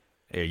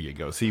There you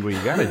go. See, what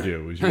you got to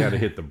do is you got to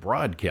hit the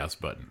broadcast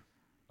button.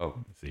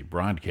 Oh. See,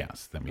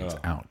 broadcast. That means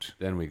out.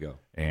 Then we go.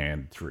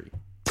 And 3.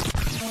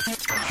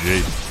 Jay.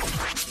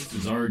 This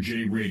is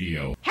RJ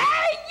Radio. Hey,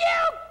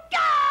 you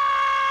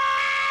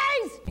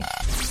guys!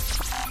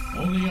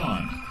 Only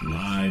on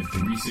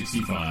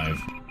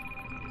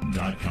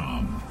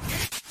Live365.com.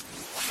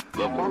 The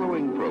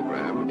following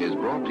program is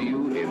brought to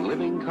you in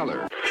living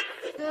color.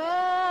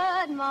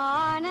 Good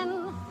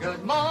morning.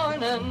 Good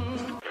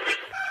morning.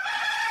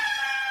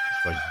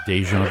 It's like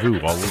deja vu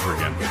all over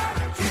again.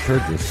 You've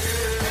heard this.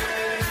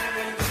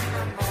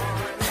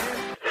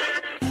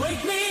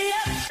 Wake me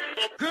up.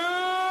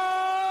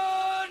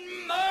 Good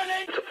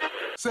morning.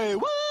 Say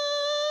what?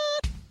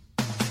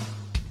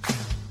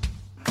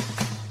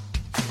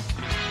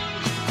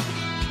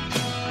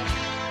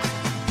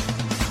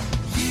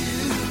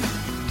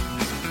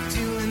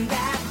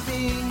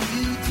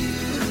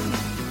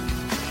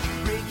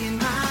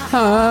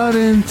 Heart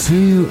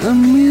into a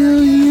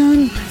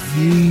million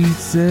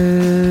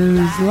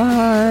pieces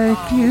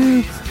like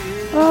you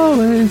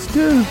always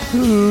do.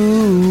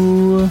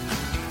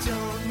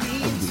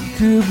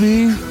 To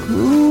be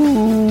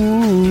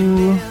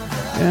cool.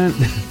 And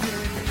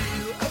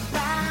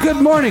good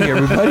morning,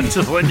 everybody.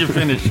 Just when you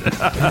finish.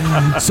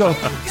 So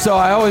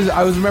I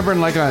was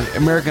remembering like on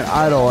American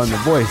Idol and The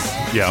Voice.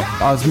 Yeah.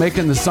 I was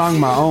making the song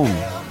my own.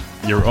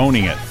 You're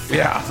owning it.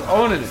 Yeah, I was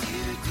owning it.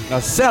 I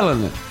was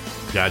selling it.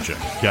 Gotcha.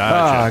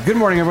 Good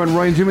morning, everyone.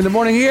 Roy and Jimmy in the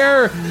morning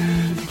here.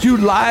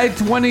 July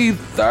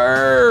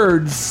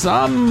 23rd.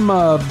 Some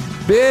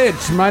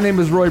bitch. My name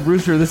is Roy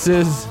Brewster. This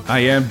is... I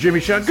am Jimmy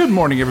Shaw. Good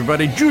morning,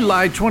 everybody.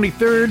 July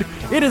 23rd.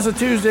 It is a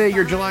Tuesday.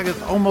 Your July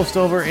is almost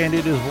over, and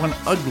it is one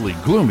ugly,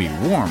 gloomy,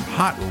 warm,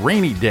 hot,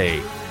 rainy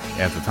day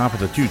at the top of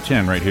the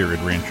 210 right here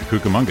at Rancho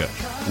Cucamonga.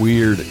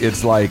 Weird.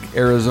 It's like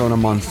Arizona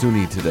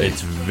monsoony today.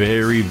 It's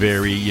very,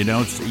 very,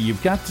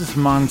 you've got this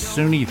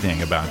monsoony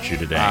thing about you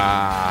today.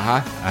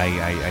 Uh-huh.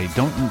 I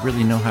don't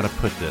really know how to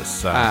put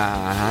this.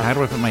 How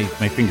do I put my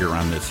finger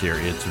on this here?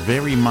 It's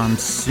very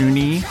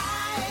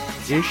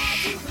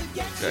monsoony-ish.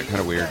 Yeah, kind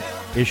of weird.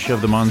 Ish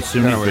of the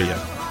monsoony. Kind of weird.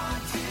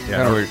 Yeah.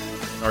 Kind of weird.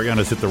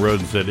 Ariana's hit the road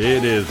and said,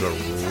 it is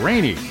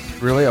rainy.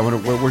 Really? I wonder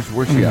where's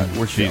she at?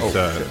 Where's she? She's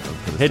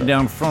heading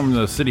down from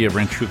the city of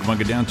Rancho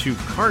Cucamonga down to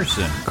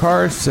Carson.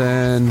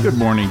 Carson. Good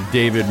morning,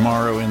 David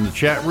Morrow in the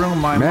chat room.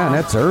 My mom,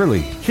 that's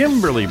early.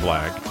 Kimberly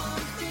Black.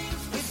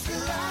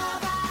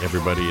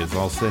 Everybody is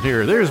all set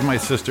here. There's my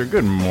sister.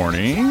 Good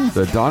morning.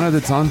 The Donna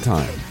that's on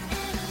time.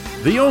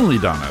 The only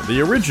Donna,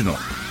 the original.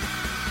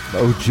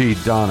 The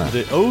OG Donna.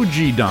 The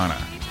OG Donna,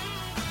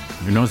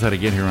 who knows how to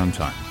get here on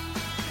time.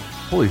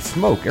 Holy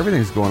smoke.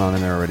 Everything's going on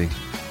in there already.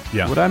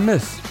 Yeah. What'd I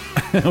miss?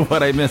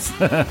 What I missed.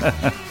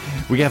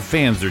 We got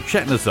fans. They're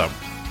chatting us up.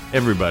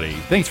 Everybody,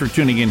 thanks for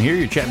tuning in here.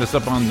 You're chatting us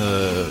up on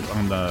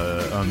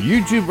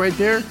YouTube right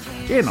there.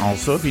 And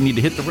also, if you need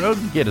to hit the road,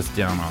 get us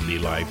down on the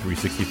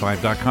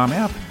Live365.com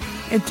app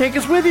and take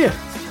us with you.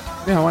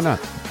 Yeah, why not?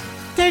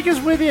 Take us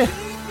with you.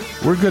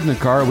 We're good in the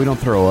car. We don't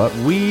throw up.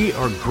 We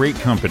are great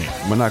company.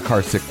 We're not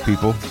car sick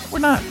people. We're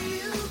not.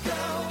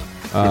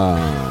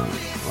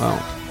 Well,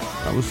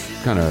 that was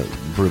kind of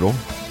brutal.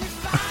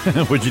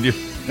 What'd you do?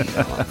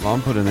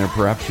 Mom put in there,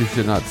 perhaps you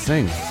should not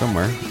sing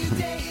somewhere.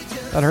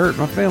 That hurt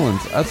my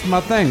feelings. That's my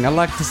thing. I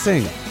like to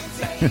sing.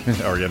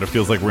 Ariana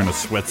feels like we're in a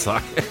sweat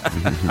sock.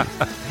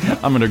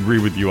 I'm going to agree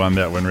with you on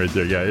that one right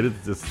there. Yeah, it is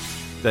just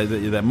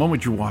that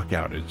moment you walk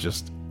out is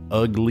just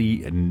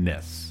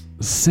ugliness.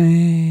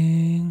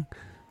 Sing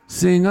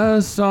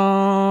a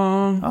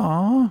song.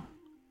 Aww.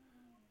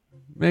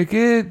 Make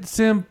it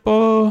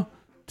simple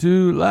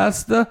to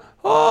last the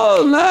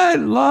whole night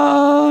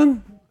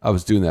long. I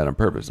was doing that on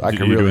purpose. I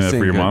could really sing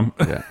for your good. mom?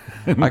 Yeah,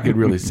 I could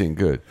really sing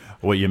good.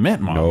 What you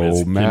meant, Mom, No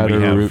is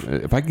matter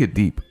if I get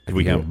deep,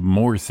 we have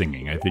more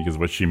singing, I think is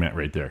what she meant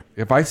right there.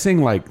 If I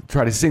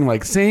try to sing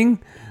like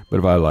sing, but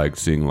if I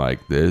sing like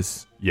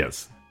this,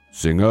 yes,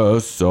 sing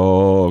a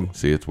song.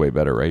 See, it's way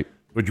better, right?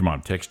 Would your mom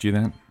text you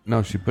that?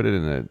 No, she put it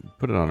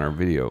on our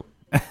video.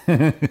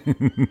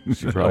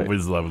 She probably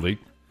always lovely.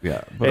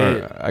 Yeah,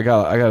 but I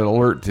got an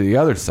alert to the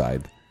other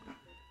side.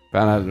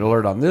 Found out an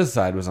alert on this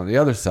side was on the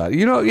other side.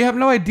 You have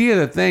no idea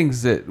the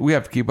things that we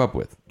have to keep up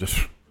with.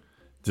 Just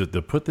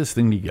to put this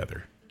thing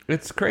together.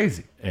 It's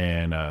crazy.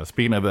 And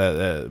speaking of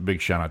that, big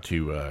shout out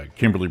to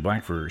Kimberly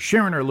Black for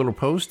sharing her little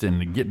post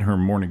and getting her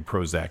morning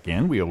Prozac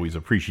in. We always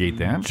appreciate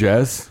that.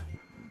 Jess,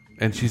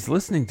 and she's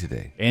listening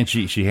today. And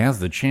she has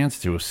the chance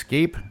to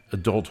escape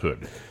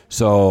adulthood.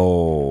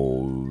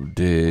 So,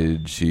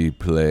 did she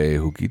play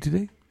hooky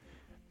today?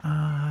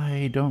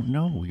 I don't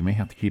know. We may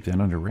have to keep that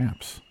under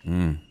wraps.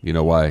 You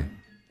know why?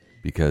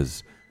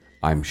 Because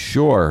I'm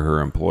sure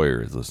her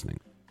employer is listening.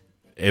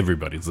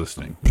 Everybody's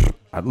listening.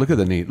 Look at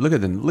the needle. Look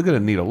at the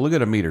needle. Look at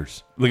the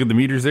meters. Look at the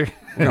meters there.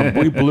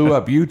 We blew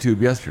up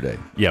YouTube yesterday.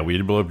 Yeah, we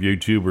did blow up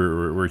YouTube.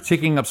 We're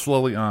ticking up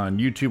slowly on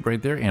YouTube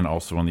right there, and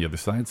also on the other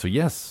side. So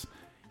yes,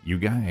 you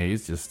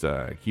guys just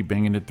keep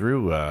banging it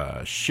through.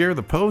 Share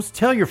the post.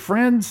 Tell your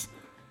friends,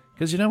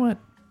 because you know what?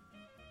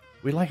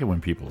 We like it when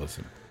people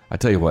listen. I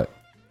tell you what.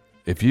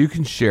 If you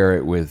can share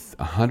it with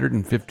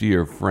 150 of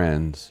your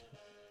friends,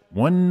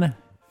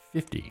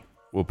 150.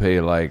 we'll pay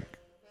you like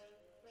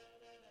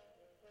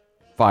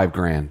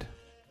 $5,000.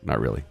 Not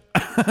really.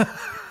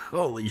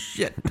 Holy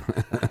shit.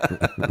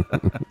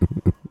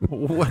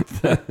 What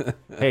the?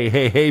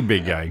 Hey,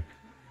 big guy.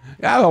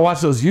 Yeah, I'll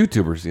watch those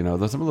YouTubers. You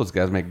know, some of those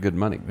guys make good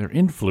money. They're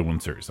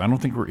influencers. I don't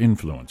think we're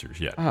influencers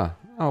yet.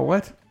 Oh,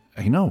 what?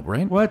 I know,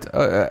 right? What?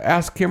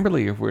 Ask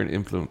Kimberly if we're an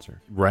influencer,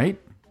 Right?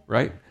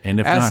 right? And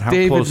if Ask not,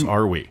 how close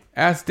are we?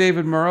 Ask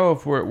David Moreau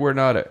if we're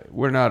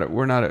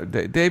not.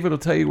 David will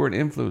tell you we're an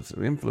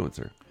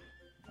influencer.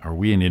 Are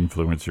we an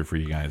influencer for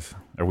you guys?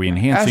 Are we Ask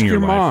enhancing your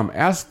your life? mom.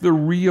 Ask the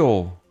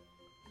real.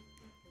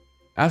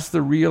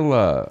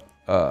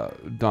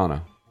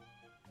 Donna.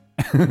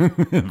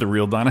 The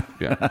real Donna?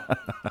 Yeah.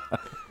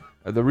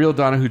 The real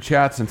Donna who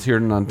chats and's here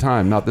on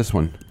time. Not this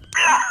one.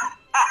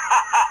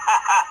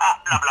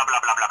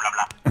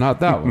 Not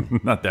that one.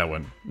 Not that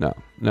one.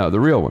 No, the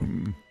real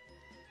one.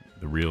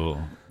 The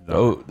real...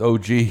 The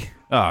OG.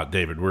 Ah,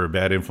 David, we're a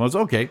bad influence.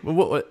 Okay,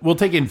 we'll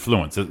take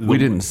influence. We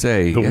didn't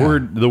say the yeah.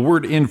 word. The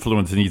word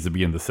influence needs to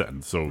be in the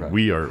sentence. So right.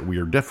 we are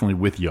definitely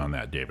with you on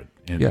that, David.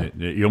 And Yeah.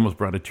 you almost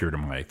brought a tear to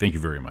my eye. Thank you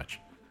very much.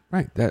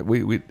 Right. That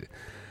we.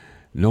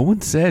 No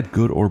one said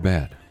good or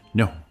bad.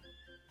 No,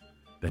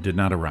 that did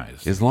not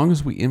arise. As long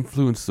as we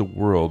influence the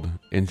world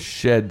and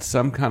shed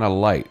some kind of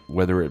light,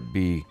 whether it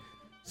be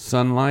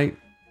sunlight,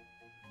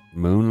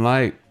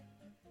 moonlight,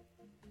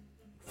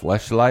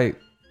 fleshlight.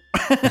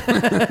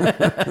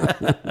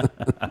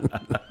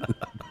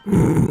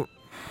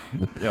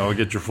 Yeah, I'll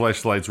get your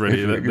flashlights ready.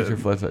 Get your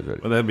fleshlights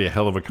ready. Well, that'd be a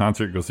hell of a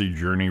concert. Go see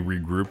Journey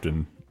regrouped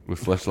and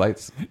With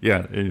fleshlights?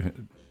 yeah.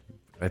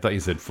 I thought you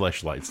said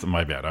fleshlights.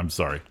 My bad. I'm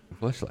sorry.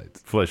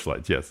 Fleshlights.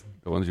 Fleshlights. Yes,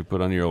 The ones you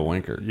put on your old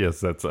wanker. yes.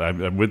 That's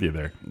I'm with you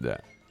there. Yeah.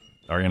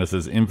 Ariana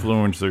says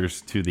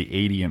influencers to the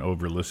 80 and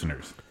over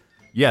listeners.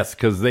 Yes,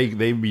 because they'd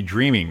be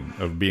dreaming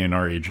of being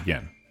our age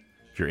again.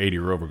 If you're 80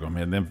 or over, go,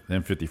 man, them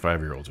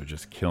 55-year-olds are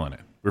just killing it.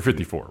 We're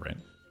 54, right?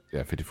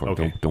 Yeah, 54.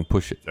 Okay. Don't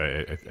push it.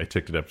 I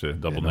ticked it up to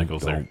double Yeah,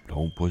 nickels there.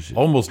 Don't push it.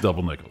 Almost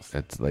double nickels.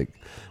 That's like,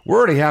 we're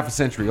already half a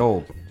century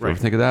old. You Right. ever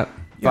think of that?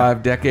 Yeah.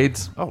 5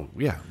 decades. Oh,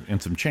 yeah,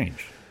 and some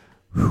change.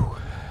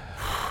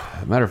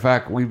 Matter of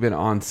fact, we've been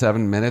on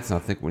 7 minutes, and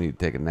I think we need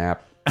to take a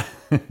nap.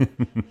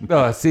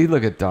 No, see,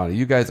 look at Donnie.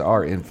 You guys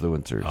are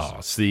influencers. Oh,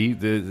 see,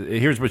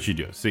 here's what you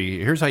do. See,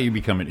 here's how you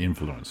become an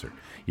influencer.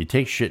 You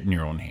take shit in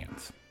your own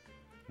hands.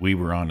 We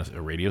were on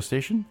a radio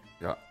station.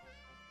 Yeah.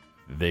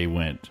 They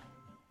went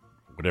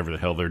whatever the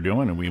hell they're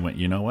doing, and we went,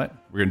 you know what?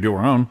 We're going to do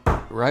our own.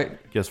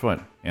 Right? Guess what?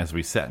 As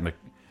we sat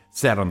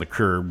on the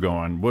curb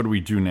going, what do we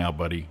do now,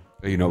 buddy?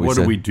 You know what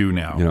do we do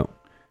now? You know,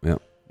 yeah.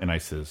 And I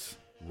says,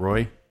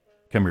 Roy,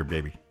 come here,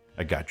 baby.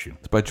 I got you.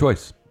 It's by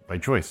choice. By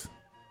choice.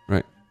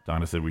 Right.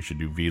 Donna said we should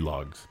do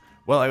vlogs.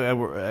 Well,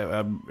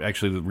 I'm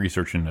actually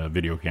researching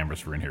video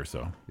cameras for in here,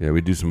 so. Yeah, we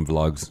do some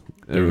vlogs.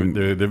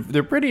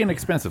 They're pretty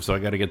inexpensive, so I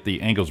got to get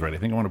the angles right. I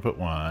think I want to put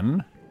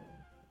one.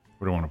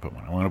 Where do I want to put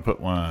one? I want to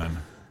put one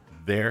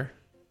there.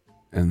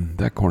 And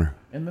that corner.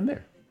 And then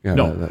there. Yeah,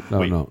 no.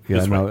 no. Yeah,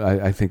 this no,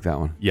 way. I think that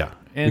one. Yeah.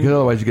 And Because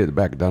otherwise you get the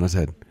back of Donna's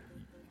head.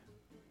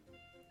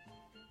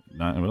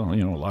 well,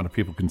 you know, a lot of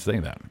people can say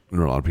that.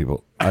 There are a lot of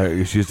people.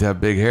 She used to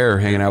have big hair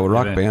hanging out with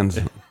rock bands.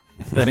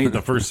 That ain't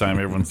the first time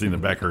everyone's seen the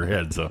back of her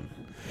head, so.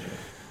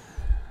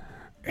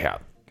 Yeah.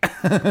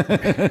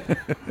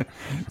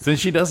 Since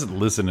she doesn't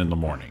listen in the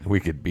morning, We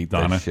could beat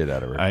Donna, that shit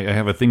out of her. I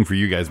have a thing for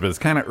you guys, but it's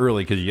kind of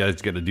early because you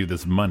guys got to do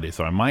this Monday,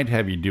 so I might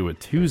have you do it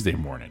Tuesday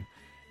morning.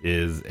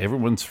 Is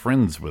everyone's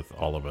friends with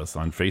all of us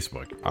on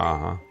Facebook.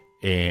 Uh-huh.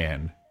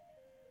 And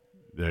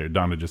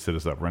Donna just hit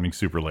us up, running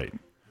super late.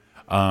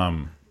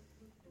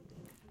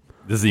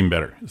 This is even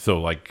better. So,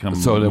 like, come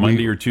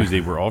Monday or Tuesday,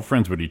 we're all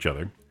friends with each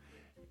other.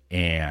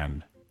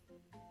 And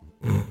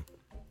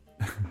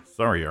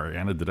sorry,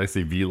 Ariana, did I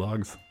say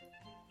vlogs?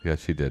 Yeah,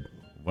 she did.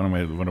 What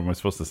am I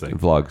supposed to say?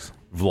 Vlogs.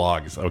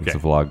 Vlogs. Okay. It's a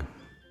vlog.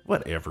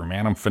 Whatever,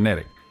 man. I'm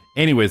phonetic.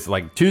 Anyways,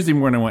 like Tuesday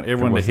morning, I want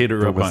everyone to hit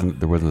her up on.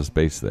 There wasn't a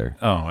space there.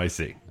 Oh, I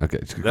see. Okay.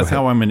 That's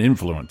how I'm an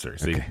influencer.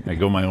 See, I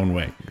go my own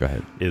way. Go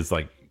ahead. Is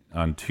like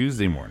on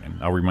Tuesday morning,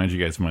 I'll remind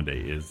you guys Monday,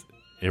 is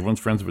everyone's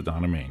friends with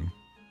Donna Main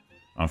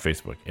on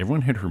Facebook.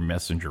 Everyone hit her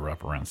messenger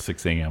up around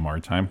 6 a.m. our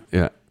time.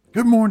 Yeah.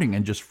 Good morning.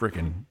 And just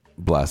freaking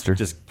Blaster.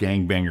 just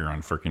gangbanger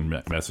on freaking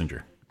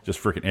messenger.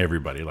 Just freaking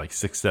everybody, like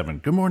 6, 7.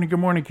 Good morning, good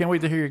morning. Can't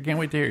wait to hear you. Can't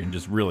wait to hear you. And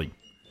just really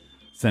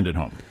send it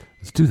home.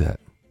 Let's do that.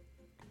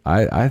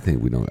 I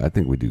think we don't. I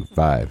think we do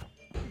 5.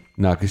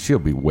 No, because she'll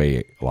be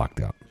way locked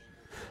out.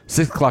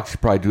 6 o'clock, she's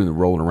probably doing the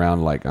rolling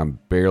around like I'm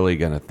barely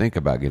going to think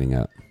about getting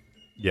up.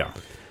 Yeah.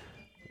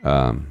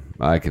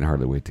 I can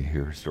hardly wait to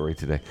hear her story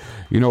today.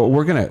 You know,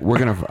 I'm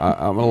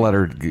gonna let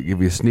her give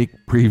you a sneak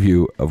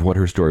preview of what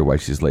her story, why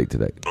she's late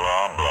today.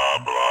 Blah,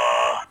 blah,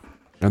 blah.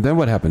 And then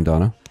what happened,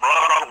 Donna?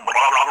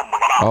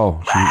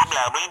 Oh,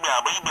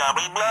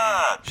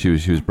 she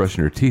was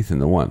brushing her teeth in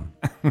the one.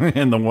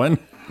 And the one?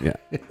 Yeah,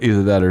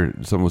 either that or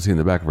someone was seeing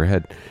the back of her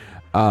head.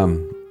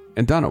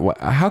 And Donna,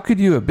 how could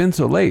you have been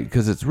so late?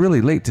 Because it's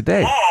really late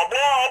today.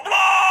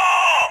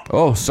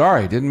 Oh,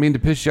 sorry. Didn't mean to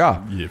piss you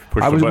off. You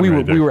pushed the button we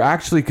right there. were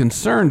actually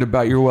concerned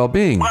about your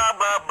well-being. Blah,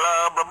 blah,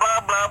 blah, blah, blah,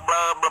 blah,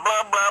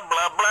 blah, blah,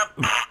 blah,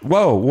 blah,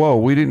 blah. Whoa.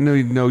 We didn't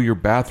know your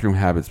bathroom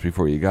habits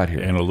before you got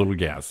here. And a little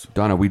gas.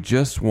 Donna, we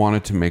just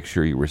wanted to make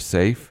sure you were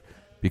safe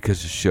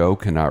because the show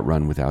cannot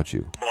run without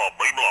you. Blah,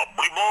 blah,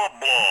 blah,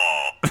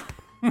 blah,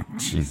 blah.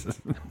 Jesus.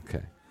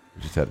 Okay.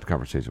 We just had a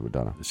conversation with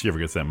Donna. If she ever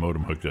gets that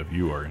modem hooked up,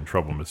 you are in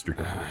trouble, mister.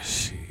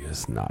 She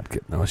is not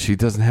getting... No, she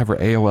doesn't have her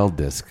AOL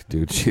disc,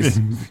 dude. She's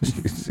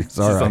She's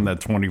all right. on that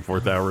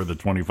 24th hour, the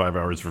 25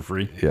 hours for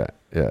free. Yeah.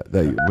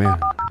 Man,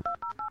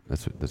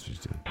 that's what she's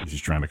doing. She's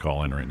trying to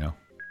call in right now.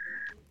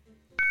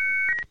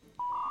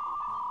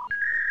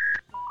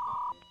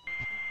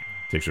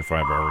 Takes her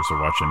 5 hours to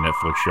watch a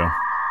Netflix show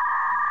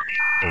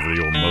over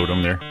the old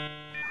modem there.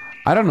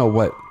 I don't know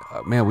what...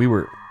 man, we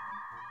were...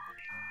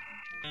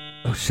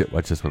 Oh, shit.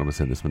 Watch this one. I'm going to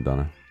send this one,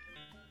 Donna.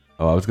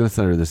 Oh, I was going to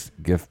send her this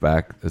gift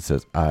back that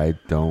says, I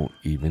don't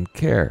even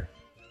care.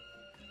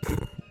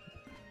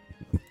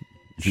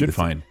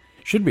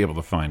 Should be able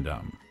to find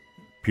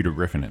Peter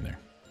Griffin in there.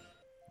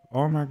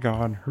 Oh my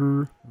God,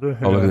 who the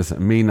hell? Oh, look at this.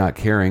 Me not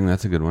caring.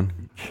 That's a good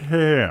one.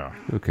 Yeah.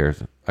 Who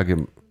cares? I give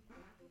him...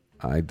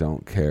 I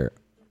don't care.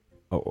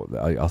 Oh,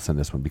 I'll send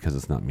this one because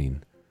it's not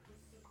mean.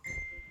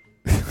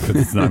 Because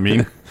it's not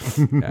mean.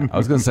 Yeah, I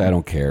was going to say I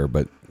don't care,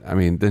 but I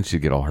mean, then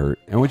she'd get all hurt.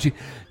 And when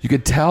you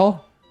could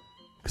tell,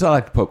 because I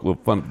like to poke a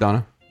little fun at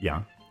Donna,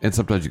 Yeah. and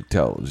sometimes you can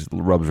tell, it just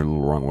rubs her a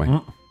little wrong way.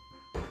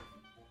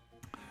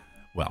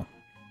 Well,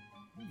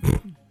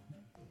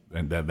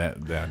 and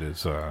that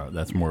is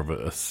that's more of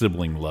a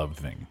sibling love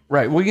thing.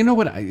 Right. Well, you know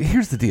what?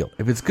 Here's the deal.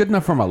 If it's good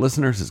enough for my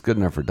listeners, it's good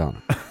enough for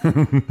Donna.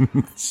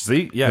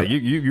 See, yeah,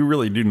 you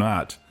really do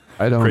not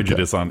I don't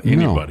prejudice on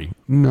anybody.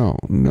 No.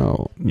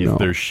 If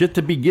there's shit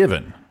to be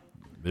given,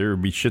 there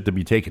would be shit to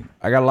be taken.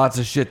 I got lots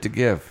of shit to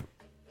give.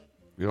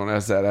 You don't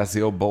ask that. That's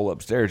the old bowl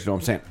upstairs. You know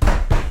what I'm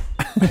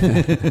saying?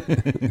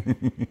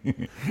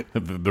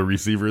 The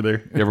receiver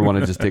there. You ever want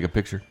to just take a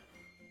picture?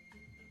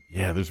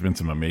 Yeah, there's been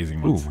some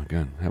amazing Oh ones. my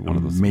God! I have one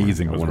of those.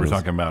 Amazing ones. One We of were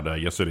those. talking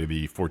about yesterday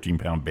the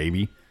 14-pound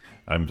baby.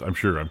 I'm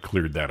sure I've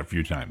cleared that a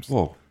few times.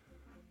 Whoa.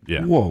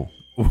 Yeah. Whoa.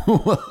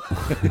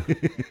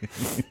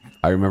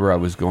 I remember I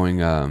was going.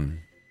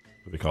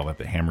 They call that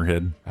the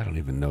hammerhead. I don't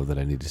even know that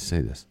I need to say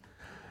this.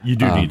 You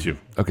do need to.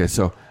 Okay,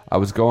 so I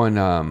was going.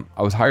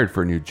 I was hired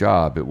for a new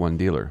job at one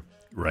dealer,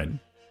 Right.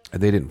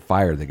 and they didn't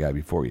fire the guy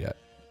before yet.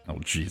 Oh,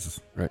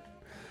 Jesus. Right.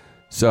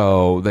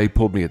 So they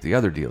pulled me at the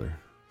other dealer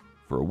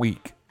for a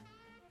week,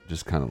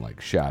 just kind of like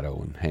shadow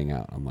and hang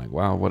out. I'm like,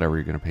 wow, whatever,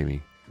 you're gonna pay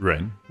me.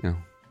 Right. You know.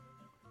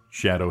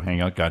 Shadow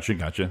hangout.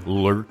 Gotcha.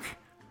 Lurk.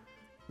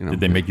 You know. Did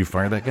they make you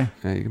fire that guy?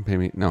 Yeah, you can pay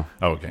me. No,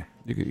 Oh, okay.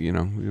 you could. You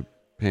could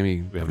pay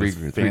me We have three.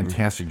 this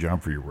fantastic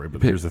job for you, Roy,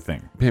 but here's the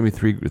thing. Pay me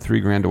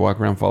 $3,000 to walk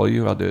around, follow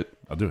you. I'll do it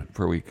I'll do it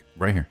for a week.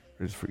 right here.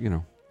 Just for,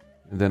 and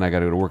then I got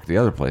to go to work at the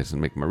other place and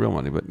make my real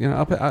money. But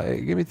I'll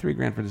give me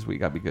 $3,000 for this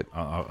week. I'll be good.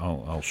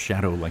 I'll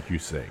shadow like you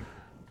say.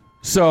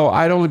 So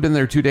I'd only been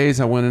there 2 days.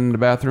 I went in the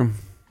bathroom.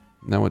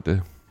 And I went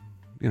to,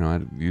 I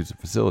had to use the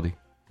facility.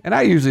 And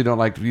I usually don't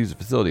like to use the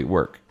facility at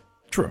work,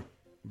 True.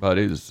 but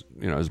it was,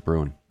 it was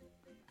brewing.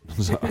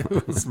 So,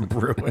 It's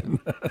brewing.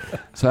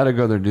 so I had to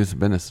go there and do some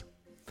business.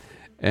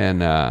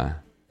 And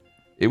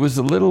it was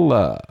a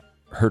little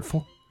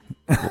hurtful.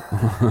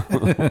 A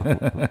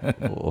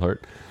little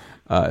hurt.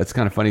 It's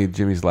kind of funny.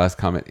 Jimmy's last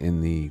comment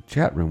in the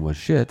chat room was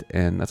shit,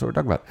 and that's what we're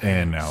talking about.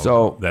 And now,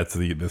 So- that's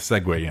the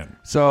segue in.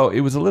 So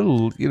it was a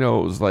little, it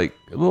was like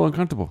a little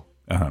uncomfortable.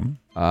 Uh-huh.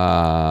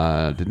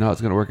 Didn't know how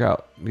it's going to work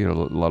out. A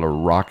lot of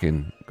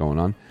rocking going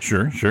on,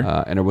 Sure.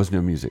 and there was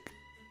no music.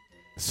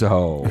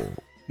 So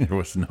There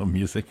was no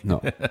music.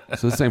 no.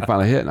 So this thing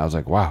finally hit, and I was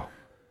like, "Wow,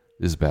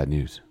 this is bad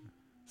news."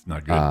 It's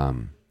not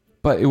good.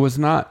 But it was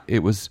not. It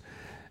was.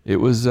 It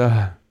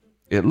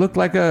looked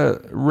like a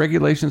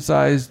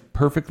regulation-sized,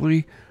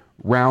 perfectly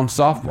round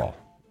softball.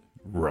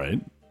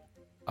 Right.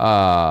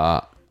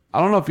 I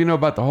don't know if you know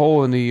about the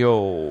hole in the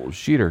old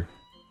sheeter.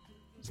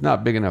 It's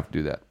not big enough to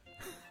do that.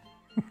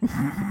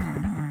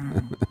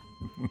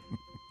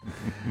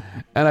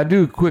 And I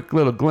do a quick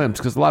little glimpse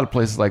because a lot of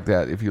places like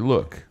that, if you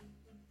look,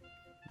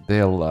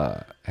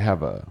 they'll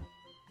have a,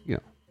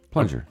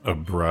 plunger, A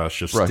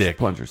brush, a stick.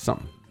 plunger,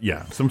 something.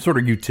 Yeah, some sort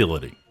of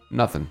utility.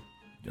 Nothing.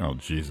 Oh,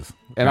 Jesus.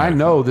 And I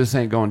know this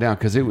ain't going down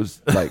because it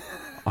was like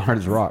hard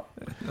as rock.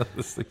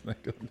 This thing's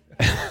not good.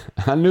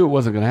 I knew it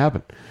wasn't going to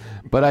happen.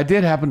 But I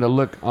did happen to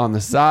look on the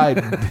side.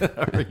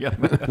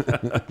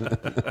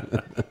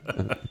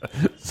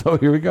 So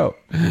here we go.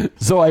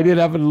 So I did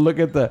happen to look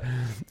at the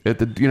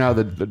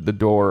the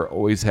door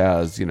always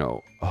has, a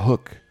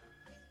hook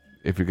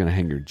if you're going to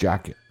hang your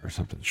jacket or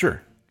something.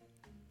 Sure.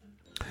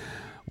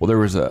 Well, there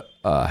was a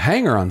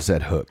hanger on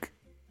said hook.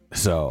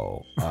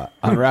 So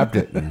unwrapped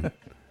it and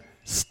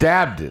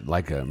stabbed it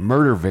like a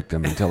murder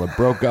victim until it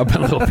broke up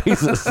in little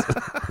pieces.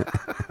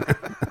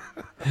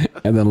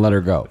 And then let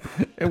her go.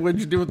 And what'd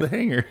you do with the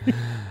hanger?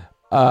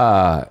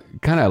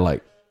 Kind of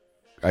like,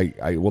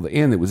 the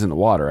end that was in the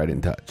water I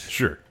didn't touch.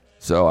 Sure.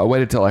 So I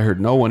waited till I heard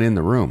no one in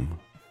the room.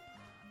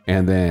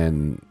 and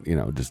then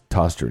just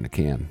tossed her in a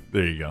can.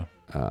 There you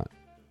go.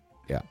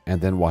 Yeah,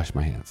 and then washed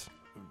my hands.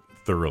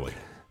 Thoroughly.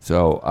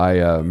 So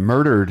I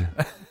murdered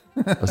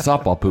a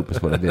softball poop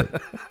is what I did.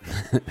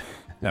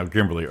 Now,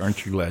 Kimberly,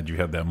 aren't you glad you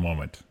had that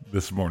moment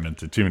this morning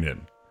to tune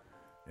in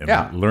and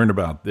Yeah. learn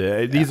about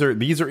these are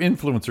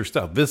influencer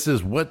stuff. This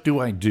is what do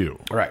I do?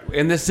 Right,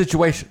 in this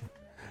situation.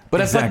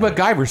 But Exactly. it's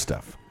like MacGyver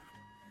stuff.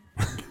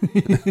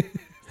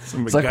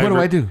 It's like, what do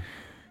I do?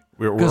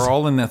 We're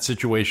all in that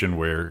situation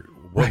where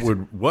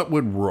what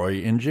would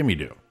Roy and Jimmy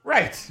do?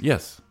 Right.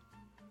 Yes.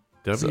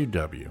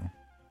 WW.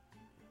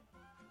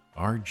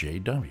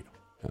 RJW.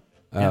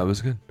 It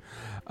was good.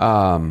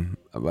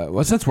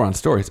 Well, since we're on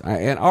stories,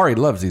 and Ari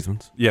loves these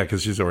ones. Yeah,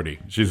 because she's already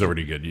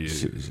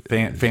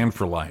good. Fan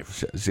for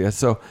life. Yeah,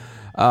 so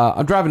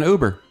I'm driving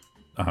Uber,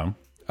 Uh-huh.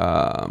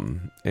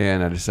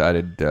 and I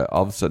decided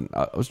all of a sudden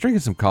I was drinking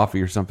some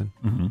coffee or something,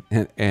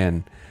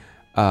 and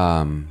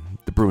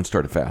the Bruins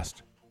started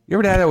fast. You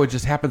ever had that? It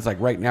just happens like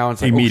right now. And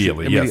it's like,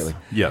 Immediately, oh, shit, immediately.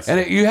 yes.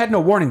 And you had no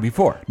warning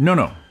before.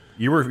 No.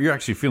 You're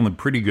actually feeling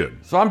pretty good.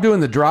 So I'm doing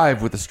the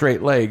drive with a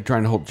straight leg,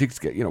 trying to hold cheeks,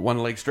 one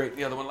leg straight,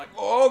 the other one like,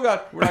 oh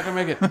God, we're not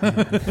gonna make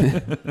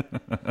it.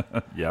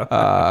 Yeah.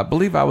 I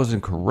believe I was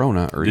in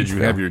Corona or Did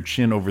you have your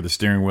chin over the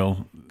steering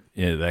wheel?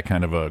 Yeah, that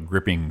kind of a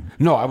gripping.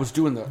 No, I was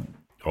doing the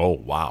Oh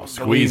wow,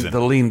 squeezing. the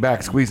lean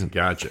back squeezing.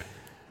 Gotcha.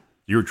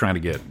 You're trying to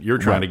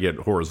get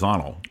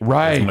horizontal,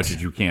 Right. as much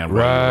as you can,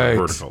 Right.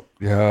 vertical.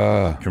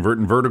 Yeah.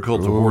 Converting vertical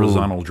to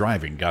horizontal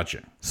driving.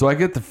 Gotcha. So I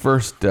get the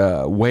first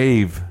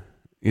wave,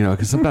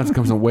 because sometimes it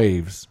comes in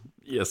waves.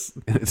 Yes.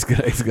 It's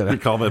gonna We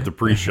call that the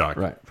pre-shock.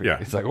 right. Yeah.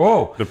 It's like,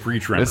 whoa. The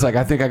pre-tremor. It's like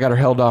I think I got her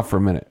held off for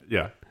a minute,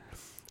 Yeah.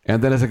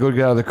 and then as I go to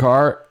get out of the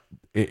car,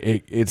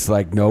 it's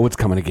like, no, it's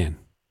coming again.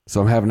 So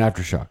I'm having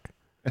aftershock,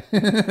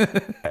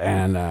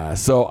 and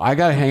so I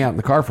got to hang out in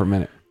the car for a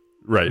minute.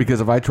 Right. Because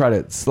if I try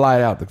to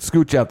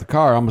scooch out the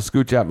car, I'm going to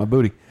scooch out my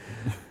booty.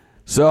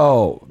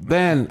 So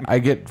then I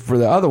get, for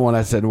the other one,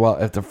 I said, well,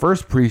 if the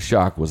first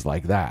pre-shock was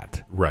like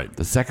that, Right.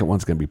 the second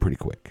one's going to be pretty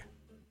quick.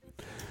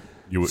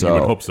 You would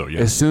hope so.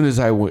 Yeah. As soon as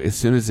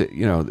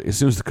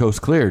the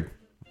coast cleared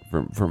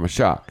from a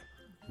shock,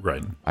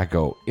 Right. I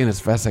go in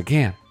as fast as I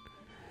can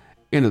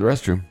into the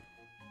restroom,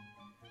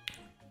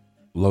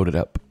 load it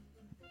up.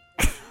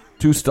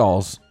 2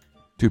 stalls,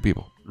 2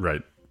 people.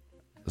 Right.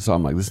 So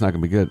I'm like, this is not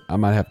gonna be good. I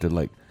might have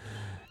to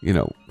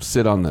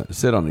sit on the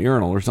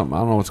urinal or something. I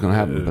don't know what's gonna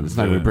happen, but it's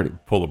not gonna be pretty.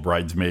 Pull a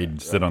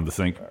bridesmaid, sit on the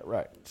sink.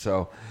 Right.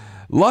 So,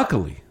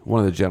 luckily, one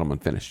of the gentlemen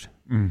finished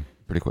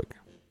pretty quick.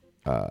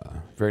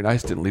 Very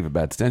nice. Didn't leave a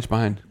bad stench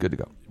behind. Good to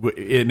go.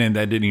 And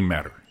that didn't even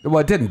matter. Well,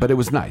 it didn't, but it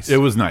was nice. It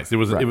was nice. It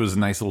was Right. a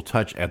nice little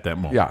touch at that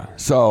moment. Yeah.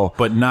 So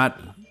But not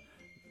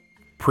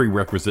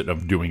prerequisite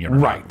of doing it.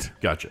 Right.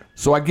 Gotcha.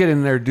 I get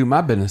in there, do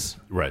my business,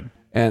 Right.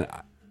 and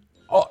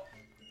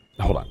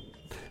hold on.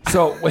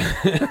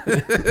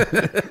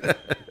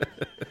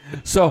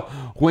 So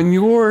when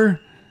you're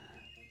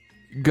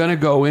gonna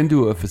go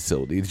into a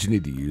facility that you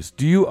need to use,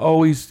 do you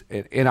always,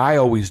 and I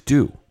always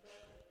do,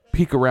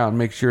 peek around,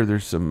 make sure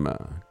there's some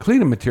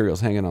cleaning materials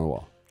hanging on the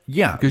wall?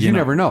 Yeah. Because you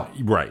never know.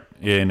 Right.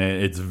 And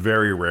it's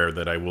very rare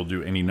that I will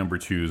do any number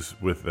 2s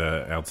with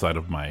outside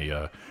of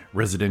my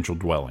residential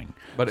dwelling.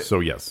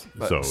 Yes.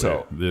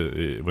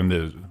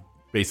 When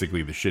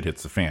basically the shit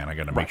hits the fan, I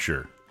got to make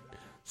sure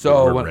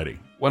So we're ready.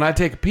 when I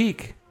take a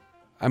peek,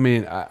 I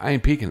mean, I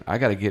ain't peeking. I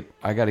gotta get.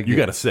 You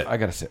got to sit. I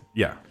gotta sit.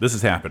 Yeah. This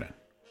is happening.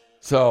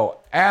 So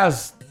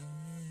as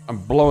I'm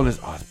blowing this,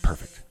 it's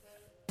perfect.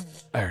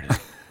 There it is.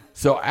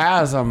 So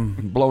as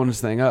I'm blowing this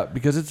thing up,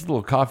 because it's a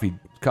little coffee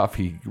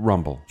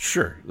rumble.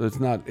 Sure. It's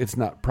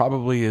not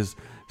probably as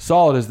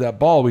solid as that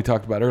ball we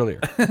talked about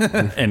earlier.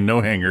 And no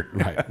hanger.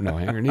 Right. No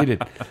hanger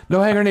needed.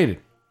 No hanger needed.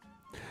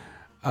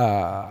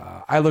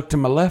 I look to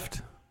my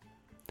left.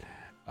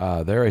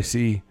 There I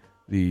see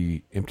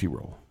the empty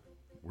roll.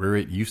 Where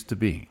it used to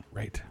be.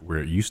 Right. Where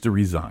it used to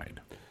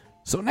reside.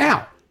 So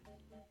now,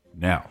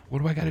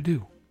 What do I got to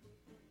do?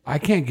 I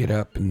can't get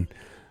up and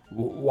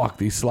walk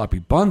these sloppy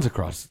buns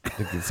across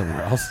to get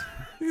somewhere else.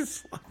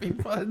 Sloppy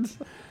buns.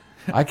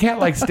 I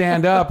can't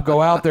stand up,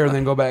 go out there, and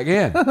then go back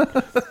in.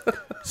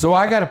 So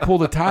I got to pull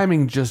the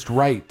timing just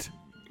right.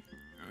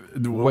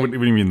 What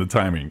do you mean the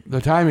timing? The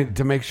timing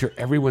to make sure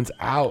everyone's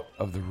out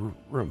of the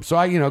room. So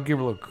I, give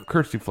a little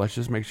courtesy flush,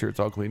 just make sure it's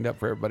all cleaned up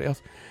for everybody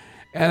else.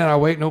 And then I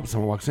wait. Nope.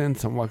 Someone walks in.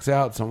 Someone walks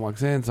out. Someone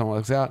walks in. Someone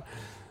walks out.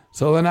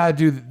 So then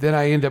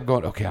I end up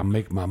going, okay, I'll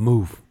make my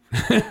move.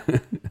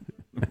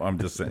 I'm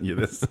just sending you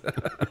this.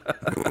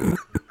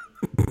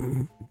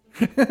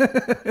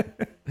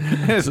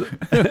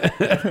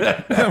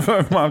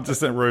 My mom just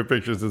sent Roy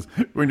pictures. Says,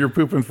 when you're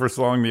pooping for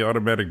so long, the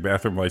automatic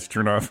bathroom lights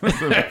turn off.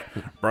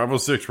 Bravo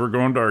 6, we're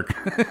going dark.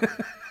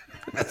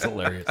 That's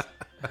hilarious.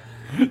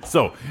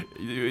 So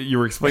you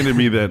were explaining to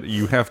me that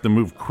you have to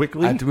move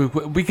quickly. I have to move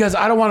quick because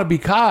I don't want to be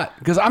caught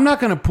because I'm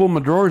not going to pull my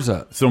drawers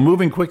up. So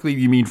moving quickly,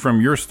 you mean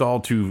from your stall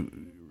to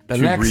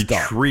next stall.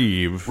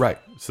 retrieve Right.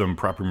 some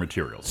proper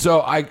materials.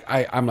 So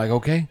I'm like,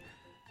 okay,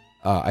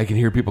 I can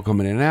hear people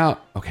coming in and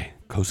out. Okay,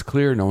 coast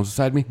clear, no one's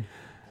beside me.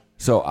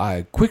 So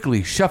I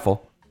quickly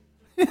shuffle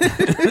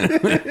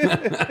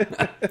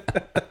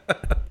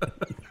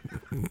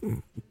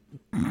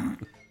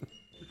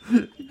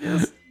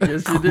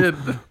Yes, you did.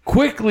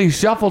 Quickly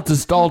shuffle to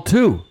stall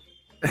 2.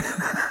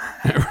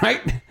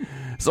 Right?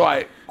 So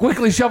I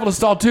quickly shuffle to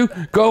stall 2,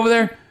 go over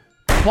there,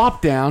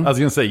 plop down. I was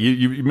gonna say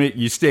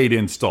you stayed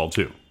in stall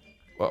 2.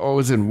 I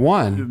was in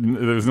 1.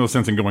 There's no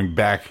sense in going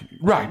back.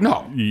 Right,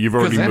 no. You've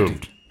already 'Cause it's moved.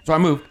 empty. So I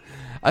moved.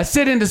 I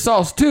sit into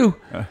stalls 2.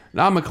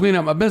 Now I'm going to clean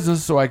up my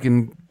business so I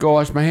can go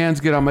wash my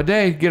hands, get on my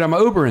day, get on my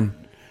Uber, and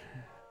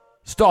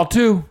stall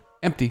 2,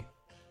 empty.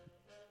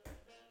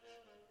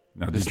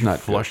 Now, It's did you not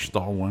flush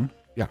stall 1?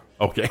 Yeah.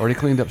 Okay. Already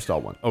cleaned up stall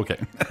 1. Okay.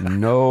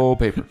 No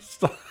paper.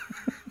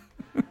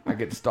 I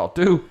get to stall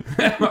 2.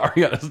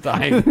 Ariana's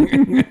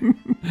dying.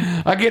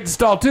 I get to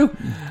stall 2.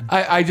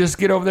 I just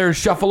get over there,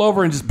 shuffle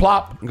over, and just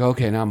plop. And go,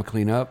 okay, now I'm going to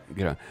clean up.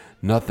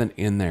 Nothing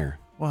in there.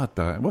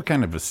 What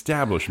kind of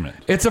establishment?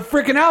 It's a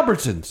freaking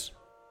Albertsons.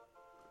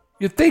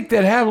 You'd think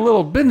they'd have a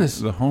little business.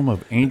 The home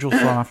of Angel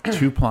Soft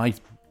 2-ply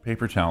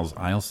paper towels,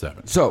 aisle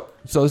 7. So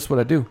this is what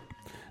I do.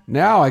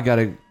 Now I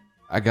gotta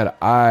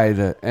eye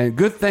the, and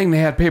good thing they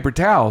had paper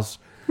towels,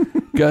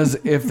 because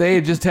if they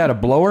had just had a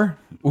blower,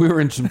 we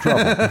were in some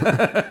trouble.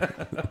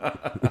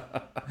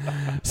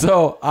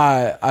 So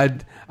I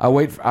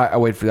wait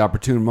for the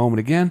opportune moment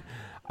again.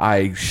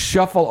 I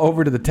shuffle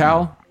over to the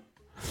towel,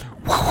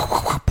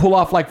 pull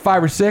off like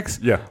 5 or 6.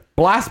 Yeah.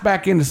 Blast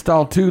back into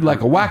stall 2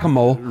 like a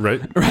whack-a-mole.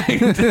 Right.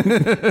 Right.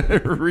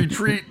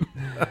 Retreat.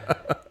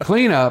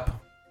 Clean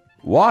up,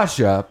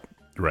 wash up,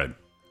 Right.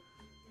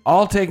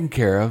 all taken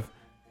care of.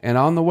 And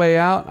on the way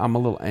out, I'm a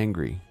little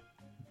angry.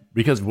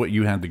 Because what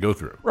you had to go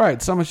through.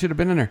 Right, someone should have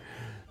been in there.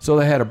 So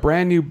they had a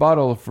brand new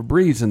bottle of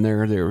Febreze in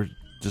there. They were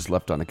just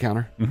left on the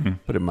counter. Mm-hmm.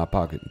 Put it in my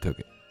pocket and took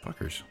it.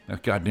 Fuckers.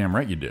 That's goddamn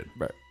right you did.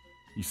 Right.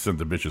 You sons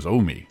of bitches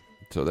owe me.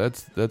 So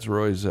that's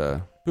Roy's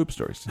poop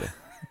stories today.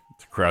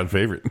 It's a crowd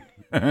favorite.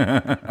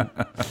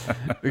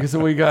 Because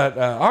we got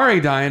Ari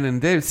dying and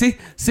David. See,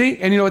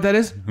 and you know what that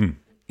is?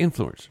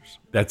 Influencers.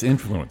 That's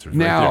influencers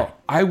Now, right there.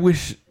 I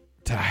wish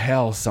to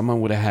hell someone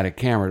would have had a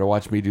camera to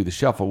watch me do the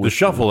shuffle. The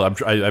shuffle,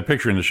 I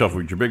picture in the shuffle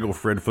with your big old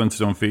Fred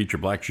Flintstone feet, your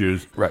black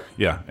shoes. Right.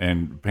 Yeah,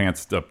 and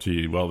pants up to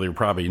you. Well, they were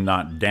probably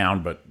not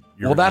down, but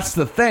you're Well, that's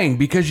the thing,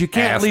 because you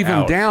can't ass leave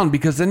them out. down,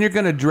 because then you're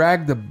going to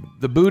drag the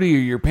booty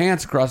of your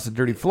pants across the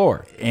dirty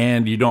floor.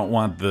 and you don't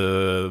want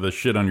the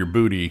shit on your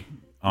booty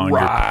on your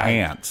Right.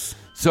 pants.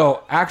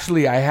 So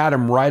actually, I had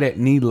them right at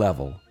knee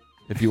level,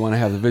 if you want to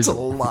have the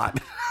visual. A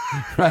lot.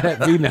 Right at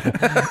knee level.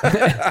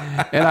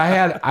 And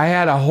I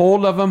had a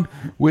hold of them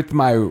with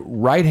my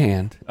right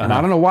hand, and I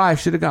don't know why I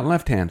should have gotten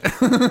left hand,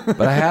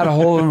 but I had a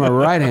hold of my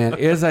right hand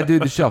as I do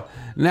the shuffle.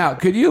 Now,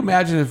 could you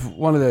imagine if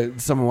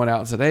someone went out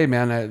and said, "Hey,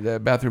 man, the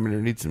bathroom in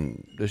there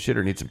the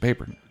shitter needs some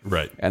paper,"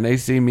 Right. and they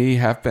see me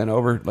half bent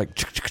over, like,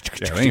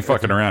 Yeah, they ain't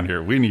fucking around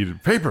here. We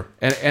need paper.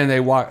 and they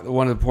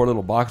one of the poor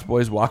little box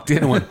boys walked in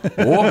and went,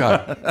 "Oh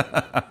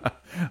God."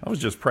 I was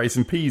just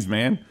pricing peas,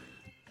 man.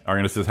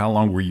 Ariana says, how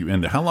long were you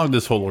in there? How long did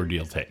this whole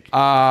ordeal take?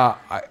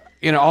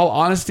 In all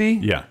honesty,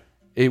 yeah.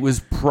 it was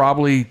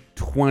probably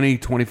 20,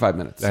 25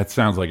 minutes. That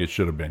sounds like it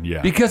should have been,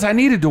 yeah. Because I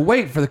needed to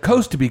wait for the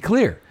coast to be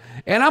clear.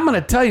 And I'm going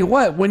to tell you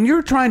what, when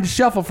you're trying to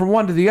shuffle from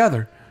one to the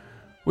other,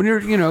 when you're,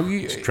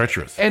 It's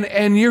treacherous.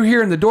 and you're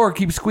hearing the door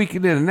keep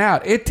squeaking in and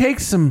out, it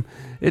takes some.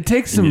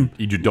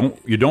 You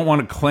don't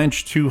want to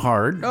clench too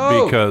hard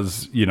No.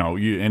 because you're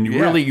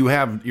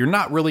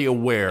not really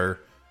aware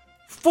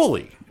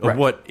fully of Right.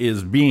 what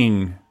is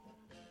being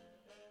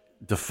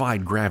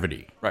defied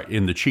gravity Right.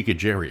 in the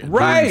cheekage area. Doing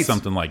Right.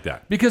 something like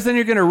that. Because then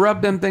you're going to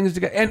rub them things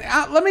together. And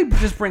let me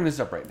just bring this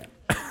up right now.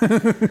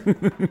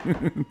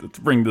 Let's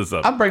bring this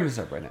up. I'll bring this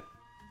up right now.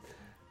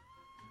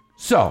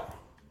 So,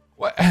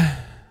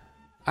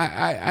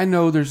 I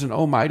know there's an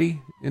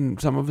Almighty, and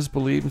some of us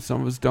believe and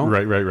some of us don't.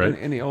 Right.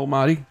 In the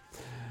Almighty,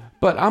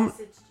 but I'm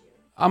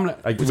gonna.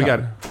 we got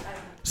it.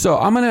 So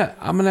I'm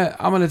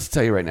gonna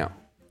tell you right now.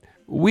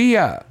 We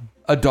a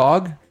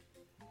dog,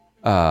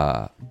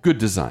 good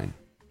design.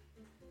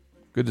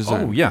 Good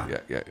design. Oh, yeah.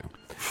 Yeah.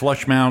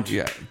 Flush mount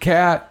Yeah.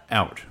 Cat,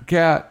 out.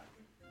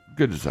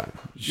 good design.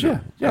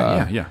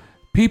 Yeah.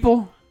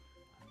 People,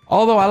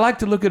 although I like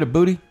to look at a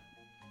booty,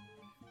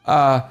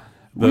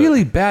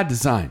 really bad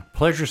design.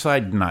 Pleasure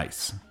side,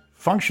 nice.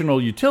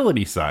 Functional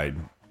utility side,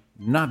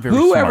 not very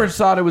Whoever smart.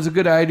 thought it was a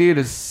good idea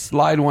to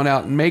slide one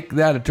out and make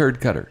that a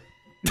turd cutter?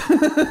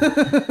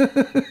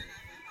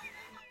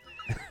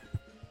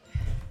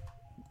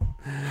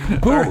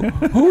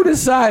 Who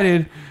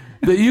decided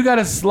that you got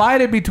to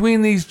slide it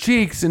between these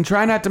cheeks and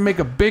try not to make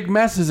a big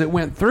mess as it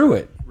went through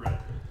it?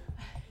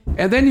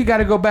 And then you got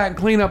to go back and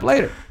clean up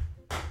later.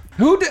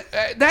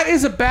 That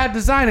is a bad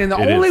design, and the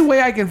It only is.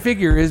 way I can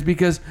figure is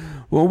because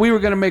when we were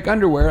going to make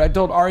underwear, I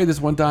told Ari this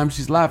one time.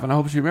 She's laughing. I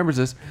hope she remembers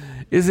this.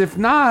 Is if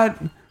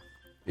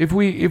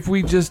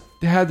we just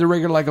had the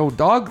regular like old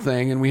dog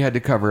thing and we had to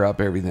cover up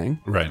everything,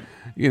 Right.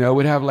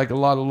 we'd have like a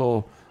lot of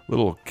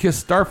little kiss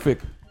starfish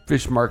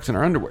marks in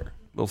our underwear,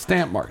 little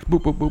stamp marks,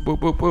 boop boop boop boop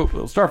boop boop,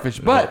 little starfish.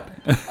 But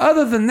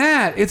other than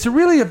that, it's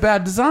really a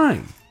bad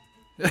design.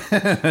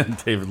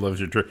 David loves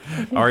your trip.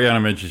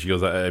 Ariana mentioned, she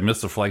goes, I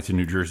missed the flight to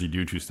New Jersey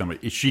due to stomach.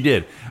 She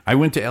did. I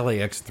went to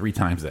LAX 3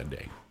 times that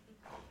day.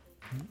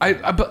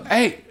 But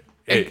hey,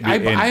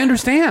 I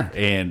understand.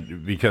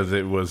 And because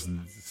it was,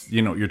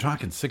 you're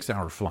talking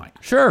 6-hour flight.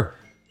 Sure.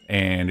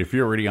 And if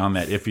you're already on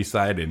that iffy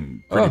side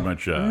and pretty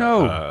much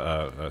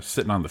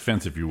sitting on the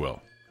fence, if you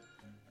will,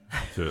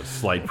 to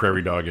slide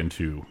Prairie Dog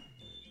into,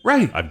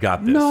 right, I've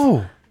got this.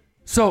 No.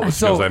 So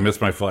I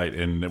missed my flight,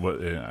 and it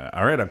was,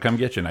 all right, I'll come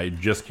get you. And I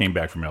just came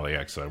back from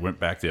LAX, so I went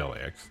back to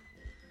LAX,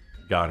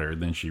 got her,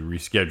 then she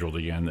rescheduled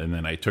again, and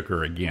then I took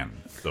her again.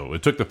 So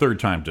it took the third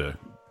time to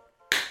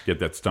get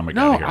that stomach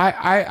out of here.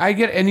 I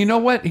get it. And you know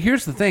what?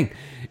 Here's the thing,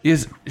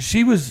 is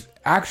she was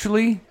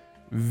actually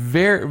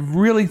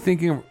really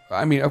thinking,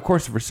 I mean, of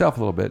course, of herself a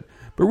little bit,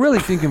 but really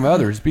thinking of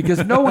others,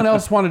 because no one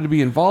else wanted to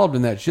be involved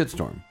in that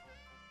shitstorm.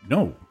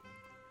 No.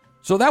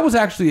 So that was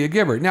actually a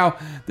giver. Now,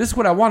 this is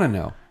what I want to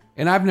know.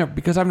 And I've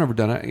never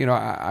done it.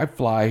 I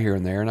fly here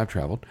and there and I've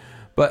traveled.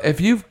 But if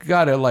you've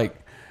got to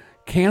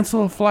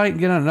cancel a flight and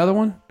get on another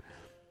one,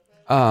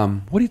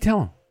 what do you tell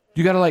them?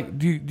 Do you got to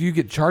do you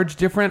get charged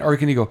different, or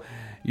can you go,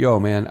 yo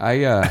man,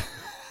 I'm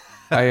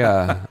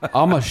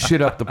gonna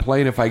shit up the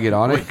plane if I get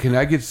on it. Can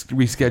I get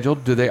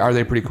rescheduled? Are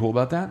they pretty cool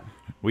about that?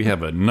 We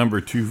have a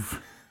number 2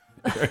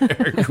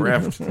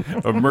 aircraft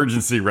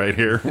emergency right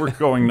here. We're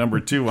going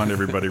number 2 on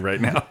everybody right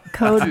now.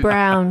 Code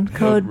Brown.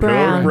 Code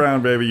Brown. Code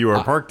Brown, baby. You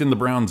are parked in the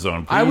brown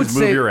zone. Please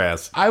move your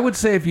ass. I would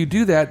say if you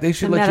do that, they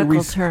should let you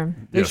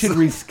They should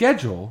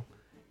reschedule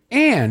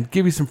and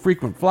give you some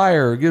frequent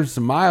flyer, or give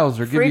some miles,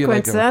 or give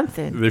you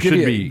something. There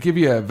should be give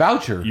you a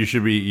voucher. You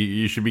should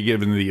be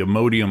given the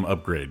Imodium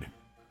upgrade.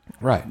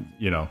 Right.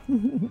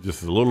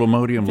 Just a little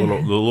Imodium, the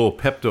little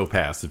Pepto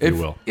Pass, if you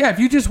will. Yeah, if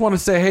you just want to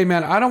say, hey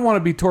man, I don't want to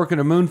be torquing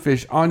a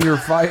moonfish on your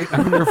flight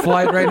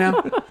right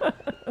now.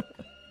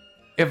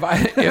 If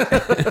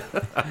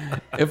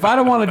I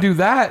don't want to do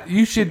that,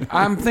 you should.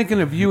 I'm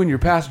thinking of you and your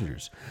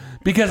passengers,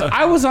 because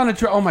I was on a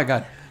trip. Oh my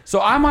god! So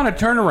I'm on a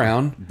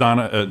turnaround.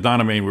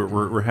 Donna May,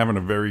 we're having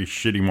a very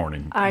shitty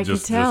morning. I can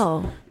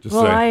tell.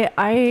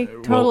 I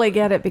totally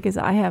get it, because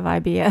I have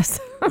IBS.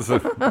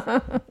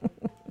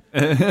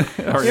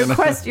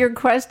 You're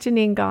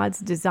questioning God's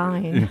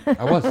design.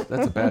 I was.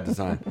 That's a bad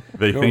design.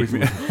 They think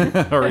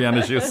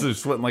Ariana, she's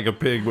sweating like a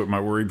pig with my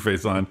worried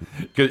face on,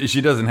 because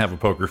she doesn't have a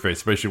poker face,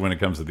 especially when it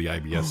comes to the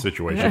IBS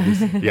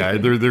situation. Yeah,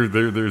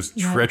 there's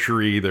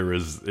treachery, there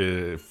is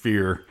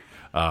fear.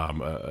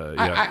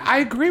 I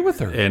agree with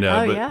her. And,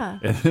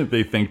 and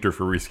they thanked her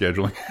for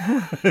rescheduling.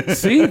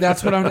 See,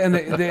 that's what I'm.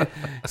 And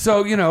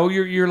so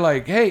you're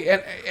like,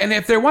 hey, and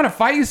if they want to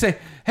fight you, say,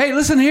 hey,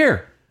 listen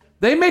here.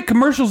 They make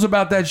commercials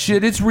about that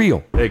shit. It's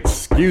real.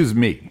 Excuse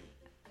me,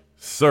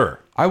 sir.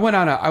 I went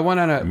on a.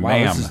 Ma'am.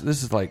 Wow,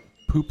 this is like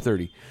poop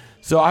 30.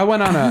 So I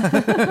went on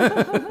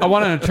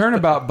a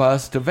turnabout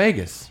bus to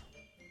Vegas.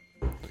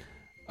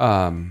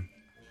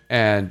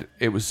 And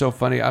it was so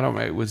funny.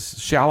 It was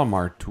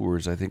Shalimar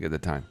Tours, I think, at the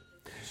time.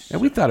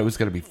 And we thought it was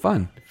going to be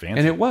fun. Fancy.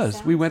 And it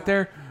was. We went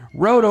there,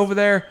 rode over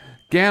there,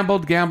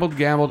 gambled,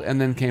 and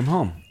then came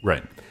home.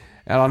 Right.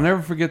 And I'll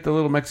never forget the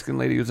little Mexican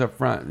lady who was up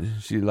front.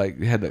 She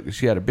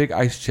had a big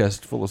ice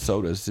chest full of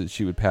sodas that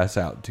she would pass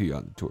out to you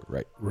on the tour,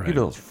 right? Right. You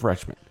little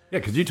freshman. Yeah,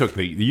 because you took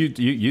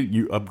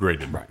you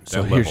upgraded. Right.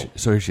 So here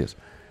she is.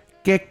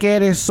 ¿Qué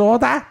quieres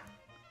soda?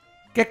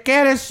 ¿Qué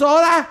quieres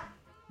soda?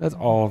 That's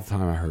all the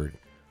time I heard.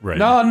 Right.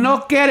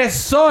 No quieres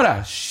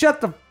soda.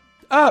 Shut the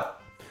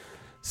up.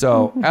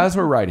 So as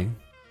we're riding,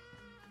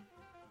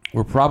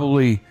 we're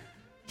probably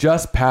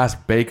just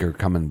past Baker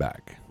coming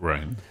back.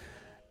 Right.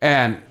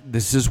 And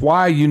this is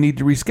why you need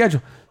to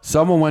reschedule.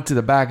 Someone went to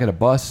the back of the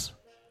bus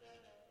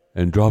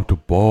and dropped a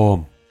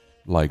bomb,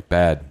 like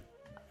bad.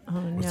 Oh,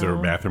 no. Was there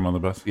a bathroom on the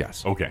bus?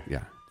 Yes. Okay.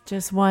 Yeah.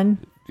 Just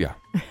one? Yeah.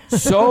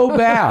 So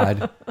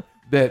bad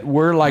that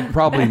we're like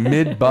probably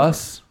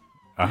mid-bus,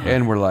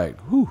 and we're like,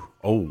 whoo.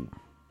 Oh.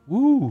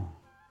 Woo.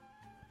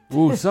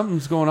 Ooh,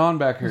 something's going on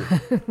back here.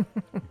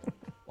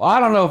 Well, I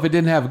don't know if it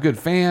didn't have a good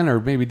fan,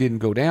 or maybe didn't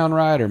go down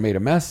right, or made a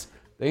mess.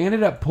 They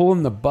ended up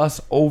pulling the bus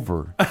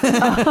over.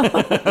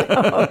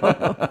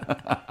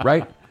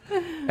 Right?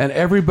 And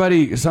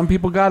everybody, some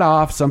people got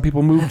off, some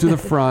people moved to the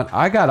front.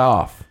 I got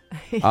off.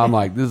 I'm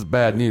like, this is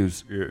bad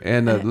news.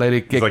 And the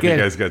lady, it's like you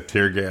guys got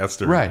tear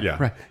gassed. Right, yeah.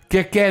 right.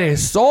 Que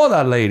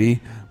soda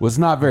lady was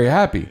not very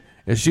happy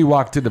as she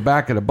walked to the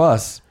back of the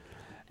bus.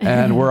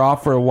 And we're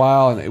off for a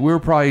while, and we were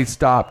probably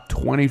stopped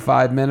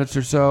 25 minutes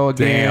or so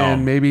again.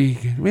 Damn.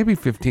 Maybe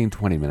 15,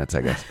 20 minutes,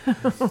 I guess.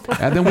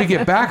 And then we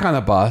get back on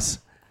the bus.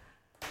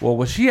 Well,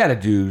 what she had to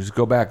do is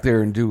go back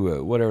there and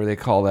do whatever they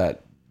call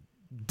that,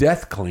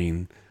 death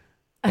clean.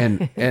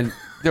 And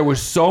there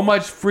was so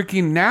much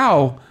freaking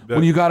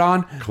when you got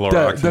on,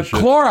 Clorox the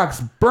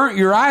Clorox burnt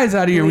your eyes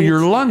out of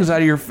your lungs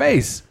out of your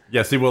face.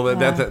 Yeah, see, well,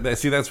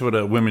 that's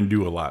what women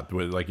do a lot.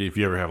 Like if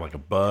you ever have like a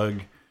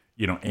bug,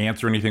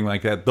 ants or anything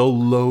like that, they'll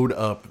load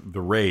up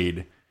the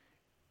Raid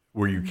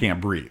where you can't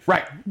breathe.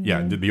 Right.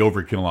 Yeah, the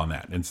overkill on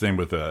that. And same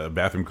with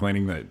bathroom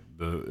cleaning.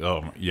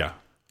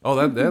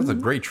 Oh, that's a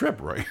great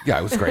trip, Roy. Yeah,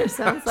 it was great.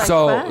 Sounds like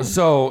so fun.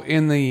 so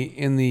in the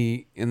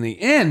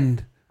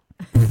end,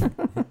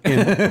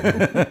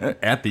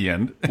 At the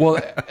end. well,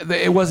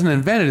 it wasn't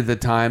invented at the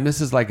time.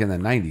 This is like in the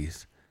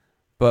 90s.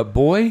 But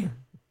boy,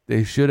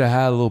 they should have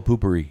had a little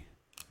poopery.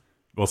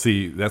 Well,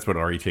 see, that's what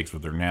RE takes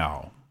with her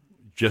now,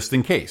 just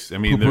in case. I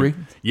mean, Poopery?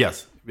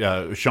 yes.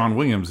 Sean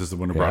Williams is the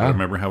one who brought it Yeah. up.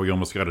 Remember how he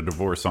almost got a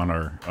divorce on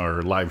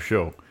our live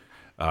show?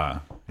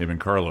 Him and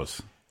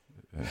Carlos.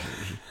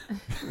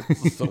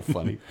 So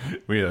funny.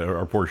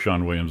 Our poor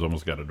Sean Williams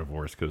almost got a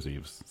divorce because he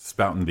was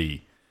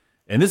spouting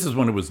and this is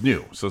when it was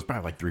new, so it's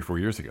probably like 3-4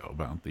 years ago,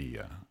 about the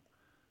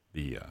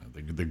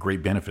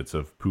great benefits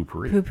of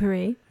poopery.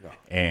 Poopery.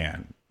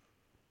 And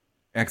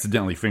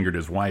accidentally fingered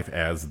his wife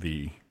as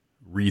the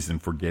reason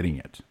for getting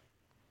it.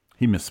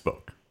 He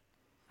misspoke.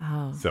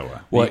 Oh. So,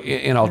 Well,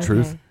 in all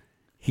truth,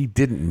 he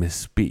didn't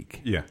misspeak.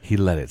 Yeah. He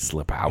let it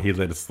slip out. he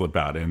let it slip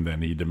out, and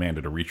then he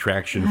demanded a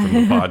retraction from the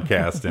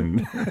podcast.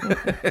 And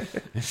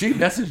She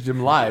messaged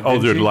him live.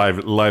 oh, didn't dude, she?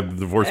 live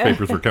divorce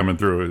papers were coming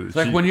through. It's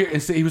like when he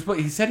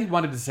said he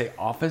wanted to say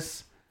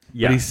office,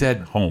 Yeah. but he said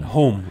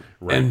Home.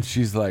 Right. and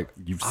she's like,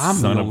 You I'm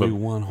son the of a. only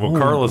one Well, home.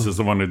 Carlos is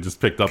the one that just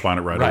picked up on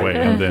it right Right. away,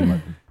 and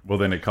then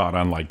then it caught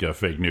on like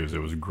fake news. It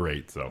was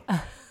great. So,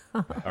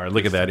 all right,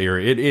 look at that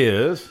era. It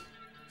is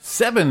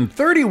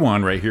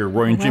 7:31 right here.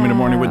 Roy and Jimmy in the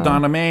morning with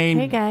Donna Main.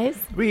 Hey, guys.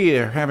 We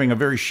are having a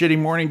very shitty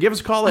morning. Give us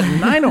a call at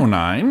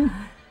 909.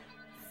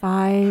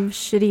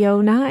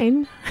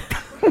 5shitty09.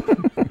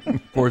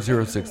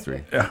 4063.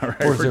 All right,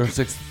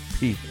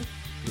 406P.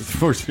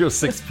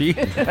 406P.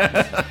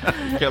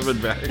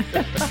 Coming back.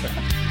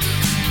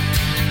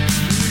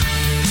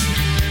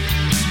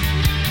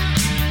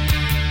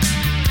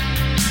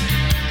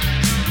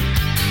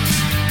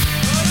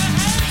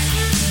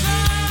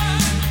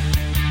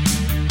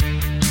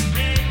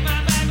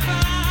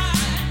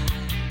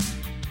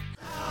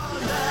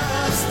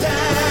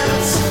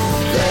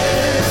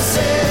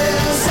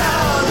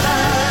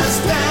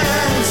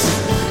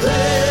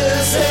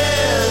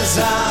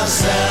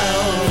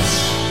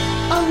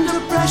 Under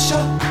pressure.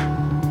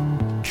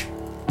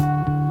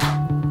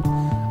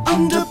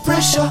 Under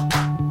pressure.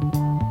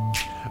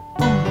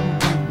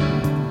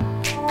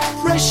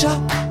 Pressure.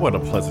 What a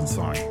pleasant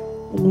song.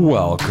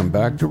 Welcome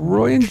back to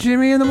Roy and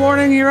Jimmy in the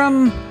morning here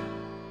on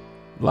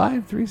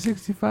Live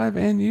 365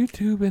 and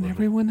YouTube and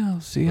everyone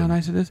else. See how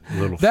nice it is?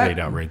 Little fade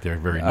out right there.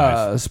 Very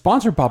nice. A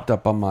sponsor popped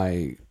up on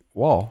my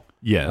wall.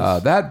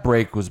 Yes. That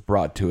break was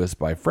brought to us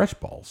by Fresh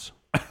Balls.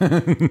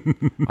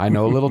 I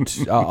know a little.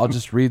 I'll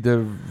just read the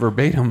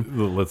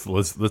verbatim.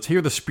 Let's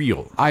hear the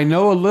spiel. I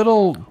know a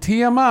little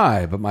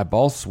TMI, but my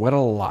balls sweat a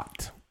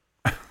lot.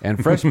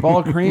 And Fresh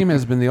Ball Cream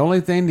has been the only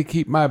thing to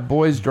keep my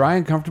boys dry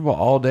and comfortable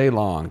all day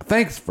long.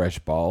 Thanks, Fresh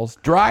Balls.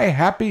 Dry,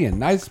 happy, and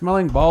nice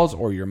smelling balls,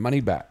 or your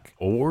money back.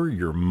 Or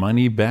your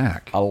money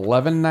back.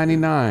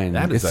 $11.99.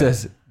 That is it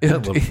says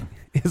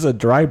is a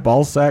dry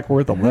ball sack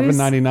worth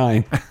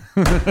 $11.99.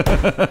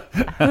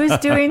 Who's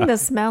doing the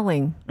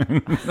smelling?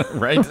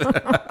 Right?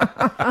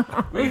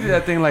 We do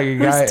that thing like a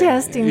guy.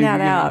 testing you that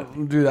can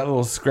out? Do that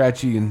little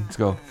scratchy and just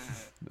go.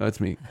 That's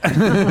me.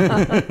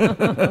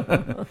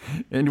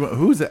 And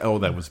who's that? Oh,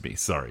 that was me.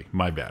 Sorry.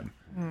 My bad.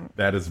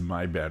 That is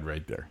my bad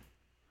right there.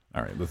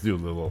 All right, let's do a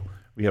little.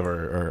 We have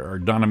our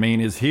Donna Main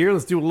is here.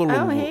 Let's do a little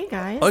Oh, hey,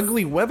 guys.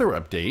 ugly weather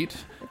update.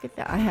 Look at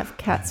that. I have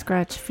cat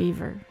scratch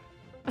fever.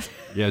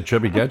 Yeah,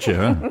 Chubby got you,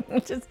 huh?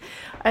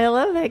 I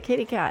love that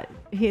kitty cat.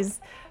 He's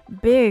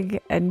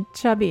big and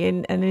chubby,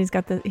 and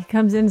he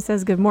comes in and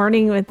says good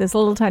morning with this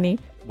little tiny.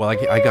 Well,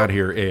 I got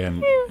here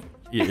and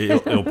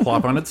it'll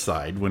plop on its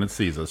side when it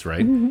sees us,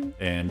 right? Mm-hmm.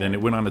 And then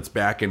it went on its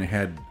back and it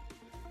had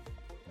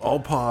all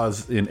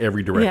paws in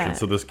every direction. Yeah.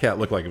 So this cat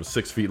looked like it was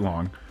 6 feet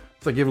long.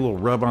 So I gave it a little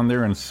rub on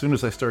there, and as soon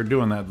as I started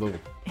doing that, little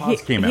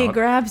paws came out. He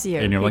grabs you.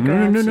 And you're He like,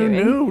 no, grabs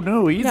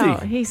you. easy. No,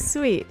 he's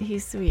sweet.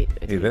 He's sweet.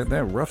 Hey,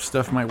 that rough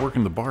stuff might work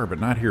in the bar,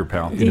 but not here,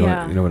 pal. You know,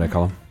 Yeah. you know what I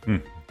call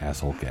him?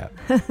 Asshole cat.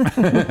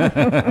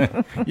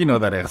 You know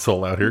that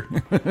asshole out here.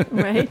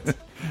 Right?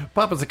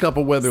 Pop us a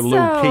couple weather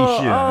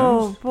locations.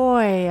 Oh,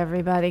 boy,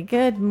 everybody.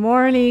 Good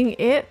morning.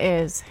 It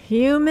is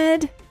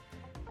humid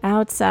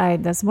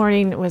outside. This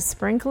morning it was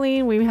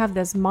sprinkling. We have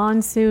this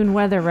monsoon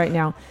weather right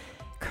now.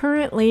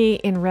 Currently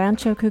in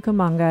Rancho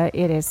Cucamonga,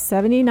 it is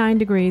 79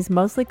 degrees,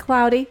 mostly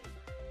cloudy.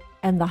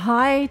 And the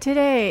high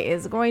today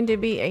is going to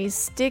be a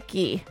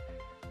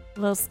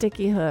little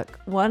sticky hook,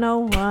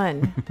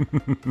 101.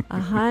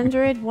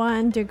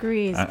 101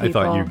 degrees, I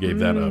thought you gave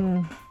that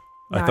up.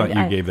 I No, thought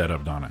you I- gave that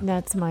up, Donna.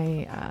 That's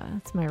my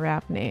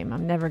rap name.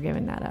 I'm never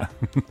giving that up.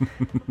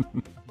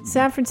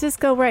 San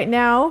Francisco right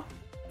now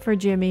for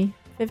Jimmy,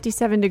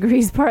 57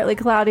 degrees, partly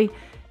cloudy,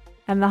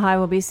 and the high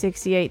will be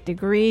 68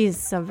 degrees.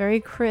 So very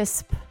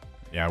crisp.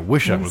 Yeah, I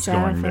wish I in was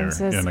San going there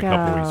in a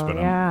couple Francisco, weeks, but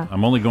yeah.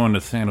 I'm only going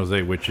to San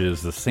Jose, which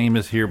is the same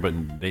as here, but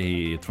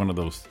it's one of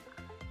those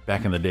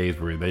back in the days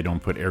where they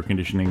don't put air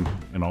conditioning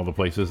in all the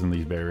places in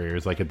these Bay Area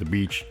areas. Like at the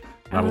beach,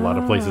 not a lot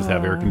of places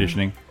have air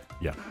conditioning.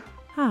 Yeah.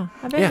 Huh.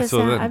 I've been, Yeah, to,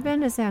 so that- I've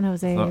been to San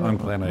Jose I'm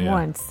glad I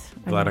once.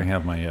 glad I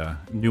have my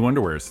new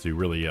underwears to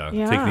really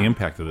take the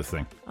impact of this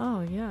thing.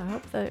 Oh, yeah. I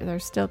hope they're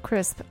still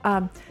crisp.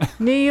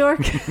 New York,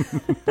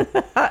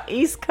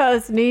 East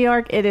Coast, New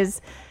York, it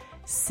is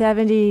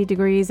 70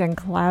 degrees and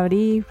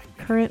cloudy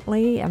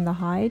currently, and the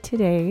high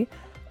today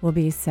will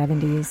be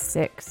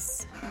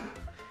 76.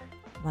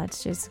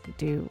 Let's just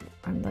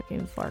I'm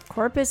looking for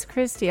Corpus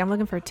Christi. I'm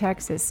looking for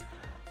Texas.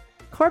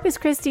 Corpus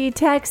Christi,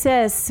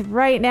 Texas.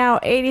 Right now,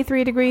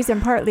 83 degrees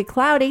and partly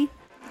cloudy.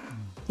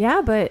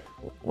 Yeah, but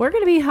we're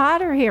going to be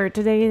hotter here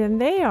today than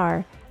they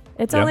are.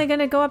 It's only going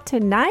to go up to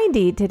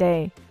 90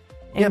 today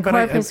in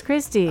Corpus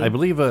Christi. I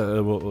believe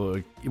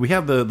we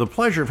have the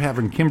pleasure of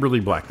having Kimberly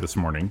Black this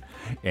morning,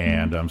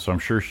 and so I'm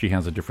sure she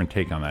has a different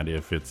take on that.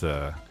 If it's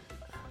the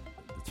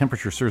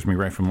temperature serves me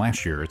right from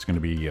last year, it's going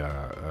to be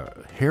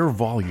hair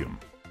volume.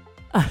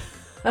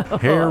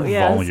 Hair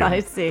yes, volume. I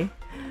see.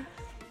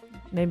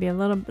 Maybe a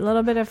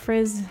little bit of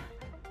frizz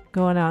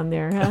going on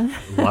there, huh?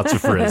 Lots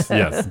of frizz,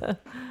 yes.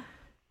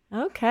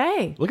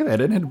 Okay. Look at that.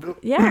 It ended,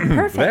 Yeah,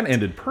 perfect. that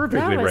ended perfectly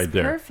That was right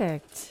there.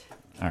 perfect.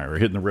 All right, we're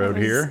hitting the road It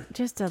was here.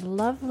 Just a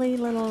lovely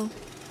little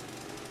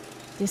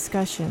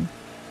discussion.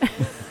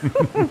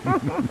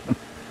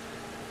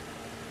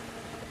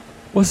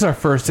 What's our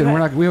first? And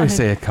we always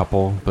say a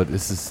couple, but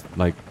this is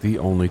like the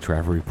only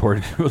travel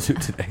report we'll do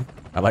today.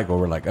 I like what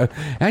we're like,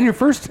 and your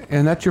first,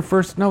 and that's your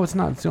first. No, it's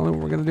not. It's the only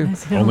one we're going to do.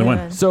 That's the Only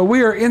one. So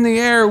we are in the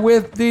air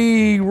with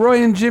the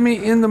Roy and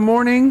Jimmy in the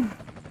morning.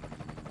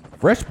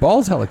 Fresh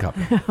Balls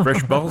helicopter.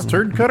 Fresh balls,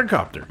 turd cutter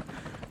copter.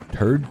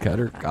 Turd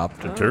cutter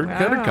copter. Turd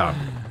cutter copter.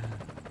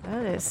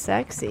 That is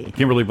sexy.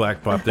 Kimberly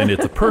Black popped in.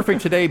 It's a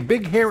perfect today.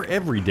 Big hair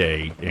every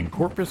day in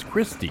Corpus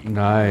Christi.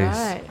 Nice.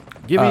 Right.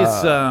 Give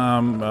us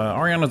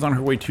Ariana's on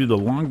her way to the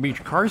Long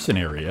Beach Carson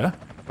area.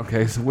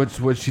 Okay, so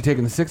what's she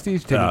taking the 60s?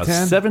 She's taking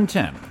 10?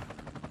 710,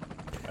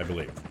 I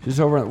believe. She's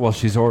over. Well,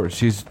 she's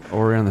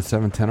over on the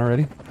 710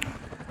 already.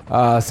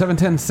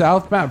 710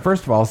 southbound.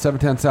 First of all,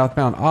 710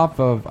 southbound off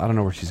of. I don't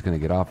know where she's going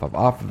to get off of.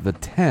 Off of the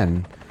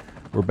 10,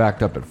 we're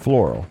backed up at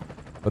Floral.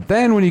 But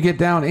then when you get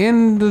down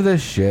into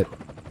this shit,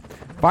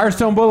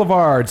 Firestone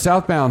Boulevard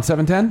southbound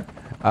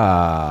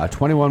 710,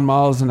 21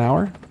 miles an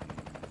hour,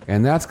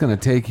 and that's going to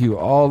take you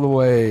all the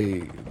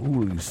way.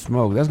 Holy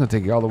smoke! That's going to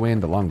take you all the way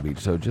into Long Beach.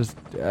 So just,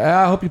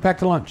 I hope you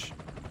packed a lunch.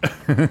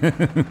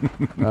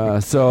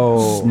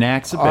 So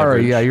Snacks, a all right,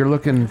 beverage. yeah, you're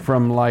looking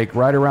from like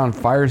right around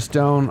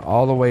Firestone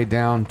all the way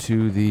down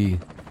to the,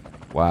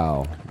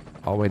 all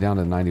the way down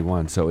to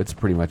 91. So it's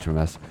pretty much a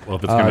mess. Well,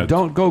 if it's gonna-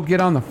 don't go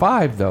get on the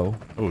 5 though.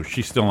 Oh,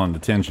 she's still on the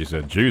 10, she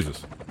said.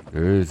 Jesus.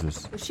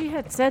 Jesus. She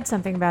had said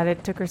something about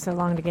it took her so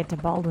long to get to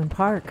Baldwin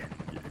Park.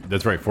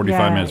 That's right, 45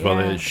 Yeah, minutes.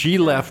 Well, yeah. she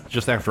left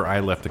just after I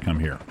left to come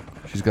here.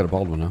 She's got a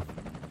Baldwin now.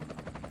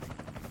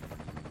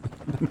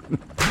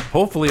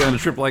 Hopefully on a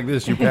trip like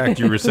this, you packed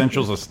your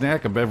essentials, a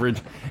snack, a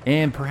beverage,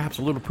 and perhaps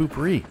a little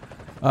poopery.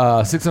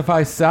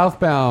 605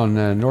 southbound,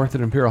 north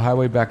of Imperial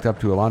Highway, backed up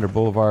to Alondra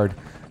Boulevard.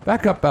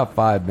 Back up about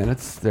 5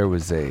 minutes. There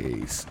was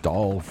a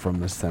stall from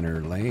the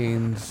center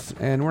lanes,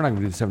 and we're not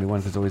going to do the 71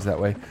 because it's always that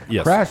way.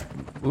 Yes. Crash.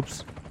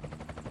 Oops.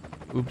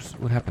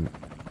 What happened?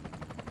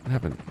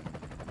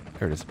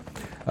 There it is.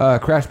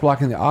 Crash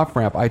blocking the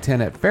off-ramp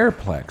I-10 at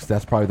Fairplex.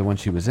 That's probably the one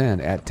she was in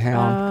at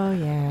town.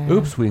 Oh, yeah.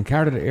 Oops, we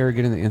encountered an error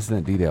getting the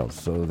incident details,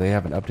 so they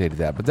haven't updated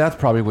that. But that's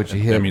probably what you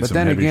hit. That means but some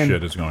then heavy again,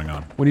 shit is going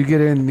on. when you get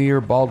in near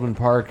Baldwin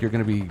Park, you're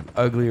going to be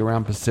ugly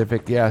around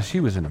Pacific. Yeah, she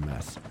was in a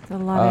mess. It's a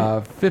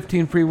lot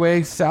 15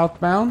 freeway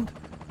southbound.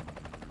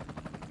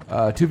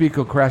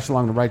 2-vehicle crash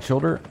along the right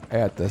shoulder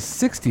at the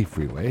 60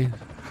 freeway.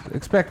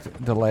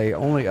 Expect delay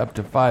only up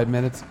to 5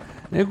 minutes.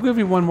 And it'll give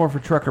you one more for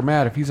Trucker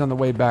Matt if he's on the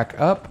way back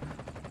up.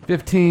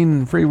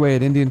 15 freeway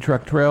at Indian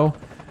Truck Trail.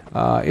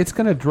 It's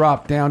going to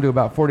drop down to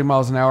about 40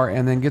 miles an hour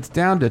and then gets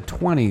down to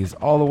 20s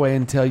all the way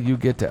until you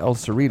get to El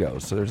Cerrito.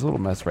 So there's a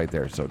little mess right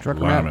there. So Trucker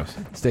Lot of Matt, mess.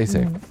 stay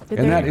safe. Did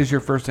And they- that is your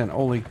first and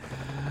only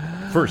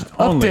First,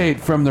 only, update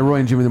from the Roy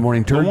and Jimmy in the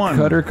Morning Turd one.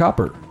 Cutter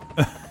Copper.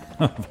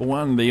 the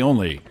one, the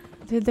only.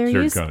 Did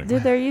Turd cutting.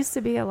 there used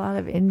to be a lot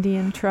of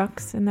Indian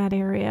trucks in that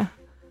area?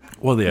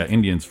 Well, the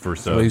Indians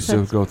first So I used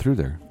to go through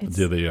there. It's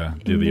do the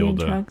Indian old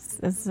trucks.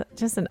 It's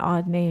just an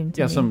odd name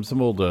to yeah, me.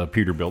 some old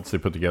Peterbilts they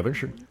put together.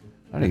 Sure.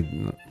 Not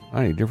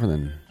any different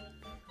than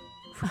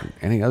freaking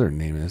any other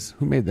name is.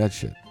 Who made that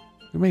shit?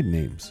 Who made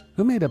names?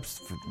 Who made up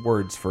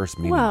words first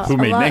meanings? Well, Who a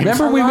made lot- names?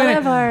 Remember a we lot went.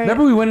 of our-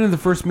 Remember we went into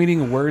the first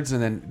meeting of words,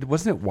 and then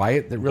wasn't it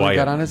Wyatt that really Wyatt-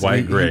 got on us? Wyatt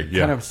And he Gray, yeah.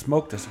 kind of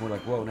smoked us. And we're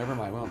like, whoa, never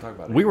mind. We don't talk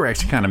about it. We were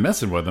actually kind of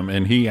messing with him,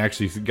 and he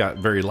actually got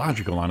very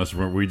logical on us.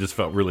 Where we just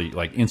felt really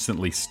like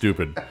instantly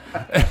stupid.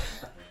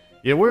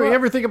 Yeah, what do you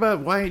ever think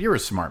about Wyatt? You're a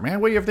smart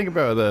man. What do you ever think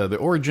about the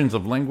origins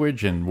of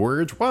language and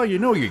words? Well, you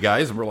know, you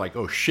guys, and we're like,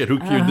 oh shit, who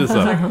queued this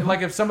up?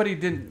 Like if somebody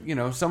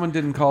didn't, someone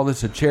didn't call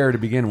this a chair to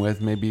begin with,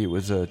 maybe it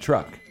was a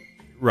truck.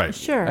 Right.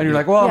 Sure. And you're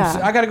like, well, Yeah.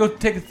 I got to go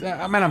take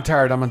I'm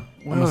tired. I'm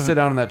gonna sit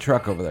down in that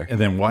truck over there. And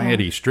then Wyatt,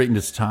 he straightened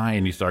his tie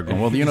and he started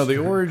going, well, the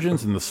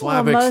origins and the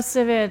Well, Slavics. most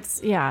of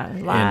it's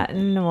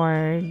Latin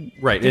or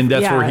Right, and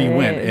that's where he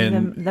went.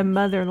 And the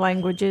mother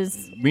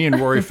languages. me and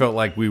Rory felt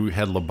like we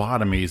had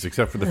lobotomies,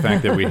 except for the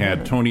fact that we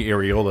had Tony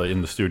Areola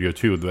in the studio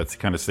too. That's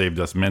kind of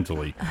saved us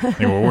mentally.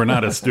 And we're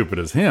not as stupid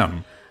as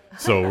him,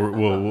 so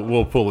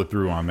we'll pull it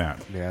through on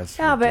that. Yes.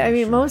 Yeah, but I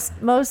mean,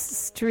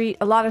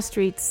 a lot of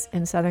streets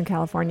in Southern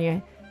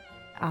California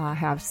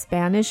have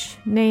Spanish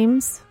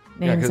names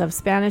 'cause- of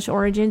Spanish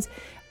origins,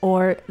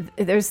 or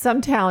there's some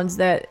towns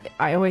that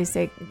I always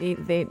say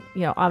they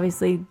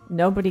obviously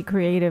nobody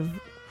creative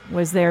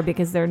was there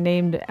because they're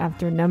named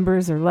after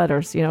numbers or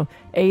letters.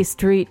 A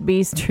Street,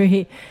 B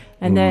Street,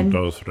 and then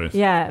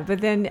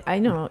but then I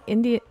know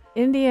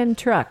Indian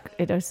truck.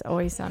 It just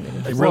always sounded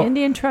interesting.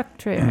 Indian truck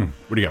trail.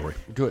 What do you got, Rory?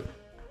 Do it.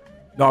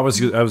 No, I was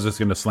just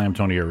going to slam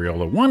Tony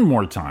Areola one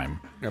more time.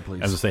 Yeah,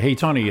 please. As I say, hey,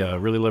 Tony,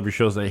 really love your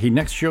shows. Hey,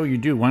 next show you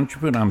do, why don't you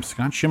put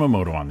Scott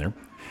Shimamoto on there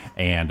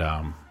and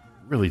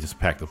really just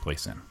pack the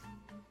place in.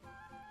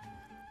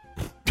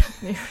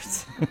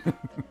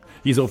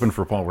 He's open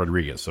for Paul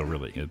Rodriguez, so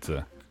really, it's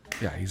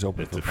he's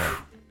open for Paul.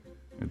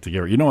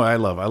 You know what I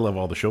love? I love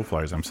all the show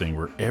flyers I'm seeing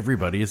where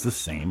everybody is the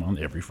same on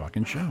every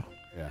fucking show.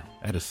 Yeah.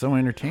 That is so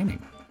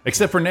entertaining.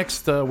 Except for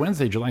next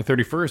Wednesday, July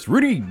 31st,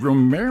 Rudy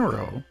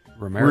Romero.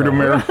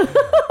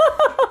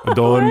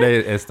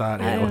 ¿Dónde está?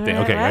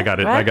 Okay, I got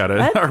it.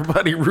 What? Our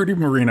buddy Rudy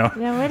Marino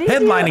Yeah, what did you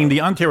headlining do?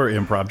 the Ontario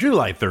Improv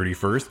July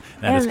 31st.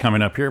 That is And-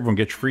 coming up here. Everyone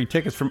gets free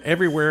tickets from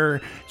everywhere.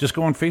 Just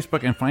go on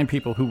Facebook and find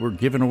people who were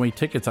giving away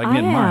tickets. I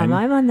get mine.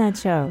 I'm on that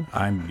show.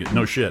 I'm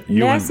no shit. You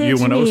Message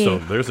and me.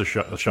 Oso. There's a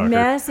shocker.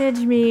 Message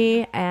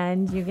me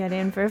and you get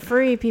in for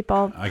free,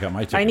 people. I got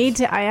my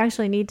tickets. I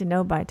actually need to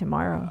know by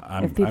tomorrow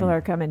if people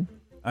are coming.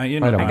 I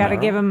don't I got to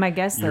know. give them my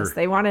guest You're- list.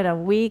 They want it a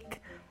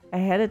week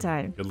ahead of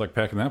time. Good luck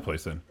packing that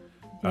place in.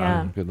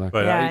 Yeah. Good luck.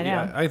 But Yeah, I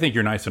know. I think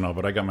you're nice and all,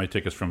 but I got my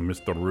tickets from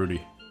Mr. Rudy.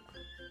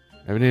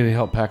 If you need any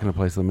help packing the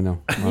place, let me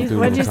know. I'll do a What'd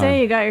little you time.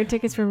 say? You got your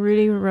tickets from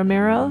Rudy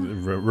Romero?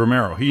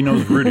 Romero. He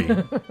knows Rudy.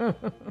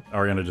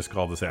 Ariana just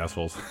called us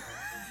assholes.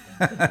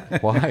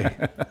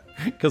 Why?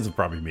 Because it's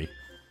probably me.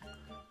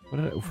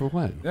 For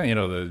what? Yeah,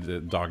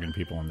 the dogging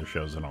people on the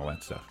shows and all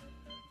that stuff.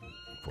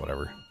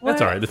 Whatever.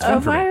 That's all right. It's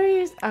fun for why me. are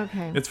you?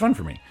 Okay. It's fun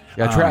for me.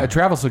 Yeah,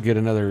 Travis will get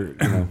another,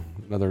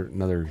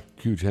 another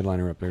huge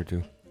headliner up there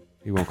too.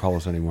 He won't call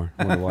us anymore.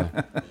 I wonder why.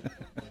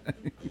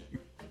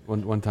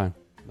 One time,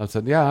 I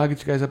said, "Yeah, I'll get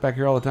you guys up back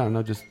here all the time."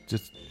 No, just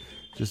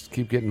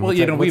keep getting. Well,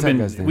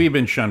 we've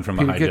been shunned from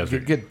the high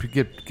desert.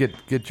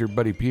 Get your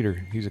buddy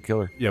Peter. He's a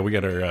killer. Yeah,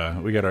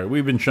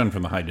 we've been shunned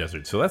from the high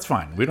desert, so that's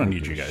fine. We don't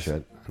need you guys.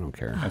 Shit, I don't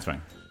care. That's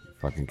fine.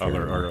 Fucking All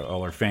care.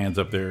 all our fans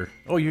up there.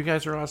 Oh, you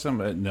guys are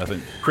awesome.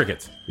 Nothing.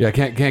 Crickets. Yeah,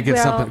 can't get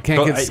Well- something.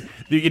 Can't Well,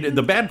 get.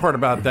 the bad part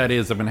about that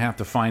is I'm going to have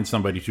to find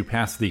somebody to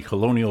pass the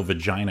colonial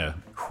vagina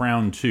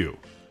crown to.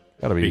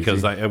 That'll be Because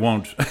easy. I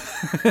won't.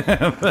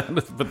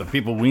 But the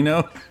people we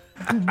know,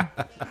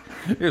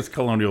 there's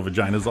colonial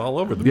vaginas all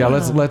over the Yeah,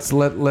 place.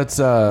 let's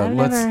I've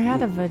never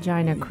had a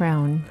vagina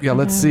crown. Yeah,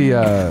 let's see.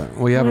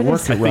 Well, you haven't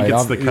worked it I think right.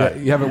 it's the cut.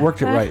 You haven't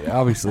worked it right,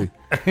 obviously.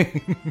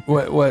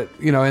 what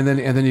and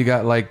then you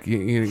got like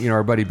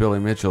our buddy Billy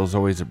Mitchell is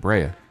always at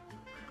Brea.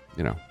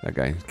 That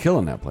guy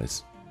killing that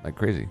place like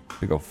crazy.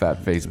 Big old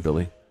fat face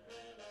Billy.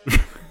 I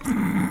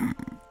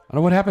don't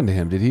know what happened to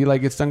him. Did he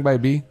get stung by a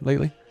bee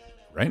lately?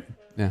 Right?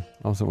 Yeah,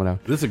 also went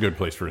out. This is a good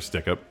place for a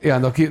stick up. Yeah,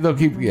 and they'll keep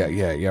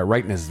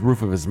right in his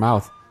roof of his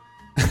mouth.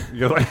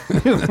 You got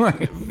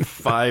like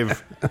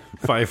five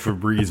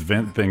Febreze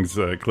vent things,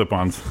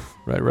 clip-ons.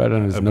 Right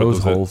on his put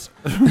nose those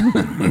in.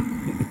 holes.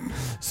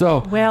 So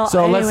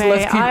Anyway,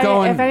 let's keep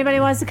going. If anybody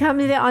wants to come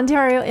to the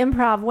Ontario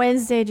Improv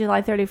Wednesday,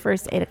 July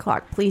 31st, 8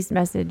 o'clock, please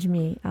message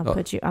me. I'll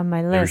put you on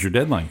my list. There's your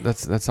deadline.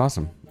 That's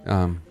awesome.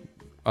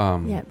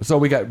 Yeah. So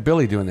we got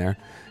Billy doing there,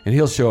 and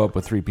he'll show up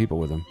with 3 people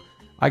with him.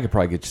 I could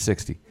probably get you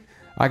 60.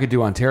 I could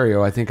do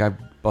Ontario. I think I've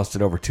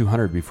busted over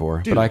 200 before,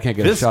 Dude, but I can't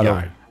get this a shot.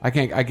 guy. I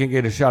can't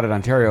get a shot at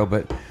Ontario,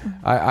 but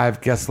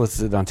I've guest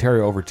listed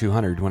Ontario over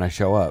 200 when I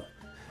show up,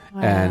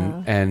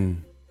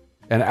 and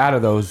out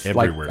of those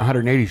Everywhere. like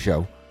 180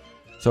 show,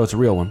 so it's a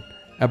real one.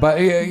 But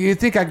you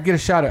think I could get a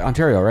shot at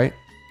Ontario, right?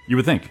 You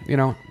would think.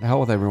 The hell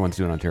with everyone's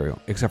doing Ontario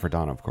except for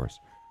Donna, of course.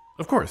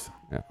 Of course.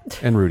 Yeah,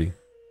 and Rudy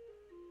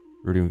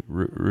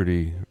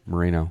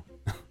Moreno.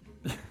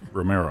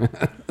 Romero.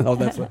 Oh,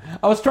 that's what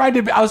I was trying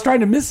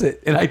to miss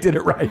it, and I did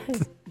it right.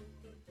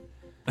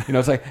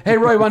 It's like, hey,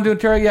 Roy, want to do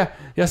Ontario?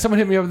 Yeah. Someone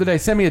hit me over the day.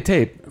 Send me a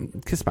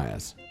tape. Kiss my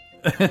ass.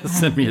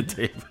 Send me a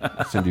tape.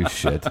 Send you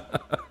shit.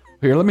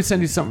 Here, let me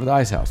send you something for the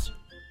Ice House.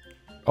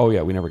 Oh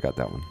yeah, we never got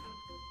that one.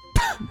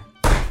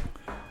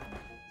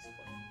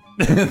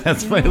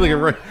 That's funny. Look at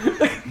Roy.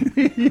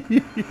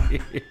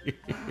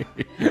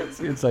 It's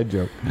the inside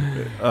joke.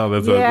 Oh,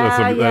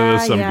 that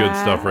is some good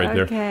stuff right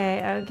there.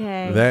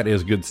 Okay. That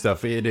is good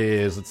stuff. It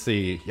is. Let's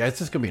see. Yeah, it's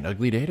just gonna be an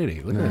ugly day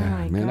today. Look at that. Oh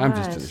my Man, I'm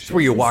just gosh. in a It's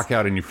where you walk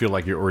out and you feel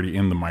like you're already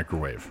in the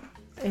microwave.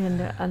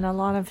 and a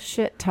lot of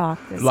shit talk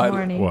this Like-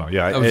 morning. Well,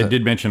 yeah, That was I a-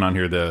 did mention on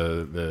here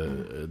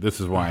this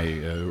is why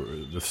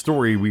the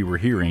story we were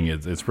hearing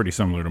it's pretty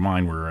similar to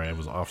mine, where I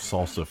was off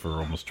salsa for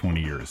almost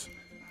 20 years.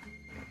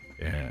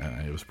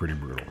 And it was pretty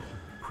brutal.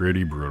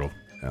 Pretty brutal.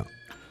 Yeah.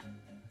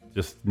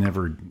 Just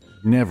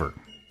never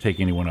take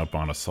anyone up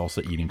on a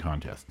salsa eating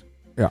contest.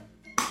 Yeah.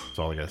 That's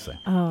all I gotta say.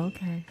 Oh,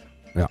 okay.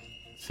 Yeah.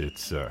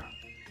 It's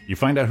you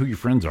find out who your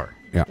friends are.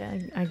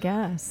 I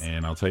guess.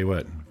 And I'll tell you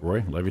what,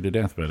 Roy, love you to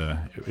death, but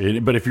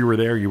if you were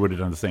there, you would have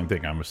done the same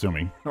thing, I'm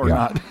assuming, or Yeah.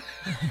 not.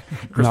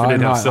 Of course, we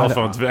didn't have cell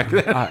phones back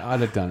then,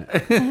 I'd have done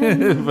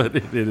it. but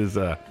it is.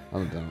 I'd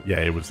have done it. Yeah,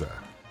 it was.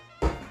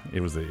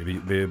 It was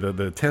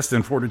the test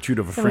and fortitude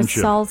of a It was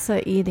friendship.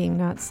 salsa eating,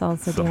 not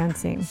salsa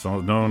dancing. So,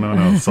 no,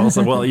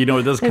 salsa. Well, it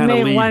does It kind of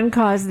made lead. one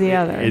cause the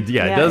other. It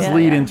does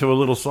lead yeah. into a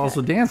little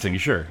salsa dancing,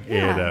 sure.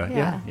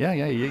 Yeah,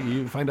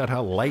 You find out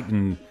how light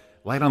on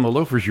the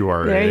loafers you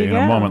are There you in a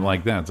go. moment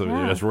like that. So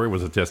Yeah. as Roy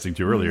was attesting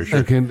to earlier, sure.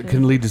 It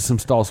can lead to some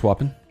stall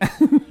swapping.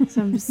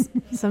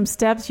 Some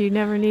steps you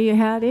never knew you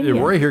had in Yeah, you.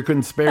 Roy here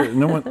couldn't spare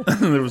no one.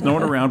 There was no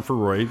one around for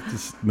Roy.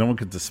 No one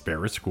could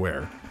spare a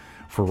square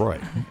for Roy.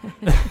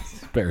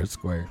 Spare a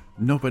square.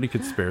 Nobody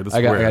could spare the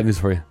I square. got news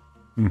for you.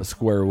 A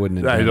square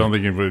wouldn't. I don't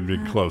think it would be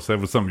close. That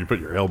was something you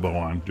put your elbow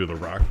on, do the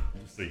rock,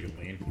 just so you can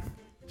lean.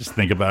 Just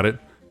think about it.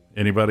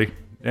 Anybody?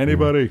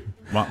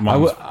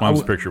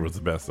 Mom's picture was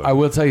the best, though. I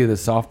will tell you that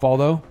softball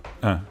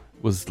though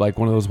was like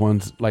one of those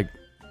ones. Like,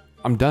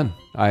 I'm done.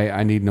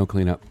 I need no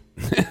cleanup.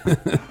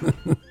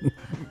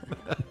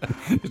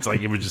 It's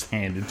like it was just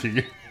handed to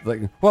you.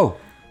 Like, whoa,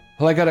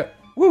 well, I got it.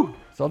 Woo,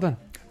 it's all done.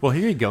 Well,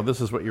 here you go.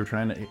 This is what you're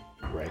trying to.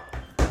 Right.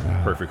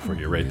 Perfect for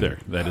you right there.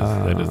 That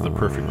is the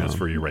perfectness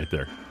for you right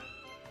there.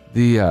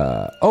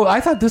 I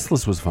thought this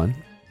list was fun.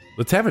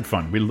 Let's have it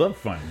fun. We love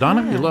fun.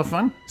 Donna, you love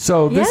fun?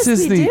 So this Yes,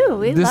 is we the do.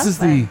 We this love is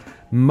the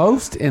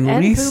most and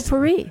and least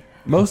poopery.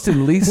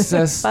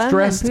 stressed Fun and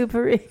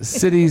poopery.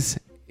 cities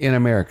in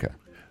America.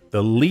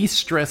 The least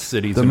stressed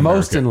cities The in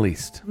most America. and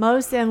least.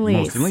 Most and least.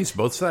 Most and least,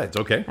 both sides.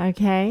 Okay.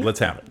 Okay. Let's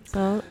have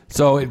it.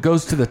 So it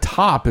goes to the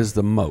top is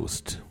the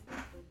most.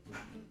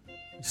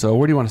 So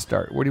where do you want to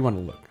start? Where do you want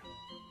to look?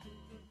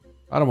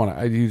 I don't want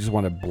to. You just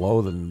want to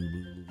blow the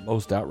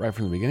most out right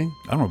from the beginning.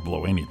 I don't want to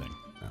blow anything.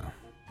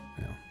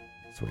 Yeah,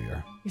 that's what you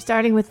are. You're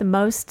starting with the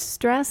most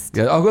stressed?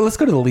 Yeah. Let's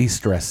go to the least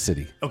stressed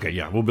city. Okay,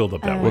 yeah, we'll build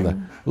up that Well, way.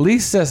 the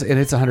least stressed, and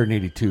it's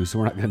 182. So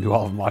we're not going to do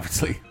all of them,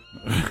 obviously.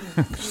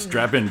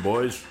 Strap in,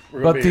 boys.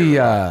 But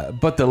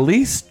the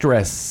least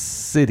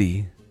stressed city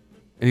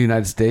in the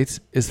United States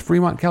is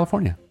Fremont,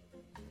 California.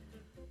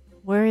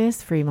 Where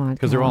is Fremont?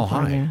 Because they're all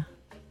California? high.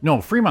 No,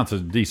 Fremont's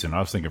is decent. I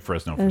was thinking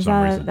Fresno for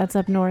some reason. That's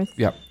up north?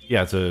 Yep.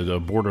 Yeah, it's a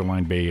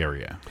borderline Bay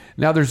Area.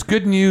 Now there's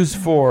good news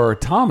for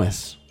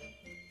Thomas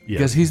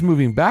because he's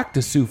moving back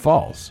to Sioux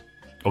Falls.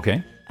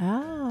 Okay.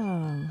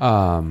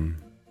 Oh.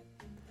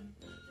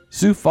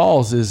 Sioux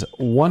Falls is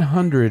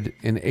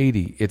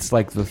 180. It's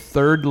like the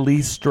third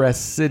least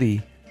stressed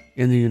city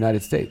in the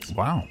United States.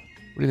 Wow. What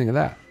do you think of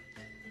that?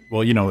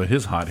 Well,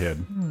 his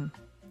hothead.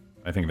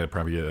 I think that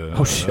probably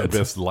a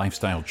best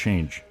lifestyle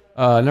change.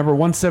 Number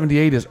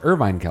 178 is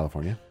Irvine,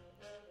 California.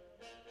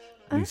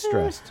 Least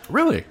stressed.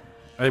 Really?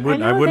 I I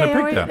wouldn't know have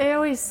picked that. They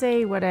always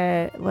say what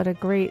a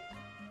great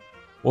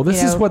Well,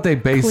 this is what they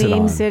base it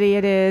clean on. city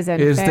it is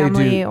and Is they do-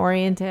 family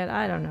oriented.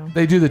 I don't know.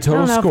 They do the I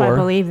total don't know score. if I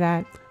believe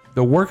that.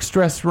 The work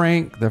stress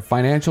rank, the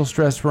financial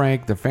stress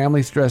rank, the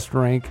family stress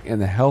rank,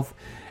 and the health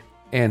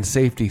and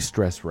safety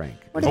stress rank.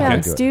 What Okay.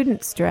 about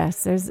student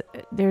stress?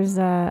 There's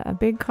a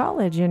big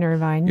college in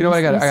Irvine. You know,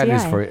 I got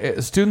news UCI. for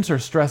you. Students are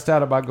stressed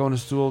out about going to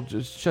school.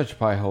 Just shut your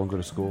pie hole and go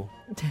to school.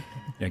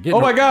 Yeah, get Oh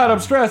in my the- God, I'm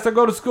stressed. I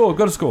go to school.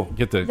 Go to school.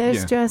 Get the. They're yeah.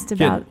 stressed Get-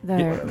 about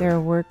get- their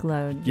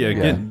workload. Yeah, Yeah.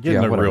 get in Yeah,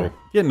 the whatever.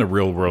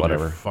 real world.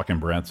 Whatever. You fucking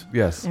brats.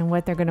 Yes. And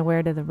what they're going to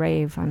wear to the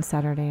rave on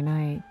Saturday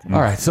night. All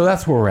right, so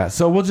that's where we're at.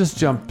 So we'll just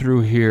jump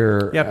through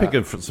here. Yeah, pick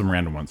up some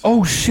random ones.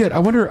 Oh shit! I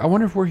wonder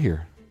if we're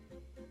here.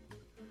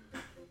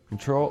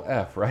 Control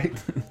F, right?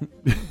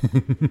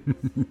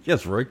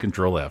 Yes, Roy.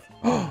 Control F.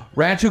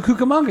 Rancho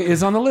Cucamonga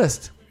is on the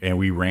list. And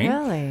we rank.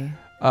 Really?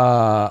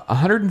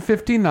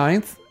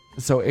 159th.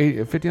 So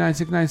 59,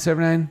 69,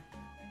 79.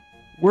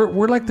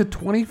 We're like the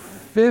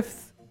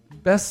 25th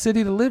best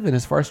city to live in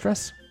as far as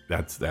stress.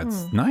 That's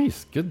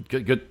nice. Good.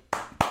 Good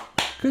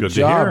to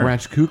job, hear.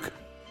 Rancho Cuc.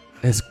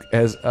 As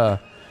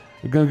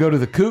we're gonna go to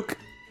the Cook.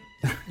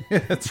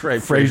 That's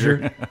right, Fraser.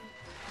 Fraser.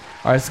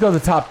 All right, let's go to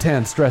the top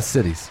 10 stressed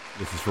cities.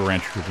 This is for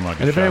Rancho Cucamonga.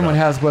 And if Shout anyone out.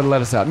 has one,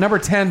 let us out. Number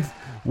 10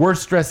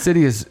 worst stressed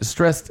city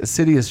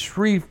is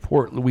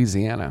Shreveport,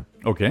 Louisiana.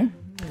 Okay.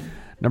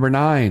 Number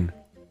 9,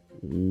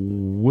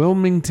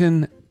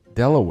 Wilmington,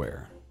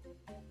 Delaware.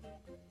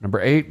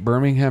 Number 8,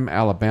 Birmingham,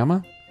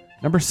 Alabama.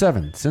 Number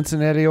 7,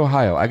 Cincinnati,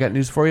 Ohio. I got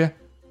news for you.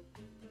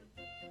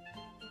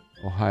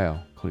 Ohio,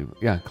 Cleveland.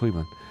 Yeah,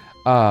 Cleveland.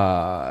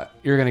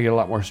 You're going to get a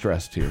lot more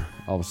stressed here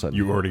all of a sudden.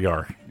 You already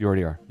are. You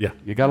already are. Yeah.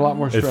 You got a lot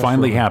more It stress.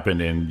 finally for-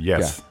 happened, and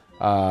yes.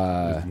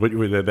 Yeah.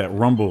 With that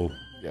rumble,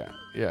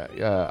 Yeah.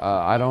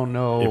 I don't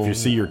know. if you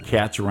see your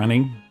cats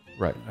running,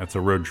 Right. that's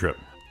a road trip.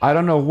 I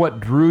don't know what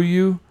drew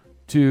you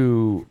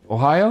to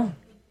Ohio,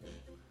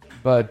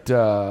 but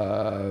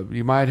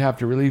you might have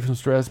to relieve some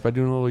stress by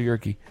doing a little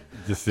yerky.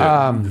 Just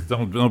don't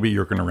be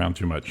yerking around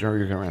too much. Don't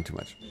yerking around too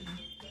much.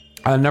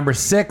 Number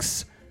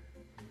 6,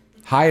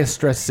 highest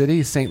stress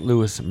city, St.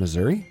 Louis,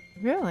 Missouri.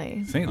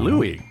 Really? St.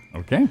 Louis.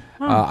 Okay.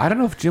 I don't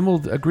know if Jim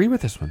will agree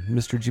with this one,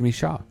 Mr. Jimmy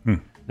Shaw.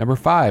 Number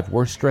 5,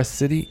 worst stress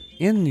city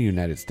in the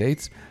United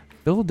States,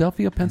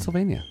 Philadelphia,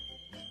 Pennsylvania.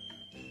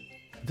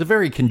 It's a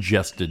very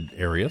congested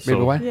area. So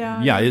Maybe why?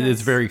 Yeah,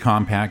 it's very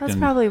compact. That's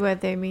and probably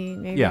what they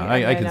mean. Maybe yeah,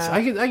 I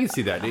can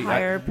see that.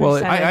 higher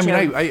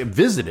I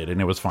visited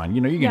and it was fine.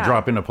 You can Yeah.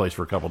 drop in a place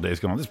for a couple of days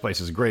going, this place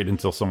is great,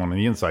 until someone on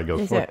the inside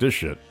goes, Is fuck it? this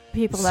shit.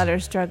 people that are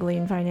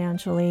struggling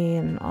financially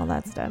and all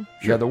that stuff.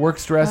 Yeah, the work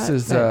stress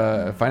is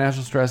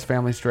financial stress,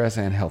 family stress,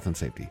 and health and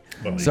safety.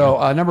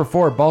 So number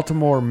 4,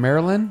 Baltimore,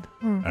 Maryland.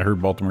 I heard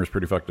Baltimore's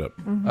pretty fucked up.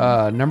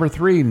 Number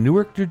 3,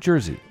 Newark, New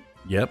Jersey.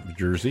 Yep,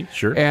 Jersey,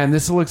 sure. And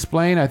this will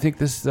explain. I think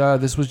this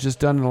was just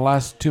done in the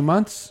last 2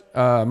 months,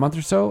 month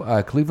or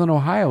so. Cleveland,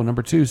 Ohio,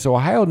 number 2. So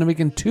Ohio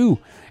making 2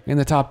 in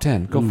the top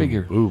 10. Go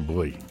figure. Oh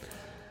boy.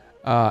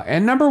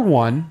 And number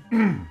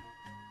 1,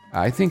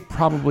 I think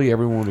probably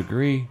everyone would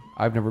agree.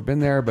 I've never been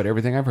there, but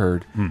everything I've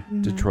heard,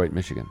 Detroit,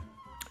 Michigan.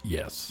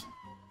 Yes.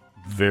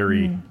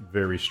 Very,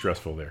 very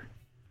stressful there.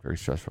 Very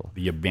stressful.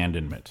 The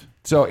abandonment.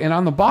 So, and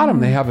on the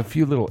bottom, they have a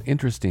few little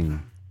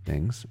interesting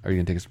things. Are you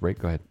going to take us a break?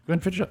 Go ahead. Go ahead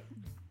and finish up.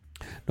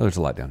 No, there's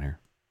a lot down here.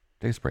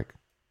 Take us a break.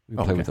 We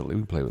can play with it. We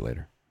can play with it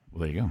later. Well,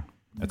 there you go.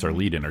 That's our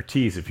lead in, our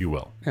tease, if you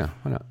will. Yeah,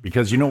 why not?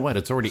 Because you know what?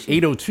 It's already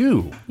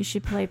 8:02. You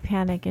should play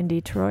Panic in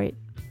Detroit.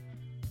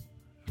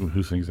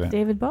 Who sings that?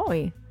 David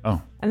Bowie.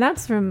 Oh, And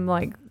that's from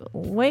like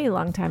way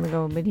long time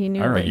ago, but he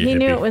knew All right, you he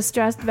knew hippie. it was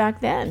stressed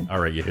back then. all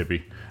right, you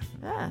hippie.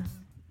 Yeah.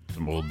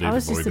 Some old David I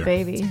was Bowie just a there.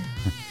 baby.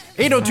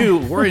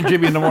 8:02. We're in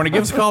Jimmy in the morning.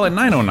 Give us a call at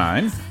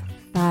 909.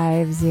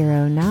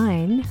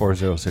 509.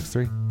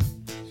 4063.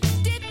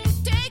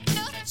 Didn't take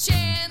no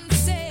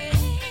chances.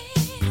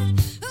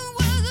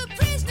 Was a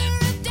prisoner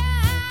of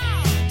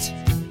doubt.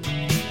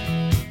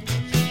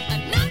 I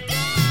knocked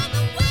on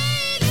the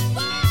waiting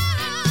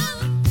wall.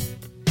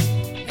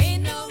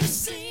 Ain't no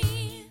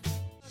sin.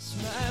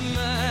 My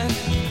mind.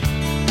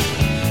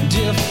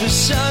 If the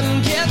sun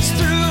gets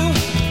through,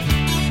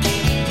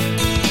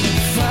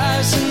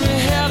 fires in the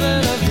heaven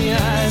of the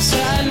eyes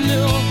I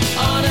knew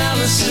on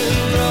Allison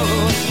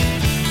Road.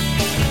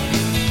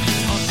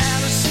 On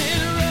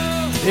Allison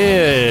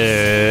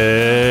Road.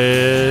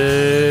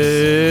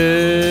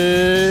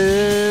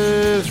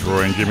 It's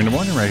Roy and Jimmy in the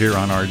morning right here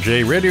on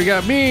RJ Radio. You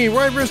got me,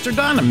 Roy Brister,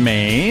 Donna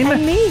Main.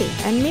 And me.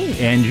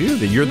 And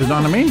you're the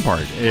Donna Main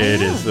part.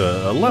 It is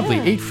a lovely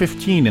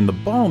 8:15 in the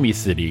balmy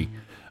city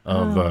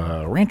of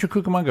Rancho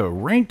Cucamonga,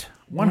 ranked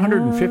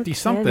 150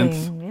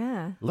 something.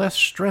 Yeah. Less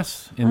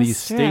stress in Less these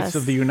states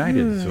of the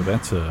United. So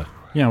that's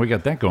we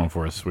got that going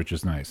for us, which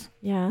is nice.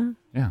 Yeah.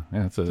 Yeah,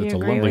 it's a Do you it's a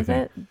agree lovely with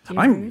thing. it? Do you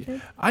agree with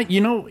it?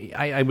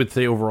 I would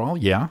say overall,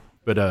 yeah.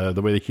 But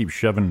the way they keep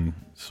shoving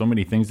so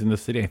many things in the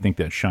city, I think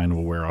that shine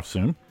will wear off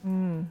soon.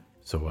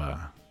 So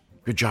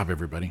good job,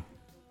 everybody.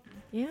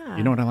 Yeah.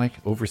 You know what I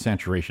like?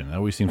 Oversaturation. That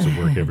always seems to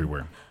work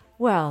everywhere.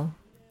 Well,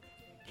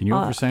 Can you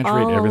oversaturate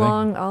all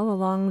everything? all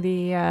along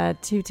the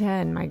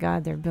 210. My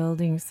God, they're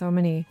building so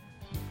many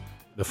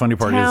The funny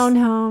part is,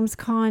 townhomes,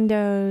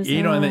 condos.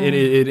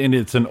 and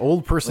it's an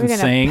old person we're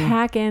gonna saying,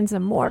 pack in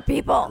some more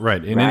people.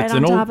 right? And right it's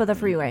on an top old, of the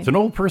freeway. It's an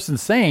old person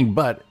saying,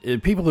 but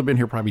people have been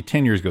here probably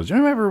 10 years ago. Do you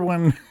remember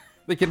when?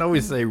 They can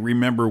always say,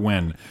 "Remember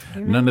when?"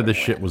 None of this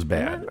shit was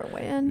bad. Remember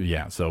when?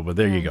 Yeah. So, but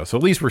there you go. So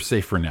at least we're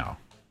safe for now.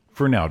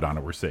 For now,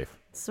 Donna, we're safe.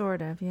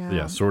 Sort of. Yeah.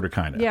 Yeah, sort of,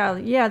 kind of.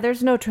 Yeah.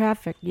 There's no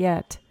traffic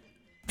yet.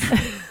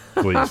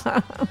 Please.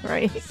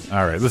 Right.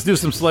 All right, let's do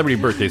some celebrity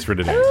birthdays for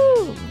today.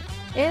 Ooh,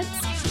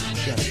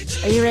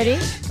 it's. Are you ready?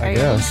 I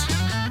guess.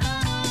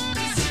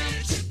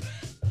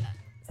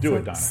 Do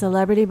it, Donna.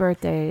 Celebrity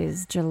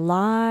birthdays,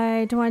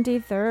 July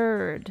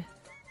 23rd.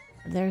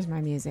 There's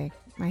my music,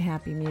 my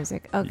happy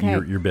music. Okay.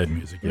 Your bed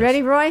music. Yes.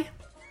 Ready, Roy?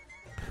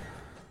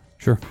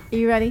 Sure. Are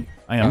you ready?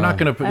 I am not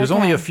going to put. There's Okay.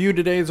 only a few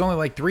today. There's only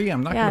like 3.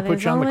 I'm not Yeah, going to put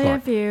there's you on the only a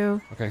clock.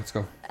 few. Okay, let's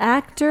go.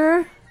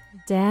 Actor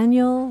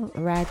Daniel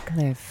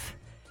Radcliffe.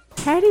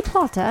 Harry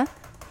Potter.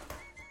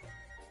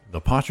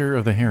 The Potter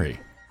of the Harry.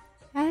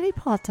 Harry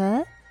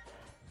Potter.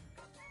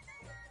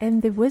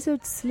 And the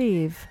Wizard's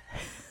Sleeve.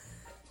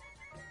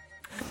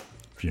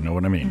 If you know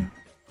what I mean.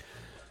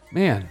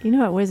 Man, You know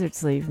what Wizard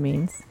Sleeve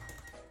means?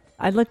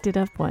 I looked it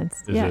up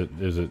once.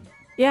 Is it?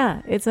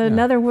 Yeah, it's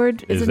another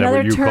word. It's Is that another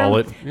what you term. call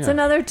it? It's Yeah.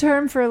 another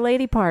term for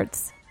lady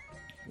parts.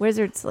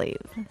 Wizard sleeve.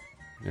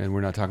 and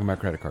we're not talking about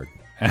credit card.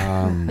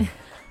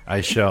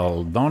 I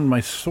shall don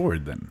my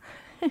sword then.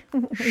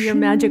 Your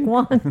magic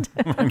wand.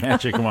 My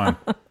magic wand.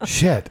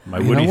 Shit. My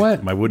you woody. know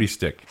what? My woody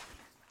stick.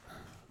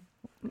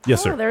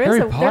 Yes, sir. Oh, there Harry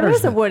is a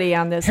Potter's Woody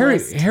on this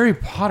list. Harry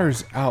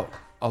Potter's out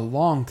a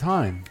long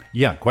time.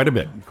 Yeah, quite a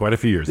bit. Quite a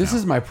few years This now.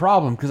 is my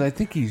problem because I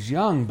think he's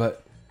young,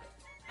 but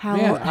How,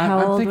 man, how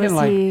I'm old thinking was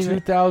like he?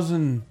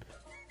 2000.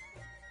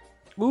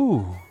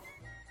 Ooh,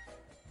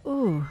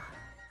 Ooh,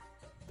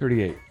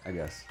 38, I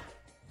guess.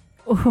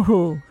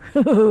 Ooh,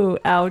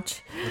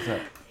 ouch. What's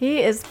that?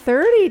 He is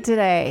 30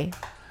 today.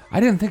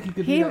 I didn't think he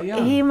could be that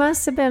young. He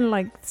must have been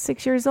like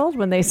 6 years old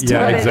when they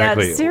started that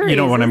series. You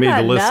know, when I made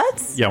the list,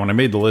 nuts? when I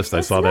made the list,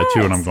 I saw that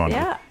too, and I'm going.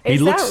 Yeah, He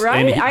is looks, that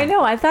right? and I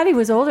know. I thought he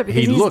was older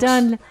because he's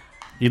done.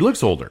 He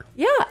looks older.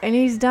 Yeah, and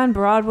he's done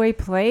Broadway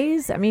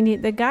plays. I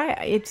mean, the guy.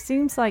 It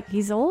seems like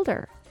he's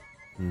older.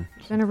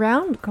 He's been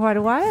around quite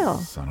a while.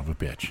 Son of a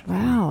bitch.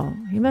 Wow,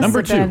 he must Number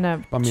have two. been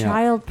a Bum me out.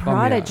 child Bum me out.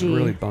 prodigy. It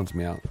really bums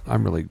me out.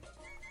 I'm really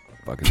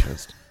fucking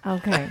pissed.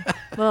 Okay.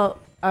 Well,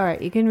 all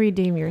right. You can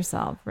redeem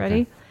yourself.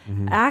 Ready?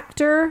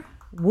 Actor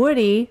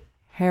Woody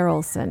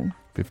Harrelson.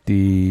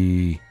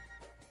 50.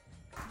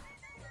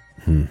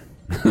 Yeah,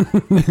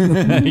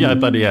 I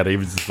thought he had. He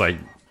was just like,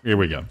 here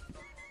we go.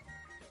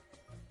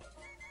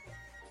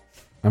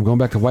 I'm going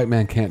back to White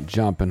Man Can't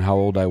Jump and how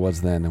old I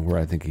was then and where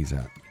I think he's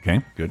at.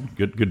 Okay,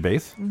 good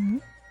base.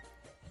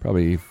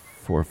 Probably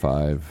 4 or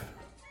 5.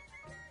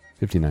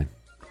 59.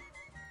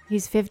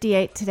 He's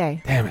 58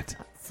 today. Damn it.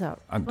 So,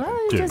 I'm- well,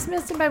 you dude. just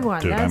missed him by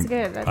one. Dude, That's I'm,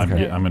 good. That's I'm,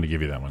 good. I'm going to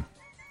give you that one.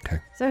 Okay.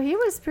 So he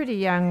was pretty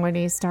young when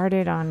he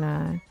started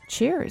on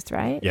Cheers,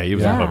 right? Yeah, he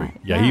was a puppy.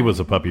 Yeah, he was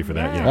a puppy for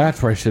that. Yeah,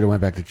 That's where I should have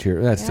went back to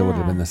cheer. That still would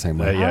have Yeah. been the same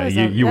way. Yeah, That was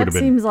you would that have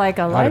been. seems like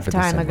a I'd have been the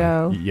lifetime same way.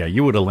 ago. Yeah,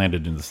 you would have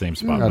landed in the same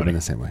spot, That would have buddy. been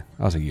the same way.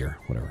 I was a year,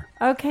 whatever.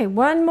 Okay,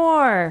 one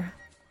more.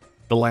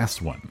 The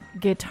last one.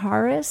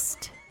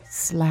 Guitarist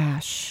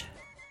Slash.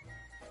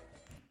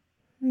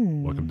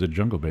 Welcome to the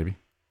jungle, baby.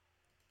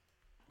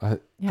 I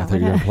Yeah, thought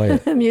you were going to play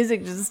it. The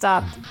music just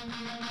stopped.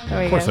 There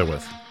we Of course go. I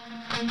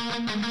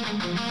was.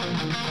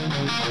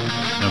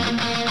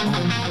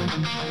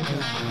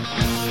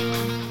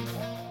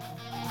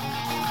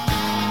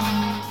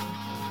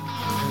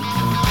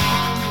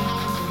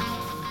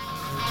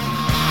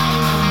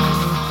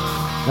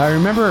 Now, I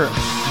remember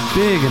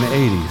big in the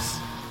 80s.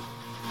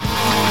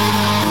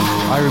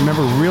 I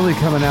remember really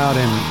coming out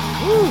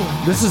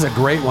and this is a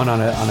great one on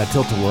a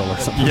tilt-a-whirl or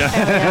something. Yeah,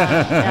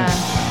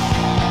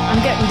 Yeah.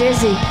 I'm getting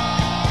dizzy.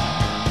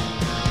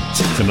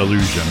 it's an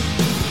illusion.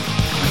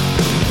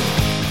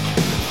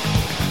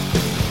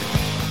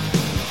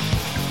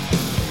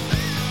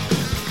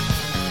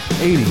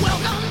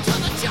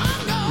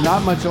 '80s.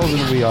 Not much older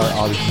than we are,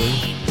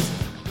 obviously.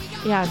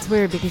 Yeah, it's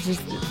weird because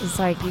it's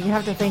like you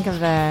have to think of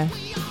the.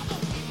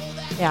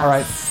 Yeah. All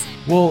right.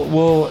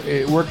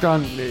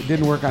 It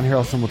didn't work on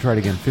Harrelson. We'll try it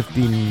again.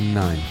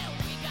 59.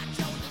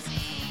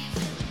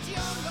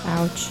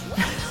 Ouch.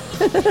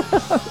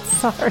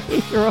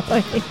 Sorry,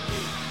 Roy.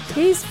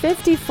 He's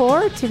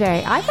 54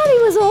 today. I thought he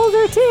was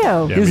older too.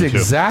 Yeah, He's me too.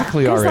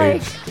 exactly He's our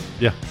like, age.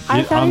 Yeah,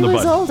 I thought on he the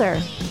was button. older.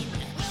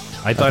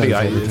 I thought he.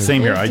 I thought he was older, too.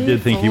 Same here. I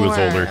did think he was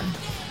 54. older.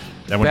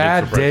 That one did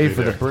Bad surprise day me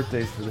for the there.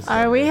 birthdays for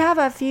this. We have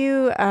a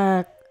few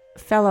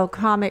fellow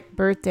comic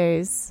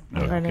birthdays.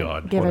 Oh, I'm going to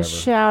God, give whatever. a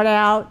shout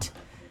out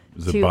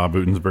Is it to- Bob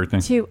Wooten's birthday?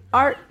 to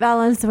Art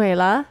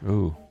Valenzuela,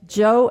 Ooh.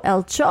 Joe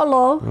El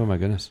Cholo, Oh, my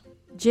goodness.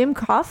 Jim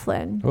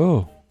Coughlin,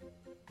 Oh.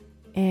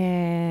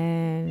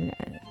 and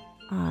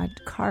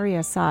Kari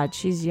Assad.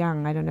 She's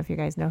young. I don't know if you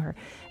guys know her.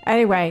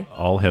 Anyway,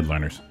 All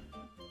headliners.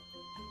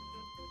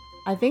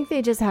 I think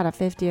they just had a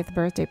 50th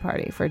birthday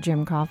party for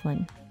Jim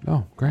Coughlin.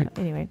 Oh, great.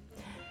 Anyway,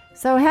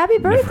 so happy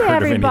birthday, heard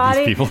of any of these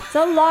everybody! people.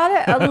 So a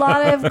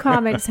lot of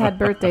comics had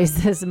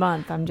birthdays this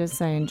month. I'm just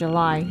saying,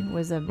 July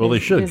was a Well, they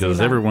should busy because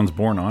month. everyone's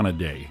born on a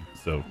day.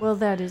 So Well,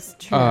 that is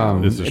true.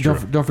 This is true.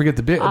 Don't forget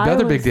the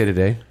other big was- day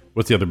today.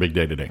 what's the other big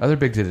day today? Other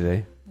big day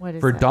today. What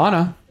is For that?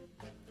 Donna.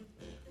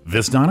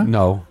 This Donna?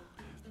 No.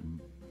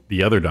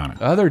 The other Donna.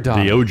 Other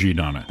Donna. The OG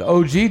Donna. The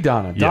OG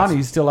Donna. Yes. Donna,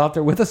 you still out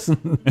there with us?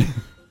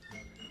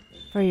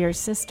 For your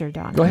sister,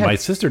 Donna. Go ahead. My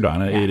sister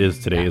Donna.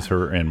 Today is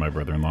her and my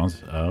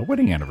brother-in-law's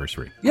wedding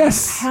anniversary.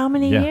 Yes. How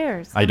many Yeah.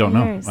 years? I How don't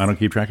many know. years? I don't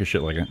keep track of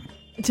shit like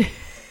that.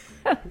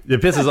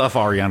 It pisses off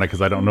Ariana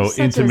because I don't know Such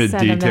a intimate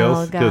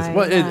sentimental details. Because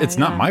guy. it's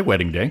not Yeah. my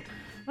wedding day.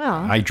 Well,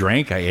 I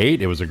drank, I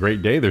ate. It was a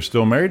great day. They're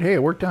still married. Hey,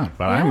 it worked out.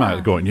 But I'm Yeah.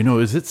 not going.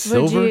 Is it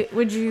silver?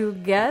 would you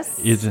guess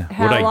Would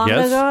how I long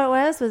guess? ago it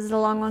was? Was it a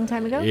long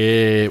time ago?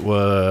 It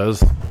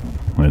was.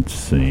 Let's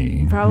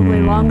see. Probably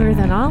longer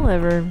than I'll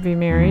ever be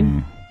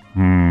married.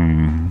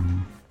 Hmm.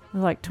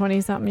 Like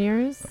 20-something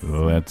years.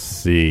 Let's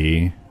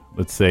see.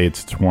 Let's say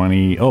it's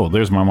 20. Oh,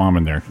 there's my mom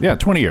in there. Yeah,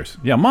 20 years.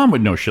 Yeah, mom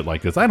would know shit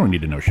like this. I don't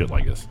need to know shit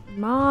like this.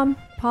 Mom,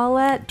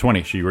 Paulette.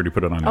 20. She already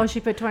put it on there. Oh, she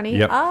put 20?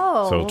 Yep.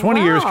 Oh, so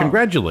 20 years. wow.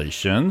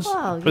 Congratulations.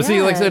 Well, But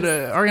see, like I said,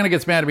 yes. Ariana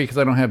gets mad at me because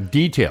I don't have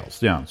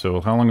details. Yeah. So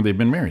how long have they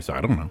been married? So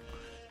I don't know.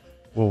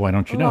 Well, why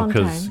don't you A know? long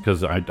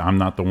Because I'm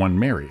not the one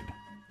married.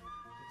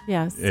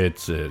 Yes.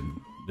 It's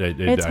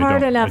It's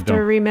hard enough to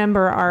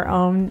remember our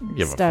own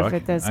give a stuff fuck.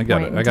 at this I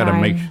gotta, point in I gotta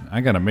time.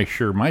 I gotta make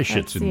sure my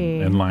shit's see.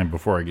 in line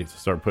before I get to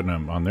start putting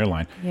them on their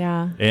line.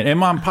 Yeah. And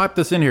Mom popped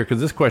this in here because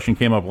this question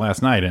came up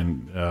last night.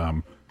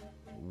 And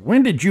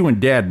when did you and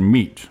Dad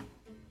meet?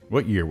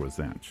 What year was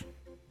that?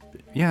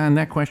 Yeah, and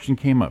that question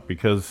came up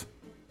because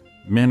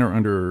men are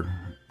under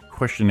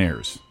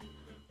questionnaires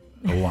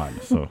a lot.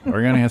 So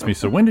Ariana asked me,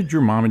 so when did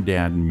your mom and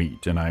dad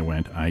meet? And I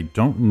went, I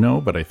don't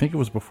know, but I think it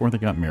was before they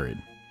got married.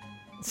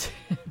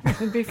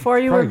 Before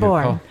you Probably were good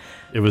born. call.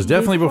 It was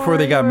definitely before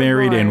they got Before you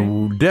were married,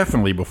 and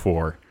definitely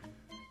before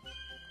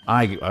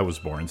I was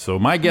born. So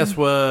my guess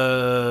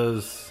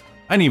was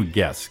I didn't even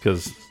guess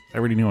because I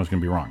already knew I was going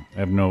to be wrong. I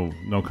have no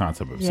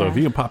concept of it. So Yeah. if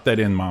you can pop that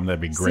in, Mom, that'd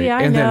be great. See,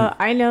 I And know then-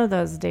 I know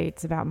those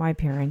dates about my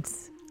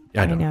parents.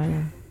 I don't.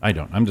 know. I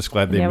don't. I'm just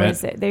glad they There met.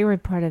 was- they were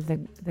part of the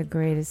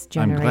greatest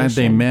I'm generation. glad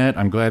they met.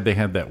 I'm glad they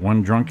had that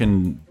one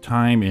drunken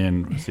time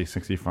in, let's see,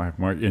 65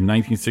 March in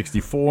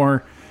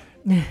 1964.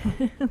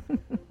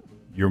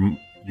 You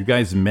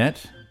guys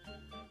met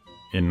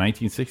in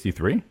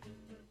 1963,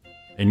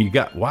 and you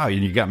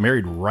got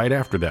married right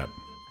after that.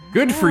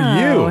 Good for Oh,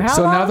 you. how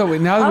So now long? that we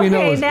know,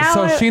 Okay, now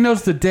so it- she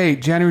knows the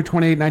date, January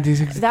 28, That's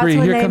 1963.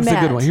 when Here they comes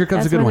met. the good one. Here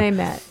comes That's the good when one.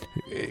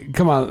 they met.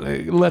 Come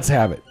on, let's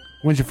have it.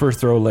 When's your first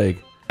throw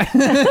leg?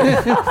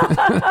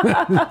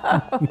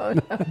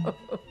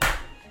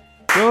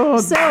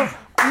 So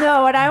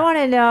no, what I want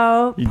to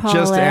know, You Paulette,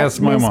 just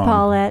asked my Miss mom.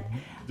 Paulette,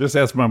 Just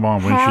ask my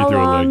mom when how she threw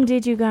a long leg.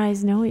 did you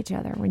guys know each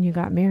other when you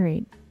got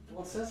married?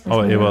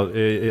 Oh,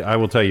 I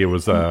will tell you, it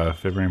was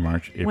February,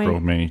 March, April,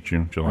 When- May,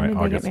 June, July, when did they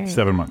get August. married?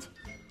 7 months.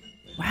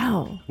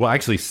 Wow, Well,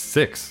 actually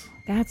 6,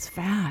 that's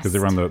fast. because they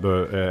were on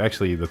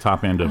the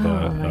top end of,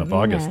 Oh, my of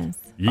August.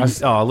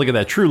 goodness. Oh, look at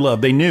that true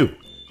love. They knew.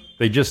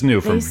 They just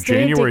knew from They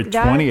stayed January to-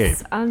 28th.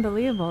 That's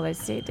unbelievable. They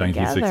stayed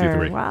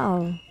 1963. together.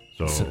 Wow.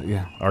 So,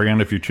 yeah.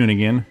 Ariana, if you're tuning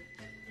in,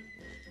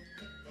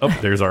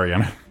 there's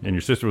Ariana, and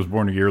your sister was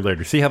born a year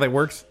later. See how that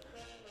works?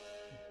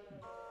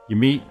 You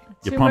meet,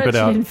 you Too pump it much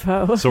out.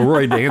 info. So,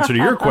 Roy, the answer to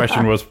your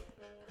question was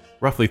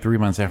roughly 3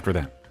 months after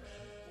that.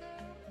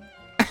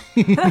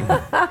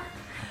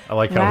 I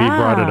like how he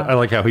brought it. Wow. I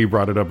like how he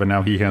brought it up, and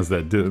now he has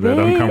that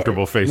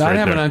uncomfortable face Not right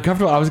having there.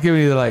 uncomfortable. I was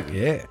giving you the like,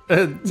 yeah,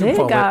 They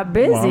got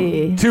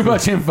busy. too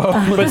much info.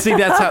 But see,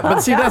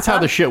 that's how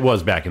the shit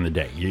was back in the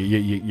day.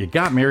 You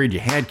got married, you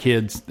had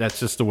kids. That's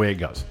just the way it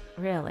goes.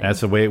 Really?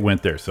 That's the way it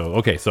went there. So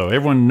okay, so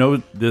everyone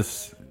knows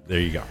this. There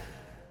you go.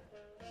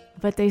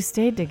 But they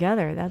stayed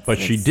together. But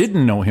she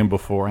didn't know him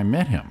before I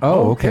met him.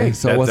 Oh, okay.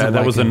 So it wasn't that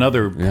like was him.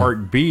 another Yeah.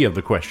 part B of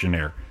the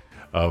questionnaire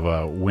of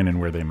when and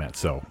where they met.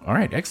 So all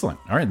right, excellent.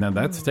 All right, now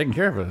that's taken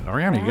care of.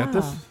 Ariana, you got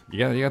this.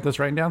 Wow. You got this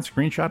writing down.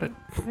 Screenshot it.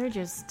 They're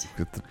just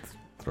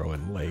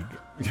Throwing leg.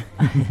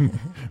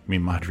 Me,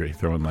 Madre,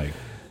 throwing leg.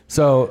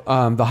 So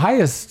the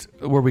highest,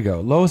 where we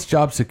go, lowest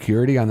job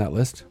security on that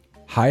list.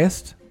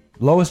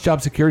 Lowest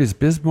job security is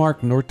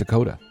Bismarck, North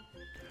Dakota,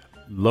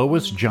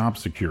 Lowest job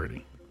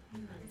security.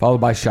 followed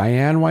by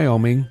Cheyenne,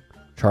 Wyoming,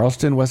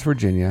 Charleston, West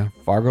Virginia,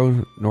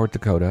 Fargo, North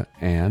Dakota,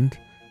 and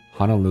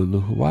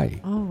Honolulu, Hawaii.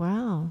 oh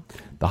wow.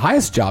 The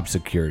highest job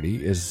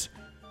security is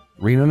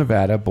Reno,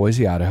 Nevada,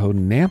 Boise, Idaho,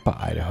 Nampa,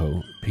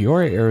 Idaho,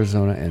 Peoria,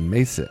 Arizona, and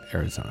Mesa,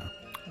 Arizona.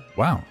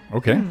 Wow.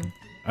 Okay.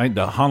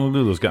 The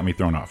Honolulu's got me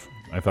thrown off.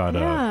 I thought.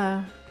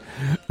 Yeah.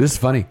 This is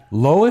funny.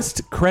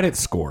 Lowest credit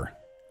score.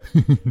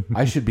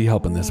 I should be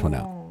helping this one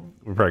out.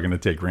 We're probably going to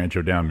take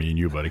Rancho down, me and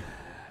you, buddy.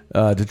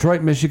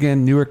 Detroit,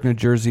 Michigan, Newark, New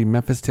Jersey,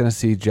 Memphis,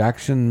 Tennessee,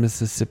 Jackson,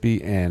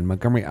 Mississippi, and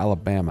Montgomery,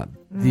 Alabama.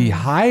 The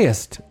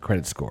highest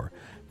credit score.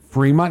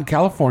 Fremont,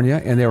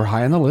 California, and they were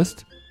high on the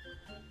list.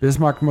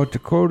 Bismarck, North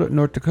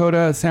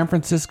Dakota, San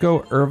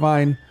Francisco,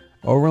 Irvine,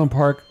 Overland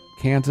Park,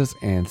 Kansas,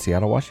 and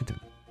Seattle, Washington.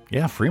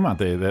 Yeah, Fremont.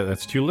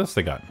 That's 2 lists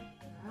they got.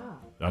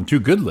 On 2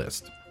 good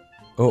lists.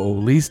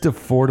 Least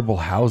affordable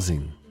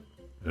housing.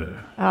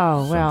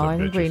 Oh well, of I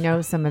think we bitches.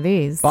 know some of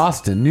these.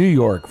 Boston, New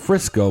York,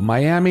 Frisco,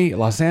 Miami,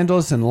 Los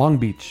Angeles, and Long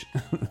Beach.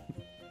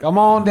 Come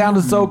on down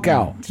to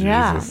SoCal.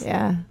 Yeah, Jesus.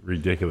 yeah.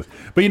 Ridiculous.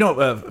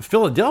 But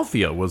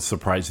Philadelphia was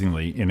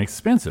surprisingly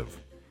inexpensive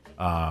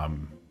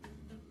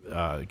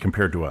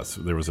compared to us.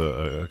 There was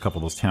a couple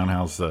of those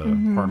townhouse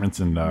apartments,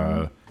 and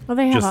Well,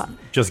 they have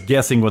just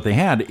guessing what they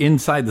had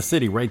inside the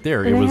city right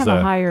there. they It was have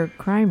a higher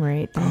crime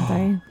rate, don't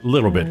they? a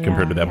little bit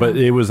compared to that, but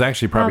it was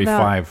actually probably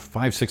about-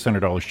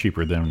 $500-$600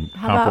 cheaper than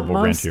How about comparable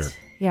rent most? here.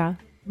 Yeah,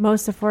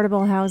 most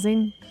affordable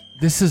housing.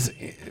 This is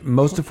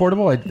most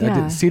affordable. I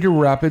Yeah. did Cedar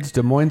Rapids,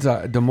 Des Moines,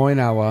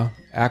 Iowa,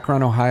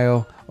 Akron,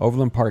 Ohio,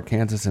 Overland Park,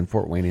 Kansas, and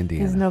Fort Wayne, Because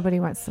Indiana. nobody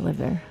wants to live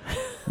there.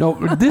 No,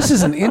 this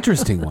is an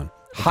interesting one.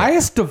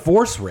 Highest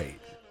divorce rate.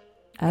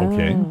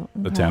 Okay, Oh,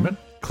 let's have it.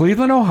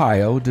 Cleveland,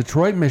 Ohio,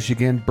 Detroit,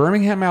 Michigan,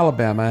 Birmingham,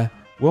 Alabama,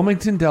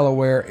 Wilmington,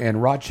 Delaware,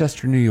 and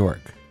Rochester, New York.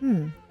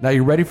 Now,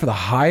 you ready for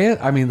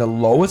the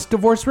lowest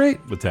divorce rate?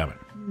 Let's have it.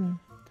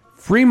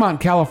 Fremont,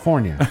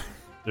 California,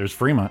 There's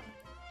Fremont.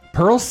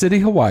 Pearl City,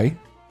 Hawaii,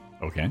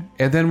 Okay.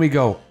 and then we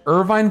go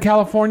Irvine,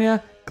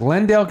 California,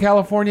 Glendale,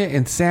 California,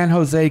 and San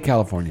Jose,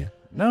 California.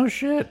 No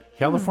shit.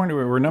 California,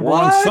 we're number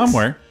What? one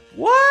somewhere.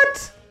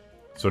 What?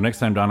 So next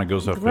time Donna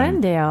goes up,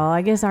 Glendale.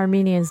 I guess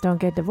Armenians don't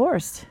get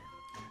divorced.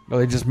 No,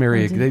 they just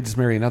marry. They just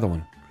marry another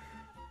one.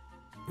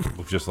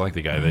 looks just like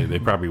the guy. They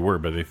probably were,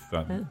 but they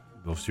thought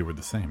those two were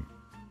the same.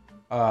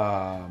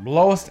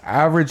 Lowest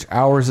average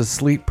hours of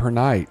sleep per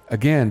night.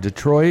 Again,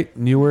 Detroit,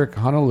 Newark,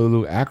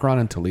 Honolulu, Akron,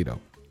 and Toledo.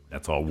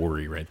 That's all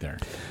worry right there.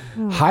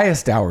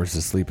 Highest hours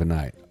of sleep a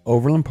night.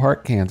 Overland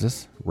Park,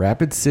 Kansas.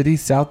 Rapid City,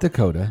 South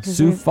Dakota.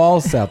 Sioux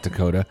Falls, South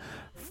Dakota.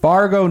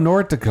 Fargo,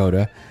 North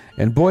Dakota.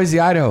 In Boise,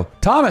 Idaho.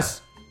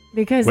 Thomas,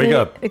 Because Wake they,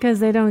 up. Because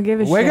they don't give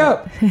a shit. wake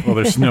up. Well,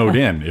 they're snowed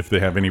in if they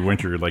have any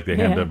winter like they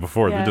Yeah, had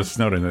before. yeah. They're just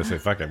snowed in. They say,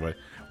 fuck it.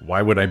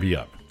 Why would I be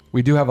up?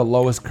 We do have a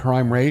lowest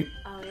crime rate.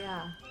 Oh,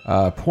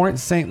 yeah. Point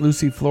St.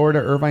 Lucie, Florida,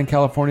 Irvine,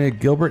 California,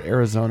 Gilbert,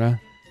 Arizona,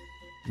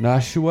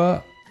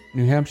 Nashua,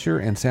 New Hampshire,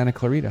 and Santa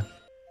Clarita.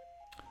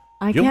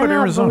 I Gilbert,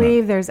 cannot Arizona.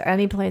 believe there's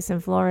any place in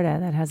Florida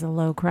that has a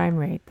low crime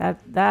rate.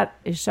 That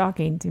is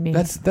shocking to me.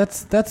 That's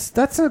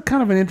a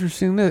kind of an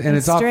interesting, and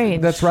It's off.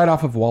 strange. That's right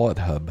off of Wallet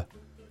Hub.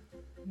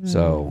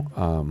 So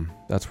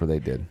that's where they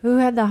did. Who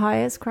had the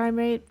highest crime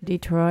rate?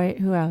 Detroit.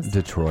 Who else?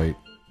 Detroit,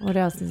 What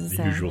else does it The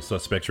say? usual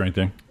suspects right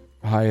there.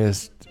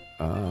 highest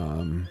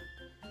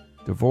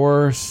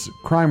divorce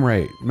crime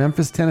rate: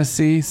 Memphis,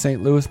 Tennessee,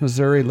 St. Louis,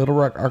 Missouri, Little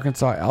Rock,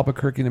 Arkansas,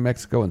 Albuquerque, New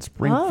Mexico, and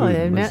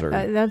Springfield,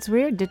 Missouri. That's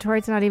weird.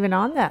 Detroit's not even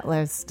on that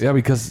list. Yeah,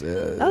 because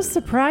That was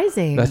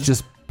surprising. that's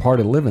just part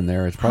of living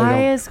there. It's probably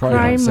highest probably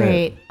don't crime say it.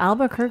 rate.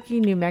 Albuquerque,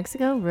 New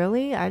Mexico.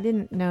 Really? I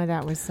didn't know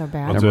that was so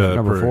bad. It's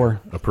Number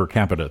 4. a per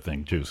capita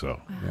thing too. So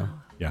Yeah.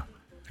 yeah,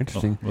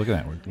 Interesting. Oh, look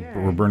at that.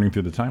 We're burning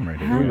through the time right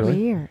How here.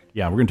 weird.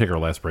 Yeah, we're gonna take our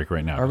last break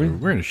right now. Are we?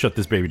 We're gonna shut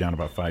this baby down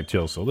about 5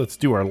 till. So let's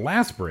do our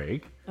last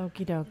break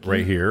Okie dokie.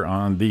 right here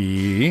on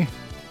the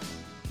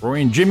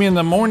Roy and Jimmy in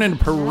the Morning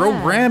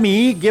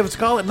programmy. Give us a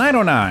call at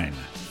 909.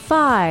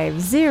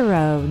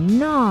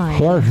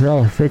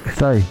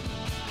 509.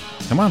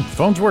 Come on,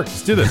 phones work.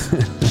 Let's do this. They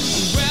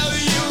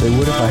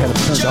would if I had it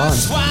turned on.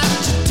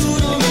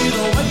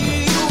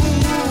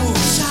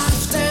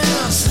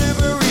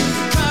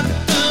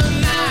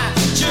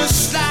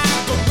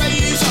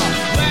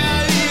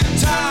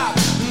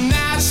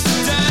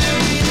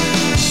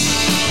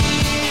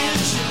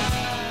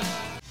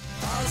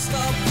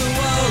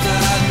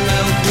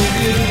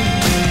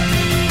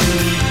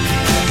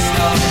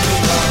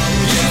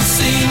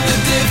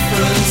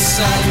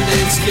 And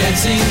it's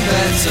getting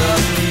better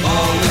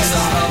all the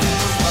time.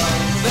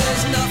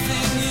 There's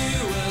nothing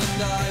you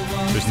and I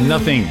won't. There's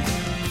nothing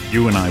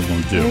you and I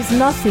won't do. There's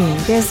nothing.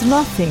 There's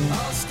nothing.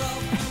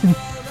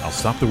 I'll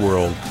stop the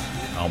world.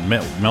 I'll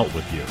melt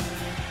with you.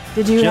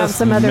 Did you have Just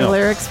some other milk.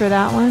 lyrics for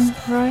that one,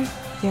 Roy? Do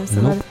you have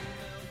some Nope.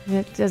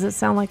 other? Does it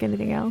sound like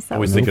anything else? That I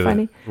always was think of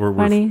funny. that.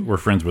 funny. We're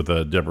friends with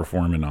Deborah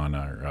Foreman on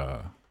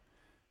our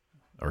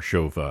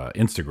show of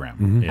Instagram,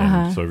 Mm-hmm.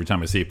 and so every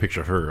time I see a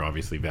picture of her,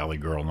 obviously Valley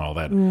Girl and all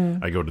that,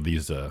 Mm. I go to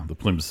these the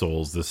Plymouth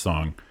Souls, this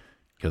song,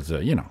 because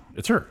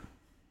it's her.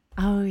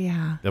 Oh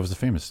yeah. That was the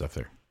famous stuff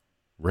there,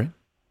 right?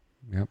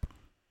 Yep.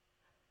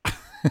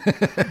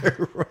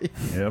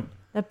 Yep.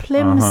 The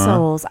Plim Uh-huh.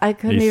 Souls. I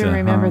couldn't He even said,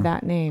 remember huh.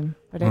 that name,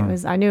 but it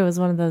was. I knew it was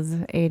one of those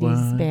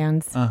 '80s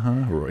bands.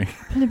 Roy.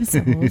 Plim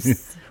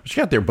Souls. What you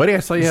got there, buddy? I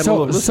saw you had a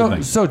little list of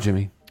things. So,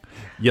 Jimmy,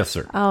 Yes,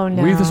 sir. Oh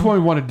no. this is what we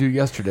wanted to do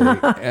yesterday,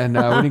 and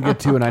we didn't get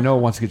to, and I know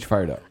it wants to get you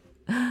fired up.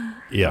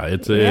 Yeah,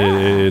 it's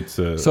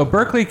So,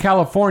 Berkeley,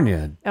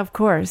 California, Of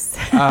course.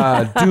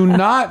 do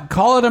not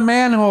call it a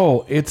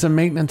manhole. It's a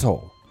maintenance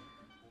hole.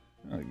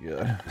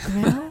 Well,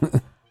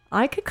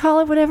 I could call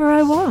it whatever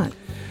I want.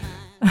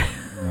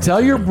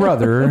 Tell your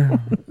brother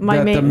My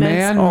that the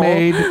maintenance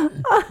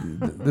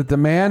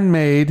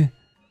man-made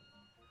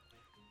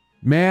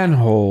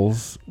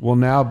manholes will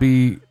now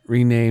be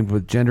renamed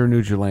with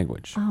gender-neutral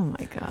language. Oh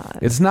my God.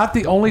 It's not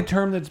the only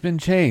term that's been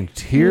changed.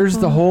 Here's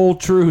the whole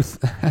truth.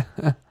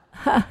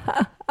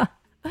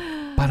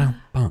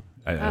 Ba-dum-bum.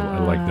 I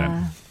like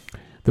that.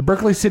 The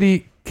Berkeley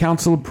City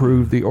Council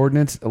approved the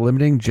ordinance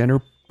eliminating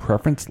gender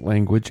preference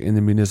language in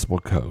the municipal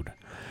code.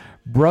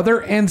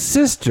 Brother and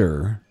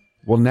sister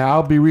will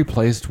now be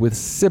replaced with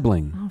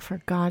sibling. Oh,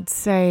 for God's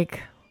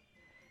sake.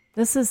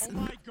 This is.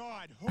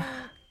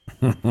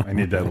 I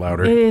need that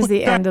louder. It is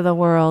the end of the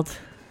world.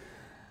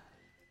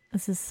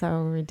 This is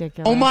so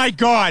ridiculous. Oh my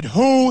God,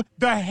 who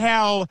the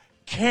hell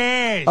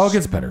cares? Oh, it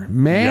gets better.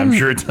 Yeah, I'm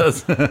sure it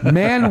does.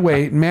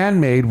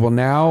 Man-made will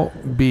now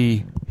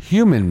be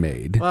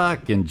human-made,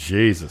 Fucking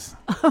Jesus.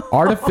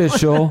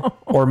 artificial,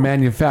 or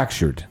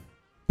manufactured.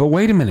 But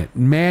wait a minute.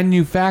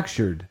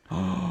 Manufactured.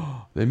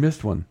 They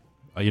missed one.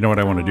 You know what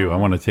I want to do? I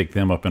want to take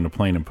them up in a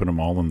plane and put them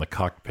all in the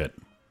cockpit.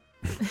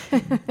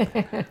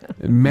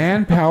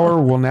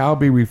 Manpower will now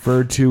be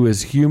referred to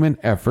as human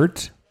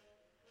effort.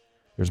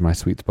 There's my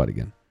sweet spot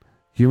again.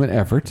 Human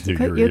effort. Dude,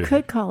 You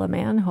could call a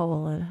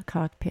manhole a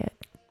cockpit.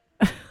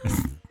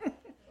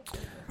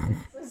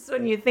 Just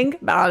when you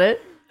think about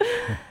it.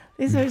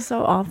 These are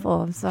so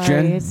awful. I'm sorry.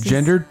 It's just-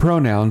 Gendered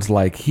pronouns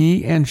like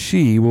he and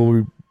she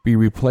will be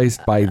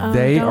replaced by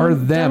they or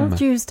them.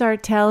 Don't you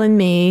start telling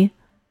me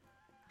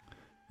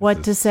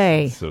what to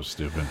say. So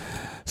stupid.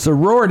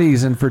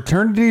 Sororities and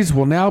fraternities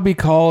will now be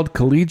called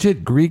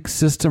collegiate Greek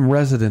system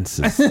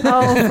residences.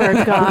 Oh,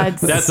 for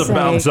God's That's sake.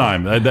 about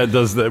time. That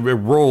does that. It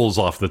rolls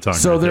off the tongue.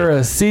 So right they're there.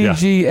 a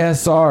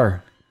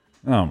CGSR.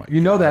 Yeah. Oh my.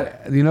 You know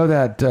that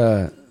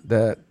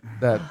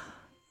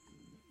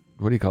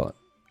what do you call it?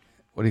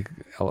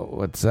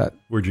 What's that?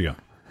 Where'd you go?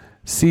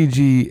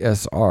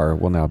 CGSR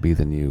will now be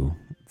the new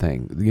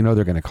thing. You know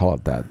they're going to call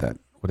it that what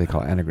do they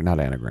call it? Anagram, not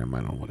anagram. I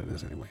don't know what it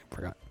is anyway.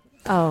 Forgot.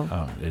 Oh,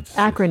 Oh, it's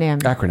acronym.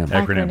 Acronym.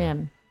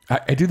 Acronym.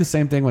 I do the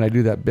same thing when I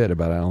do that bit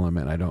about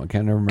element. I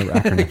can't never remember I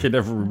acronym. can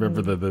never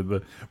remember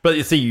the. But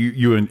you see,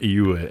 you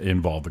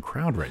involve the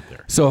crowd right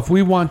there. So if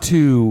we want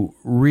to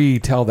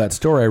retell that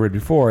story I read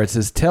before, it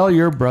says, tell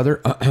your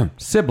brother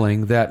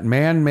sibling that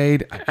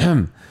man-made,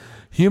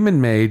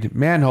 human-made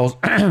manholes,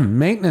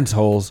 maintenance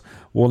holes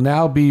will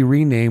now be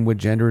renamed with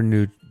gender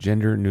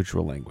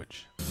neutral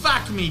language.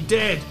 Fuck me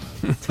dead.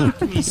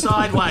 Fuck me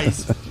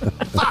sideways.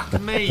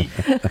 Fuck me.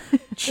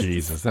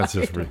 Jesus, that's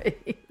just weird.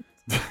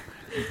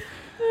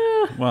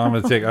 Well, I'm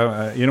gonna take.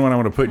 You know what? I'm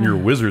gonna put in your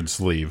wizard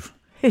sleeve.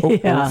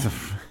 Yeah.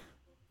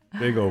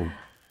 Big old.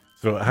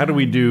 So how do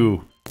we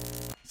do?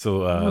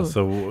 So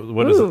so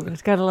what is it?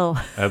 It's got a little,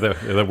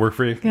 That work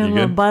for you? got a You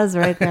little good? buzz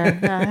right there.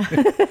 Yeah.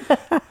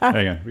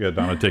 Hang on, we got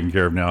Donna taken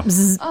care of now.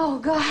 Oh,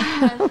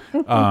 God.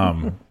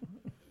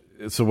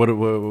 So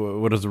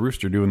what does the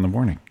rooster do in the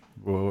morning?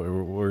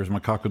 Where's my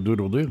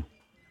cock-a-doodle-doo?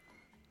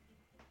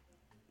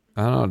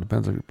 I don't know. It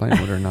depends if you're playing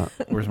with it or not.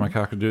 Where's my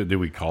cock-a-doodle? Do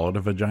we call it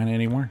a vagina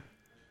anymore?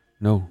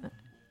 No.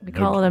 We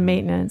call it a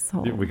maintenance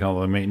hole. We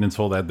call it a maintenance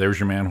hole. There's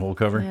your manhole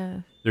cover. Yeah.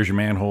 There's your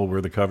manhole.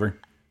 We're the cover.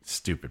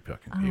 Stupid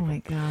fucking Oh people. my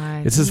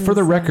God. It says, for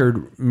the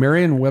record,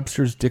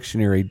 Merriam-Webster's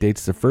dictionary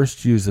dates the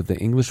first use of the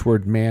English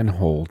word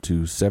manhole to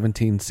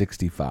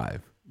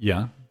 1765.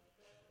 Yeah.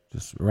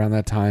 Just around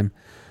that time,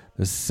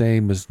 the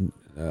same was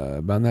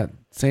about that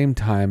same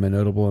time, a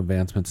notable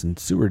advancements in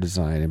sewer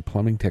design and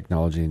plumbing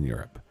technology in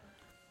Europe.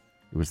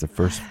 It was the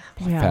first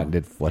Yeah.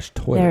 patented flush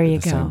toilet There at you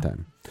the go. same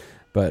time.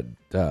 But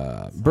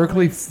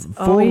Berkeley, full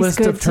Always list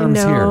good of terms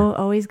to know, here.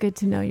 Always good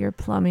to know your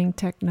plumbing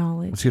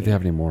technology. Let's see if they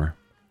have any more.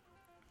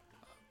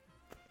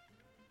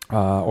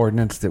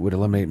 Ordinance that would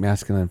eliminate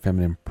masculine and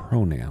feminine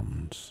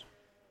pronouns.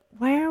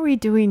 Why are we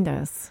doing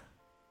this?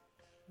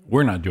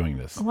 We're not doing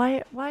this.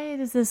 Why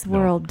is this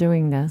world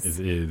doing this?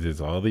 It's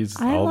all these.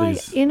 I all like,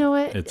 these. you know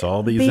what? It's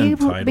all these be,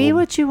 entitled. Be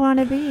what you want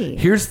to be.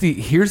 Here's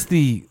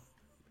the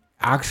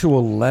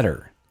actual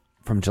letter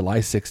from July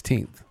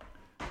 16th.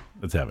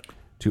 Let's have it.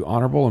 To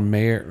honorable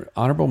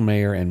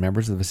mayor and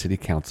members of the city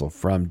council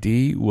from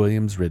D.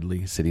 Williams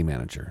Ridley, city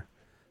manager,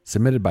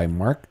 submitted by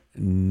Mark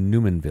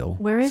Newmanville,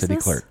 Where is city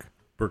this? clerk.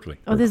 Berkeley.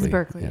 Oh, this is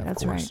Berkeley. Yeah, of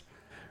That's course. right.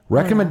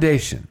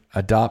 Recommendation: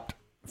 adopt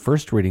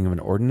first reading of an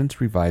ordinance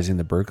revising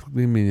the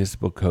Berkeley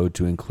Municipal Code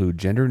to include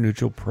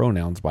gender-neutral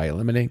pronouns by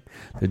eliminating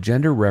the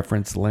gender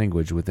reference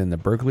language within the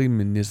Berkeley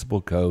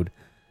Municipal Code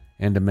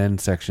and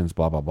amend sections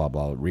blah blah blah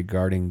blah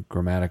regarding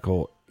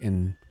grammatical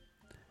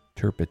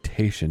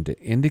interpretation to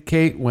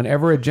indicate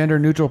whenever a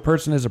gender-neutral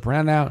person is a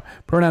pronoun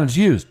is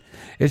used,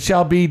 it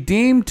shall be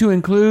deemed to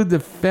include the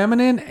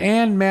feminine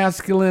and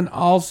masculine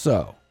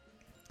also.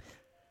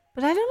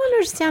 But I don't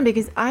understand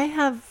because I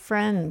have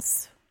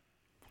friends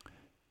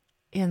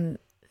in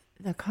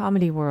the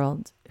comedy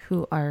world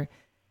who are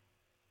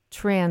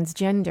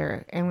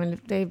transgender, and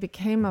when they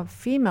became a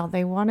female,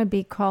 they want to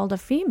be called a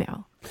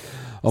female.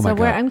 Oh my so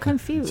God. I'm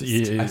confused.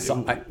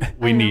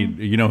 We need.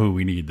 You know who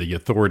we need? The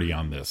authority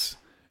on this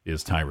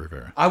is Ty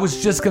Rivera. I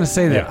was just going to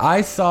say that. Yeah.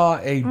 I saw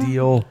a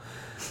deal.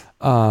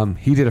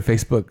 He did a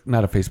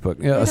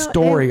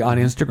story on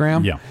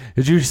Instagram. Yeah.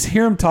 Did you just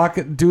hear him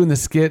doing the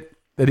skit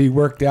that he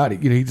worked out?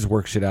 You know, he just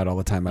works shit out all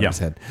the time out of his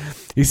head.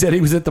 He said he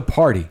was at the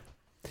party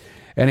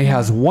and he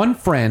has one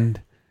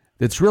friend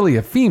that's really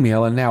a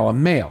female and now a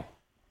male,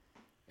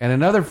 and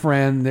another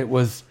friend that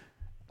was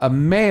a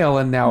male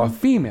and now a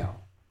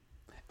female,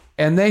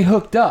 and they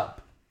hooked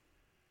up.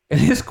 And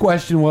his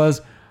question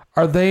was,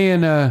 are they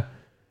in a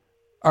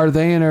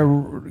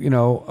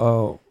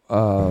normal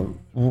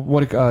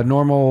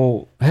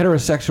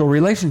heterosexual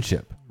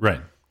relationship? Right.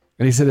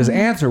 And he said his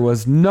answer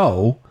was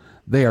no,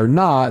 they are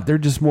not. They're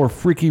just more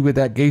freaky with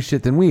that gay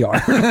shit than we are.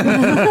 Freaking,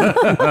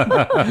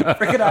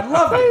 I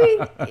love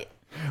it.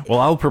 Well,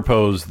 I'll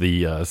propose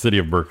the city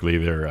of Berkeley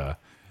their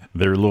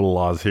little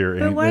laws here.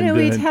 But why do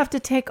we have to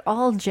take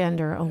all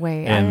gender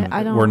away? And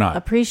I don't we're not.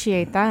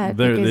 appreciate that.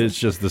 because It's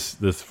just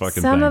this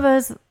fucking some thing. of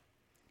us,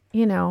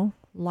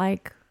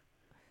 like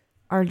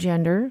our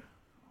gender.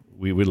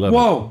 We love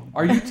Whoa,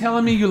 are you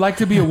telling me you like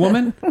to be a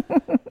woman?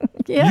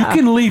 Yeah. You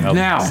can leave it.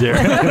 now.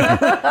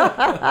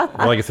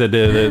 Well, like I said,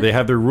 they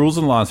have their rules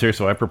and laws here,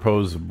 so I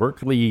propose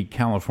Berkeley,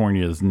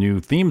 California's new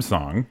theme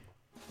song.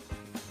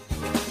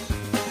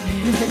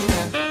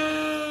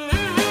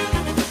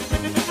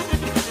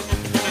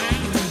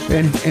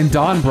 And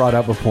Don brought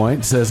up a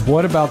point, says,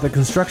 what about the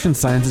construction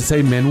signs that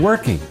say men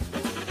working?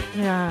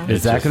 Yeah.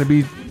 Is that going to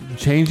be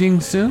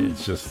changing soon?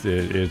 It's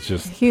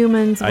just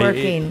Humans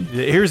working.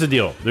 Here's the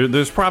deal.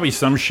 There's probably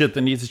some shit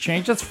that needs to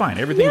change. That's fine.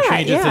 Everything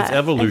changes. Yeah. It's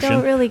evolution. I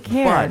don't really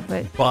care.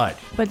 But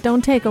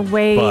don't take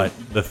away. But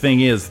the thing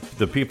is,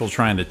 the people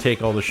trying to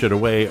take all the shit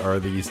away are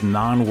these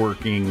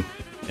non-working,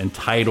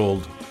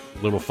 entitled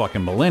little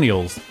fucking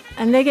millennials.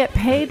 And they get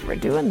paid for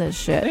doing this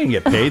shit. They didn't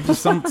get paid.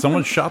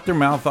 Someone shot their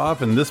mouth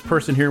off, and this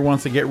person here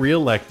wants to get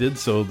reelected,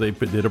 so they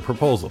did a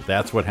proposal.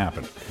 That's what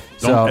happened.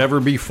 Don't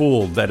ever be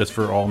fooled that it's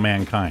for all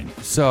mankind.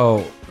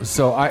 So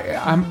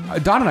I'm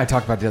Don and I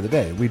talked about it the other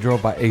day. We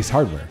drove by Ace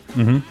Hardware,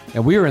 and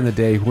we were in the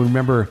day.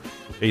 Remember,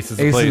 Ace is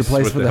the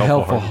place for the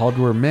helpful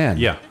hardware men.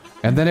 Yeah.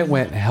 And then it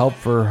went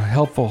helpful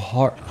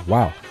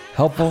hardware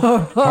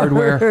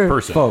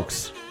Person.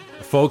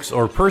 Folks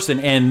or person,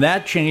 and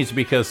that changed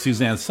because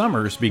Suzanne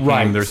Summers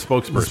became their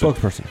spokesperson.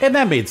 The spokesperson. And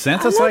that made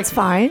sense. Oh, that's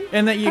fine.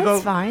 And then you That's go,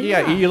 fine,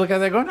 yeah, yeah. you look at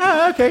that going,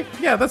 oh, okay,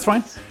 yeah, that's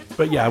fine.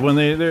 But yeah, when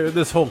they're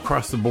this whole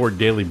across the board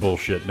daily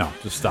bullshit, no,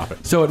 just stop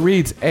it. So it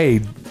reads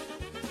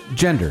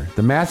gender.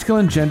 The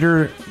masculine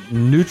gender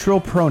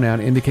neutral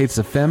pronoun indicates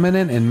the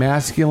feminine and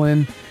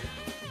masculine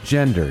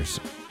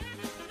genders.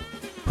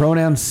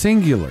 Pronouns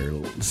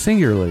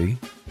singularly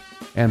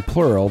and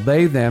plural,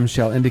 they, them,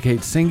 shall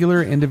indicate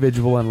singular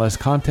individual unless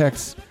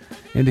context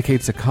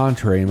indicates the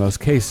contrary in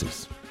most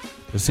cases.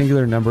 The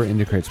singular number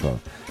indicates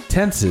both.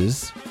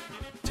 Tenses,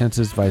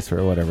 vice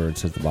versa, whatever it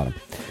says at the bottom.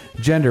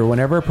 Gender,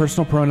 whenever a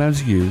personal pronoun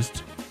is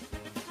used,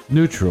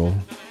 neutral,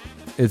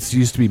 it's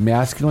used to be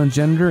masculine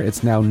gender,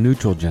 it's now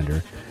neutral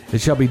gender.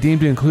 It shall be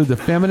deemed to include the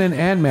feminine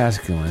and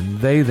masculine.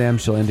 They, them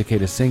shall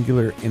indicate a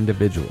singular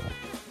individual.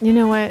 You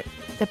know what?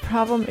 The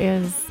problem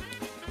is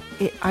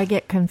I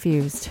get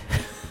confused.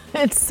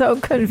 It's so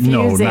confusing.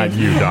 No, not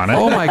you, Donna.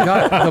 Oh my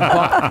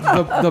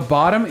God. The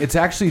bottom, it's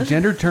actually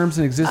gender terms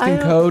in existing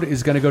code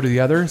is going to go to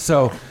the other.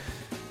 So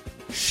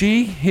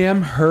she,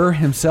 him, her,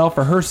 himself,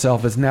 or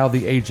herself is now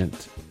the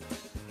agent.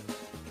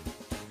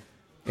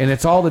 And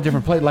it's all the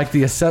different places. Like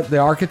the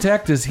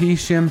architect is he,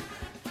 shim.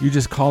 You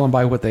just call them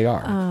by what they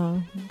are.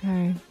 Oh,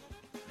 okay.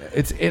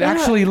 It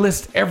actually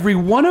lists every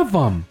one of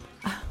them.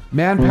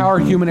 Manpower,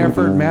 human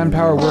effort,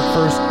 manpower, work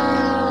first.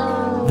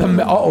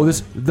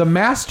 The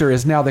master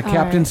is now the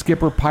captain, right.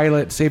 skipper,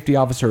 pilot, safety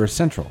officer, or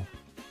central.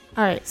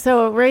 All right.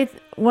 So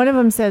one of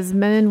them says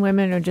men and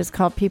women are just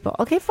called people.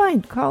 Okay,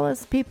 fine. Call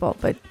us people.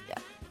 But,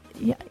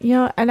 you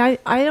know, and I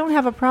don't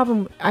have a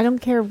problem. I don't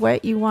care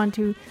what you want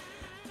to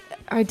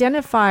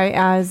identify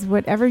as,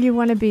 whatever you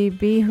want to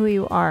be who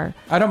you are.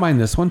 I don't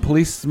mind this one.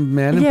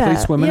 Policemen and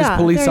policewomen is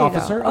police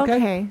officer.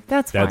 Okay.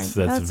 That's fine.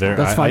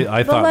 That's fine.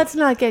 I But thought, let's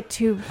not get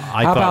too...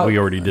 I thought we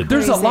already did that.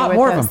 There's a crazy lot with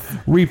more this. of them.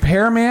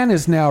 Repairman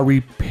is now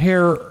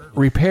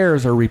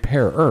repairs or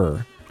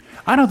repairer.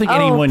 I don't think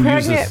anyone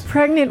uses...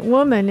 pregnant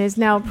woman is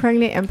now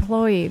pregnant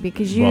employee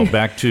because you... Well,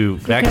 back to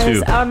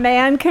a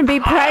man can be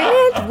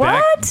pregnant?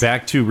 What?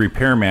 Back to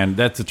repairman.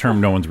 That's a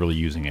term no one's really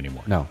using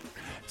anymore. No.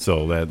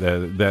 So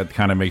that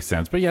kind of makes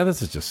sense. But yeah,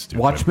 this is just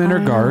stupid. Watchmen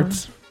or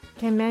guards.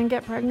 Can men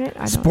get pregnant? I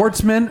don't.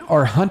 Sportsmen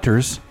or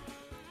hunters.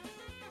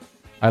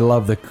 I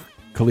love the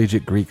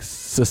collegiate Greek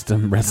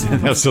system. That's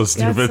so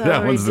stupid. That's so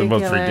that one's the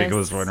most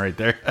ridiculous. ridiculous one right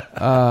there.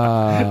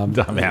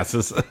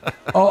 Dumbasses.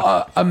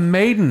 A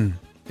maiden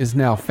is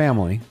now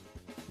family.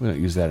 We don't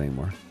use that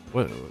anymore.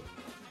 What?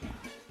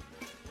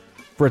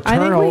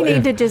 Fraternal. I think we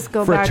need to just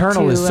go back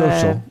fraternal to is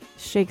social.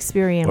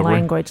 Shakespearean What word?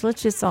 language.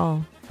 Let's just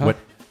all... What?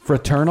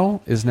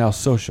 Fraternal is now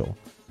social,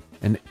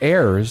 and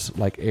heirs,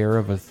 like heir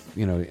of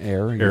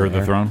heir of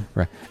the throne.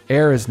 Right.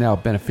 Heir is now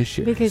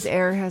beneficiary. Because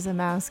heir has a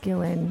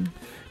masculine...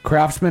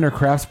 Craftsmen or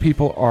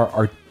craftspeople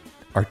are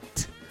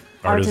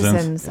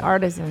Artisans.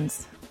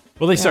 Artisans.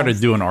 Well, they started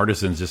Yes. doing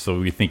artisans just so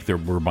we think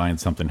we're buying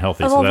something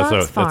healthy. Oh, so well,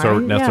 that's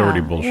fine. that's Yeah,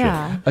 already bullshit.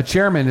 yeah. a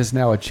chairman is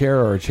now a chair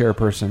or a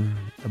chairperson.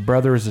 A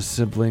brother is a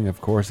sibling, of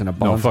course, and a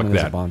No, fuck bondsman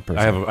is a that. bond person.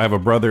 I have a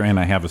brother and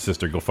I have a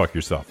sister. Go fuck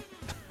yourself.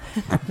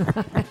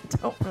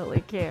 Don't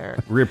really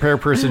care. Repair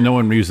person, no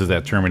one uses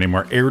that term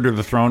anymore. Heir to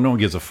the throne, no one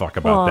gives a fuck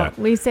about Well, that.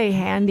 we say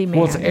handyman.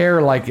 Well, it's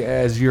heir like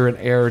as you're an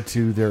heir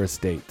to their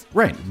estate.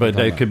 Right, but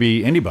it could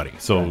be anybody.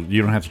 So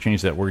you don't have to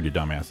change that word, you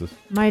dumbasses.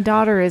 My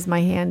daughter is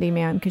my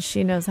handyman because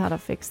she knows how to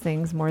fix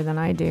things more than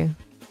I do.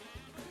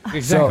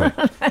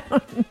 Exactly.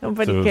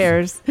 Nobody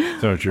cares.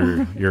 So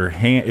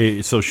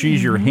it's so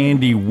she's your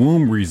handy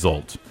womb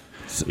result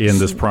in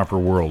this proper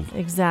world.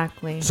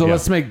 Exactly. So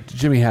let's make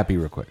Jimmy happy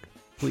real quick.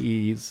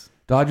 Please.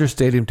 Dodger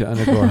Stadium to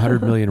undergo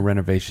 $100 million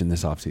renovation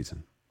this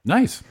offseason.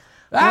 Nice.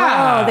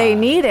 Oh, they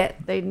need it.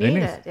 They need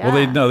it. Yeah.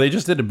 Well, they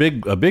just did a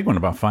big one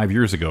about 5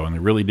 years ago, and they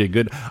really did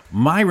good.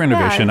 My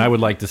renovation, Yeah. I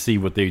would like to see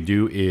what they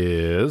do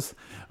is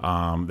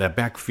that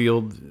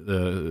backfield,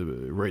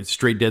 right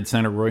straight dead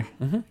center, Roy,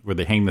 where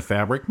they hang the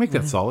fabric. Make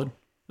that solid.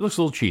 It looks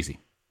a little cheesy.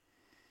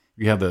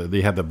 They have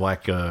the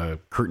black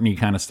curtainy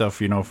kind of stuff,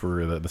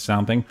 for the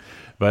sound thing,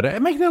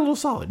 but make that a little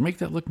solid. Make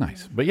that look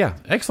nice. But yeah,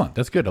 excellent.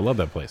 That's good. I love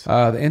that place.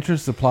 The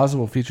entrance to the plaza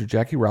will feature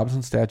Jackie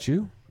Robinson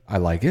statue. I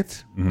like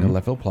it. In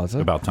Left Field Plaza.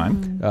 About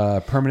time.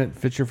 Permanent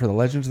fixture for the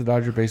Legends of the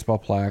Dodger baseball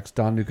plaques.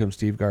 Don Newcomb,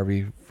 Steve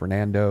Garvey,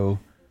 Fernando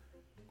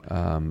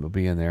will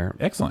be in there.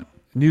 Excellent.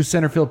 New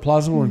center field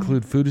plaza will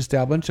include food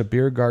establishment, a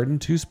beer garden,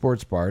 2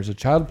 sports bars, a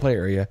child play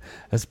area,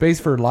 a space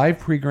for live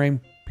pregame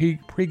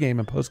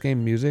and postgame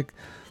music.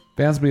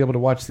 Fans will be able to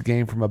watch the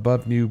game from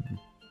above new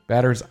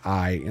batter's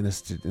eye in the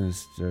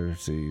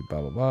see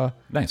blah blah blah.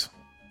 Nice.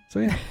 So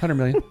yeah, $100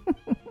 million.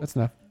 That's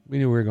enough. We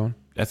knew we were going.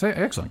 That's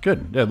excellent.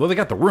 Good. Yeah, well, they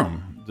got the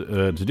room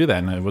to do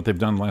that, and what they've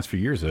done the last few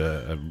years.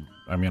 I've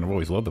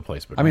always loved the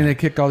place, but They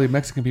kicked all the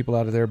Mexican people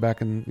out of there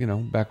back when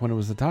it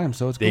was the time.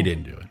 So it's they cool.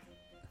 didn't do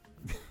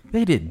it.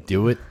 They didn't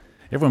do it.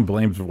 Everyone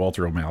blames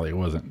Walter O'Malley. It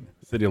wasn't.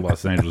 City of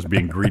Los Angeles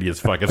being greedy as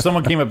fuck. If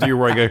someone came up to you,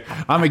 Roy, go,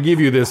 I'm gonna give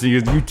you this, and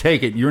you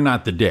take it. You're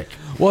not the dick.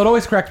 Well, it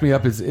always cracked me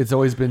up. It's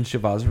always been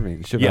Shabazz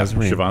Rabin. Yes,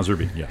 Shabazz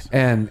Rabin, yes.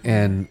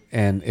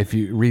 And if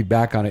you read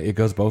back on it, it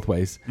goes both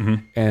ways. Mm-hmm.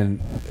 And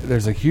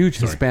there's a huge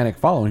Hispanic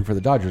following for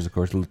the Dodgers, of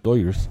course, Los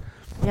Dodgers.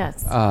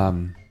 Yes.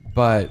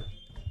 But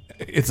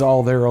it's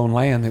all their own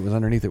land. It was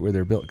underneath it where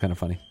they're built. Kind of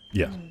funny.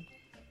 Yeah.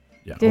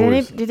 Yeah.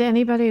 always- Did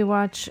anybody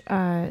watch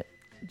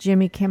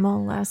Jimmy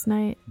Kimmel last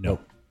night? No.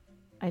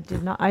 I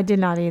did not. I did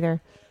not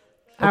either.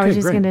 I Okay, was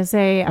just great. going to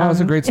say. That was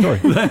a great story.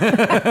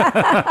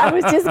 I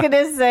was just going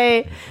to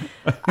say,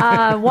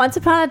 Once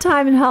Upon a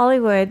Time in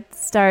Hollywood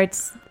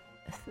starts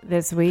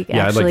this week.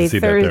 Yeah, I'd like to see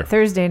that there.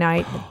 Thursday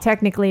night,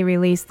 technically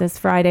released this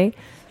Friday.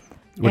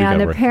 What do you And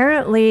got, Roy?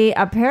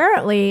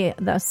 apparently,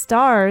 the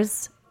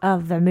stars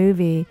of the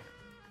movie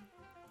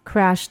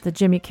crashed the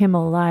Jimmy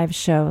Kimmel live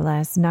show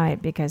last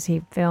night because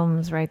he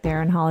films right there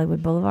on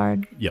Hollywood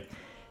Boulevard. Yep.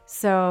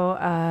 So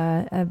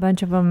a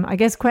bunch of them, I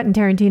guess Quentin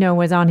Tarantino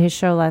was on his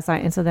show last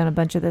night, and so then a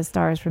bunch of the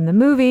stars from the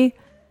movie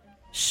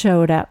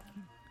showed up.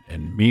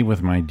 And me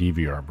with my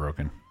DVR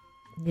broken.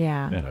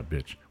 Yeah. That a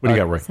bitch. What do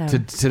you got, Roy? So-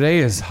 Today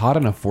is hot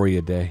enough for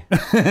you day.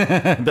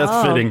 That's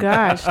oh, fitting.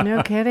 gosh,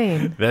 no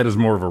kidding. That is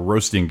more of a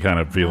roasting kind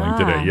of feeling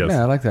today. Yes.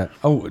 Yeah, I like that.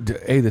 Oh,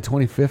 hey, the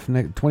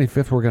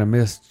 25th we're going to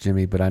miss,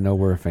 Jimmy, but I know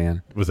we're a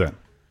fan. What's that?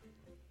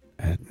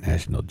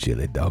 National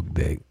Chili Dog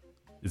Day.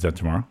 Is that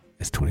tomorrow?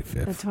 It's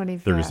 25th. The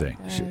 25th.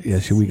 Thursday.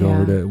 Should we go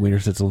over to Wiener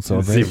Schnitzel and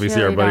celebrate? See if we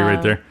see our Chili buddy right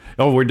dog. there.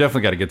 Oh, we're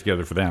definitely got to get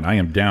together for that. I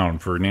am down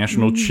for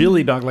National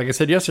Chili Dog. Like I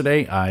said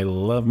yesterday, I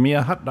love me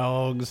a hot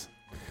dogs.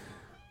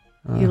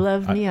 You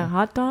love me a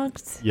hot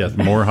dogs? Yes,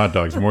 more hot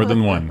dogs, more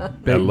than one.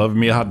 I love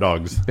me a hot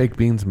dogs. Baked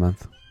Beans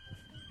Month.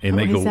 And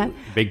they What is go that?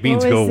 baked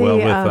beans What go was well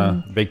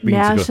the, with baked beans.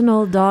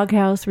 National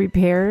Doghouse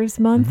Repairs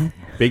Month.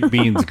 Baked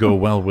beans go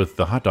well with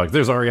the hot dogs.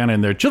 There's Ariana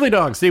in there. Chili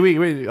dogs. See,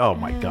 we oh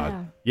my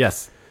god.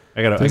 Yes.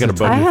 I got a I budget.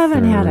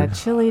 haven't had a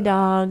chili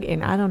dog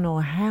in I don't know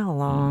how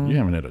long. You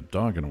haven't had a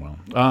dog in a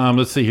while.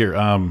 Let's see here.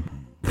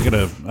 I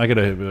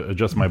gotta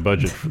adjust my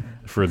budget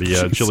for the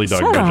chili It's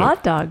dog not a budget.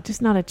 hot dog,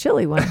 just not a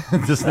chili one.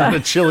 Just not a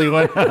chili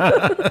one.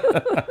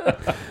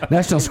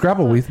 National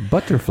Scrabble Week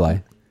Butterfly.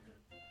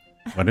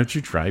 Why don't you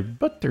try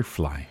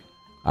butterfly?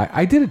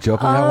 I did a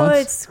joke on that Oh, once.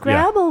 it's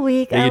Scrabble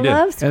Week. Yeah, I you did.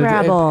 love And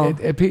Scrabble.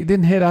 It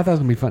didn't hit. I thought it was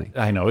going to be funny.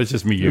 I know it's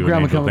just me, you,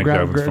 Grandma, and Angel think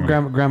that was funny.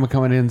 grandma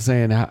coming in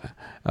saying,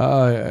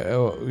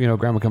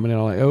 Grandma coming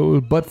in like, oh,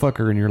 butt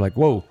fucker. And you're like,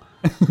 whoa.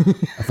 I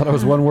thought it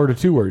was one word or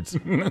two words.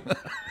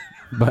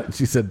 But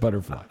she said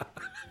butterfly.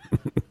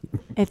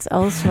 It's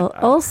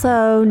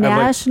also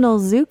National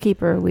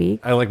Zookeeper Week.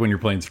 I like when you're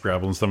playing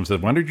Scrabble and someone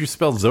said, "Why did you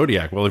spell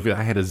Zodiac?" Well, if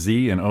I had a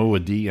Z, an O, a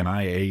D, an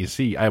I, a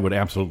C, I would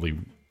absolutely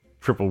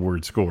triple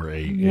word score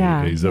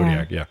a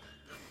Zodiac. Yeah.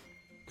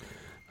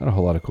 Not a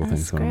whole lot of cool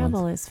things going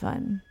Scrabble on. is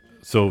fun.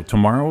 So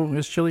tomorrow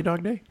is Chili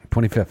Dog Day.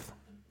 25th.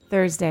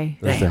 Thursday.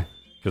 Thursday.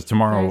 Because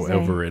tomorrow Thursday.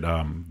 over at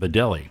the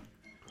deli,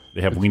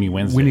 they have Weenie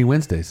Wednesday. Weenie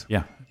Wednesdays.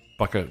 Yeah,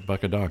 buck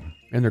a dog.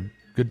 And they're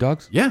good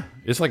dogs? Yeah,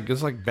 it's like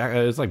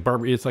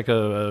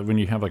when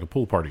you have like a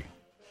pool party.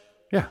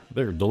 Yeah,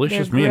 they're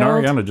delicious. They're Me and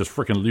grilled? Ariana just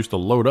freaking used to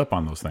load up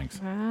on those things.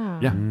 Wow.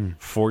 Yeah,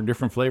 4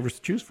 different flavors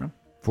to choose from.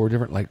 4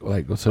 different, so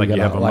Like got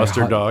you have a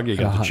mustard hot- dog, you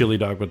and a got the hot- chili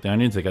dog with the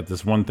onions. They got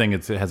this one thing.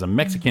 It has a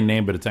Mexican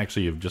name, but it's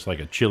actually just like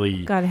a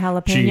chili Got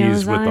jalapenos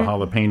cheese with on the it?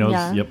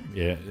 jalapenos.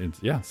 Yeah.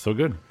 Yep, it's so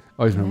good.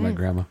 Always remember my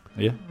grandma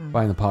Yeah,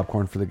 buying the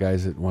popcorn for the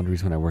guys at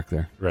Wonderies when I worked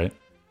there. right.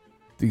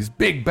 These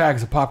big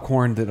bags of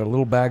popcorn that are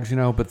little bags,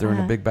 but they're in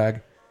Uh-huh. a big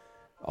bag,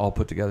 all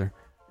put together.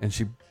 And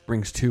she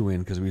brings 2 in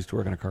because we used to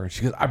work in a car. And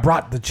she goes, "I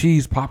brought the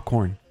cheese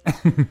popcorn,"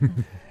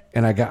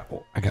 and I got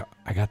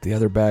the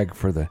other bag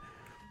with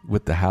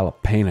the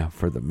jalapeno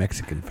for the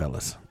Mexican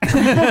fellas.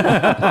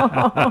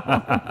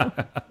 I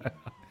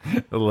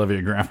love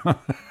you, Grandma.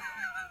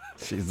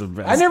 She's the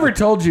best. I never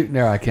told you.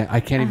 No, I can't. I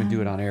can't even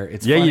do it on air.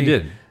 It's Yeah, you funny.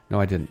 did. No,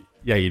 I didn't.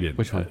 Yeah, you did.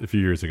 Which one? A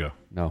few years ago.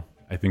 No,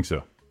 I think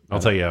so. I'll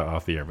tell you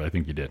off the air, but I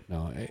think you did.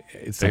 no.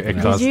 It's It something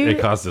else. caused, Did you-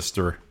 it caused a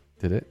stir.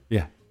 Did it?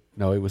 Yeah.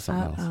 No, it was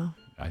something else. Uh-oh.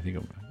 I think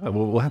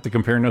we'll have to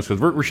compare notes because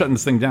we're shutting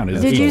this thing down.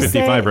 It's Did you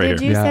say? 8:55 right Did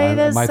here. you Yeah, say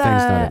this? my thing's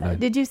not at night.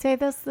 Did you say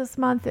this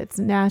month? It's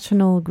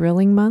National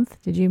Grilling Month.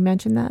 Did you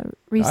mention that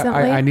recently?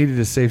 I needed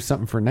to save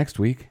something for next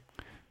week.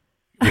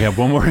 We have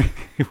one more.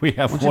 We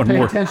have one Pay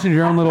more. attention to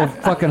your own little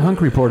fucking hunk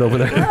report over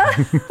there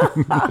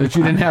that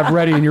you didn't have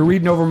ready, and you're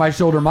reading over my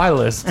shoulder my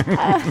list.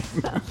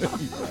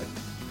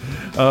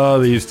 Oh,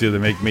 these two that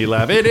make me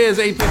laugh. It is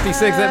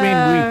 8:56. That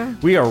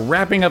means we are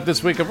wrapping up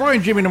this week of Roy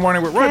and Jimmy in the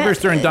Morning with Roy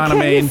Brister and Donna Can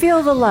Main. you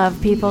feel the love,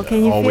 people? Can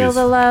you feel Always.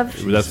 the love?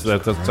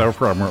 That's our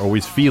problem. We're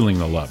always feeling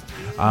the love.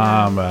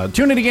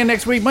 Tune in again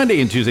next week,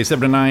 Monday and Tuesday,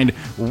 7 to 9,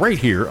 right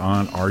here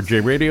on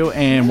RJ Radio.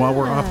 And while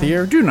we're off the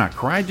air, do not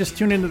cry. Just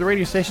tune into the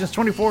radio stations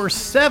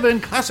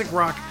 24/7. Classic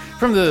rock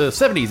from the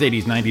 70s,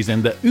 80s, 90s,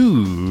 and the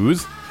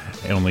ooze.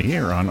 Only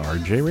here on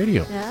RJ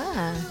Radio.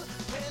 Yeah.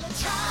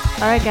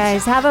 All right,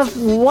 guys. Have a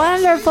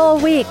wonderful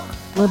week.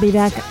 We'll be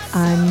back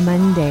on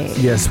Monday.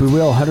 Yes, we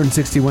will.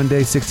 161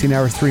 days, 16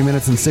 hours, 3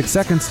 minutes, and 6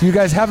 seconds. You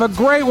guys have a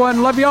great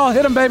one. Love you all.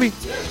 Hit them, baby.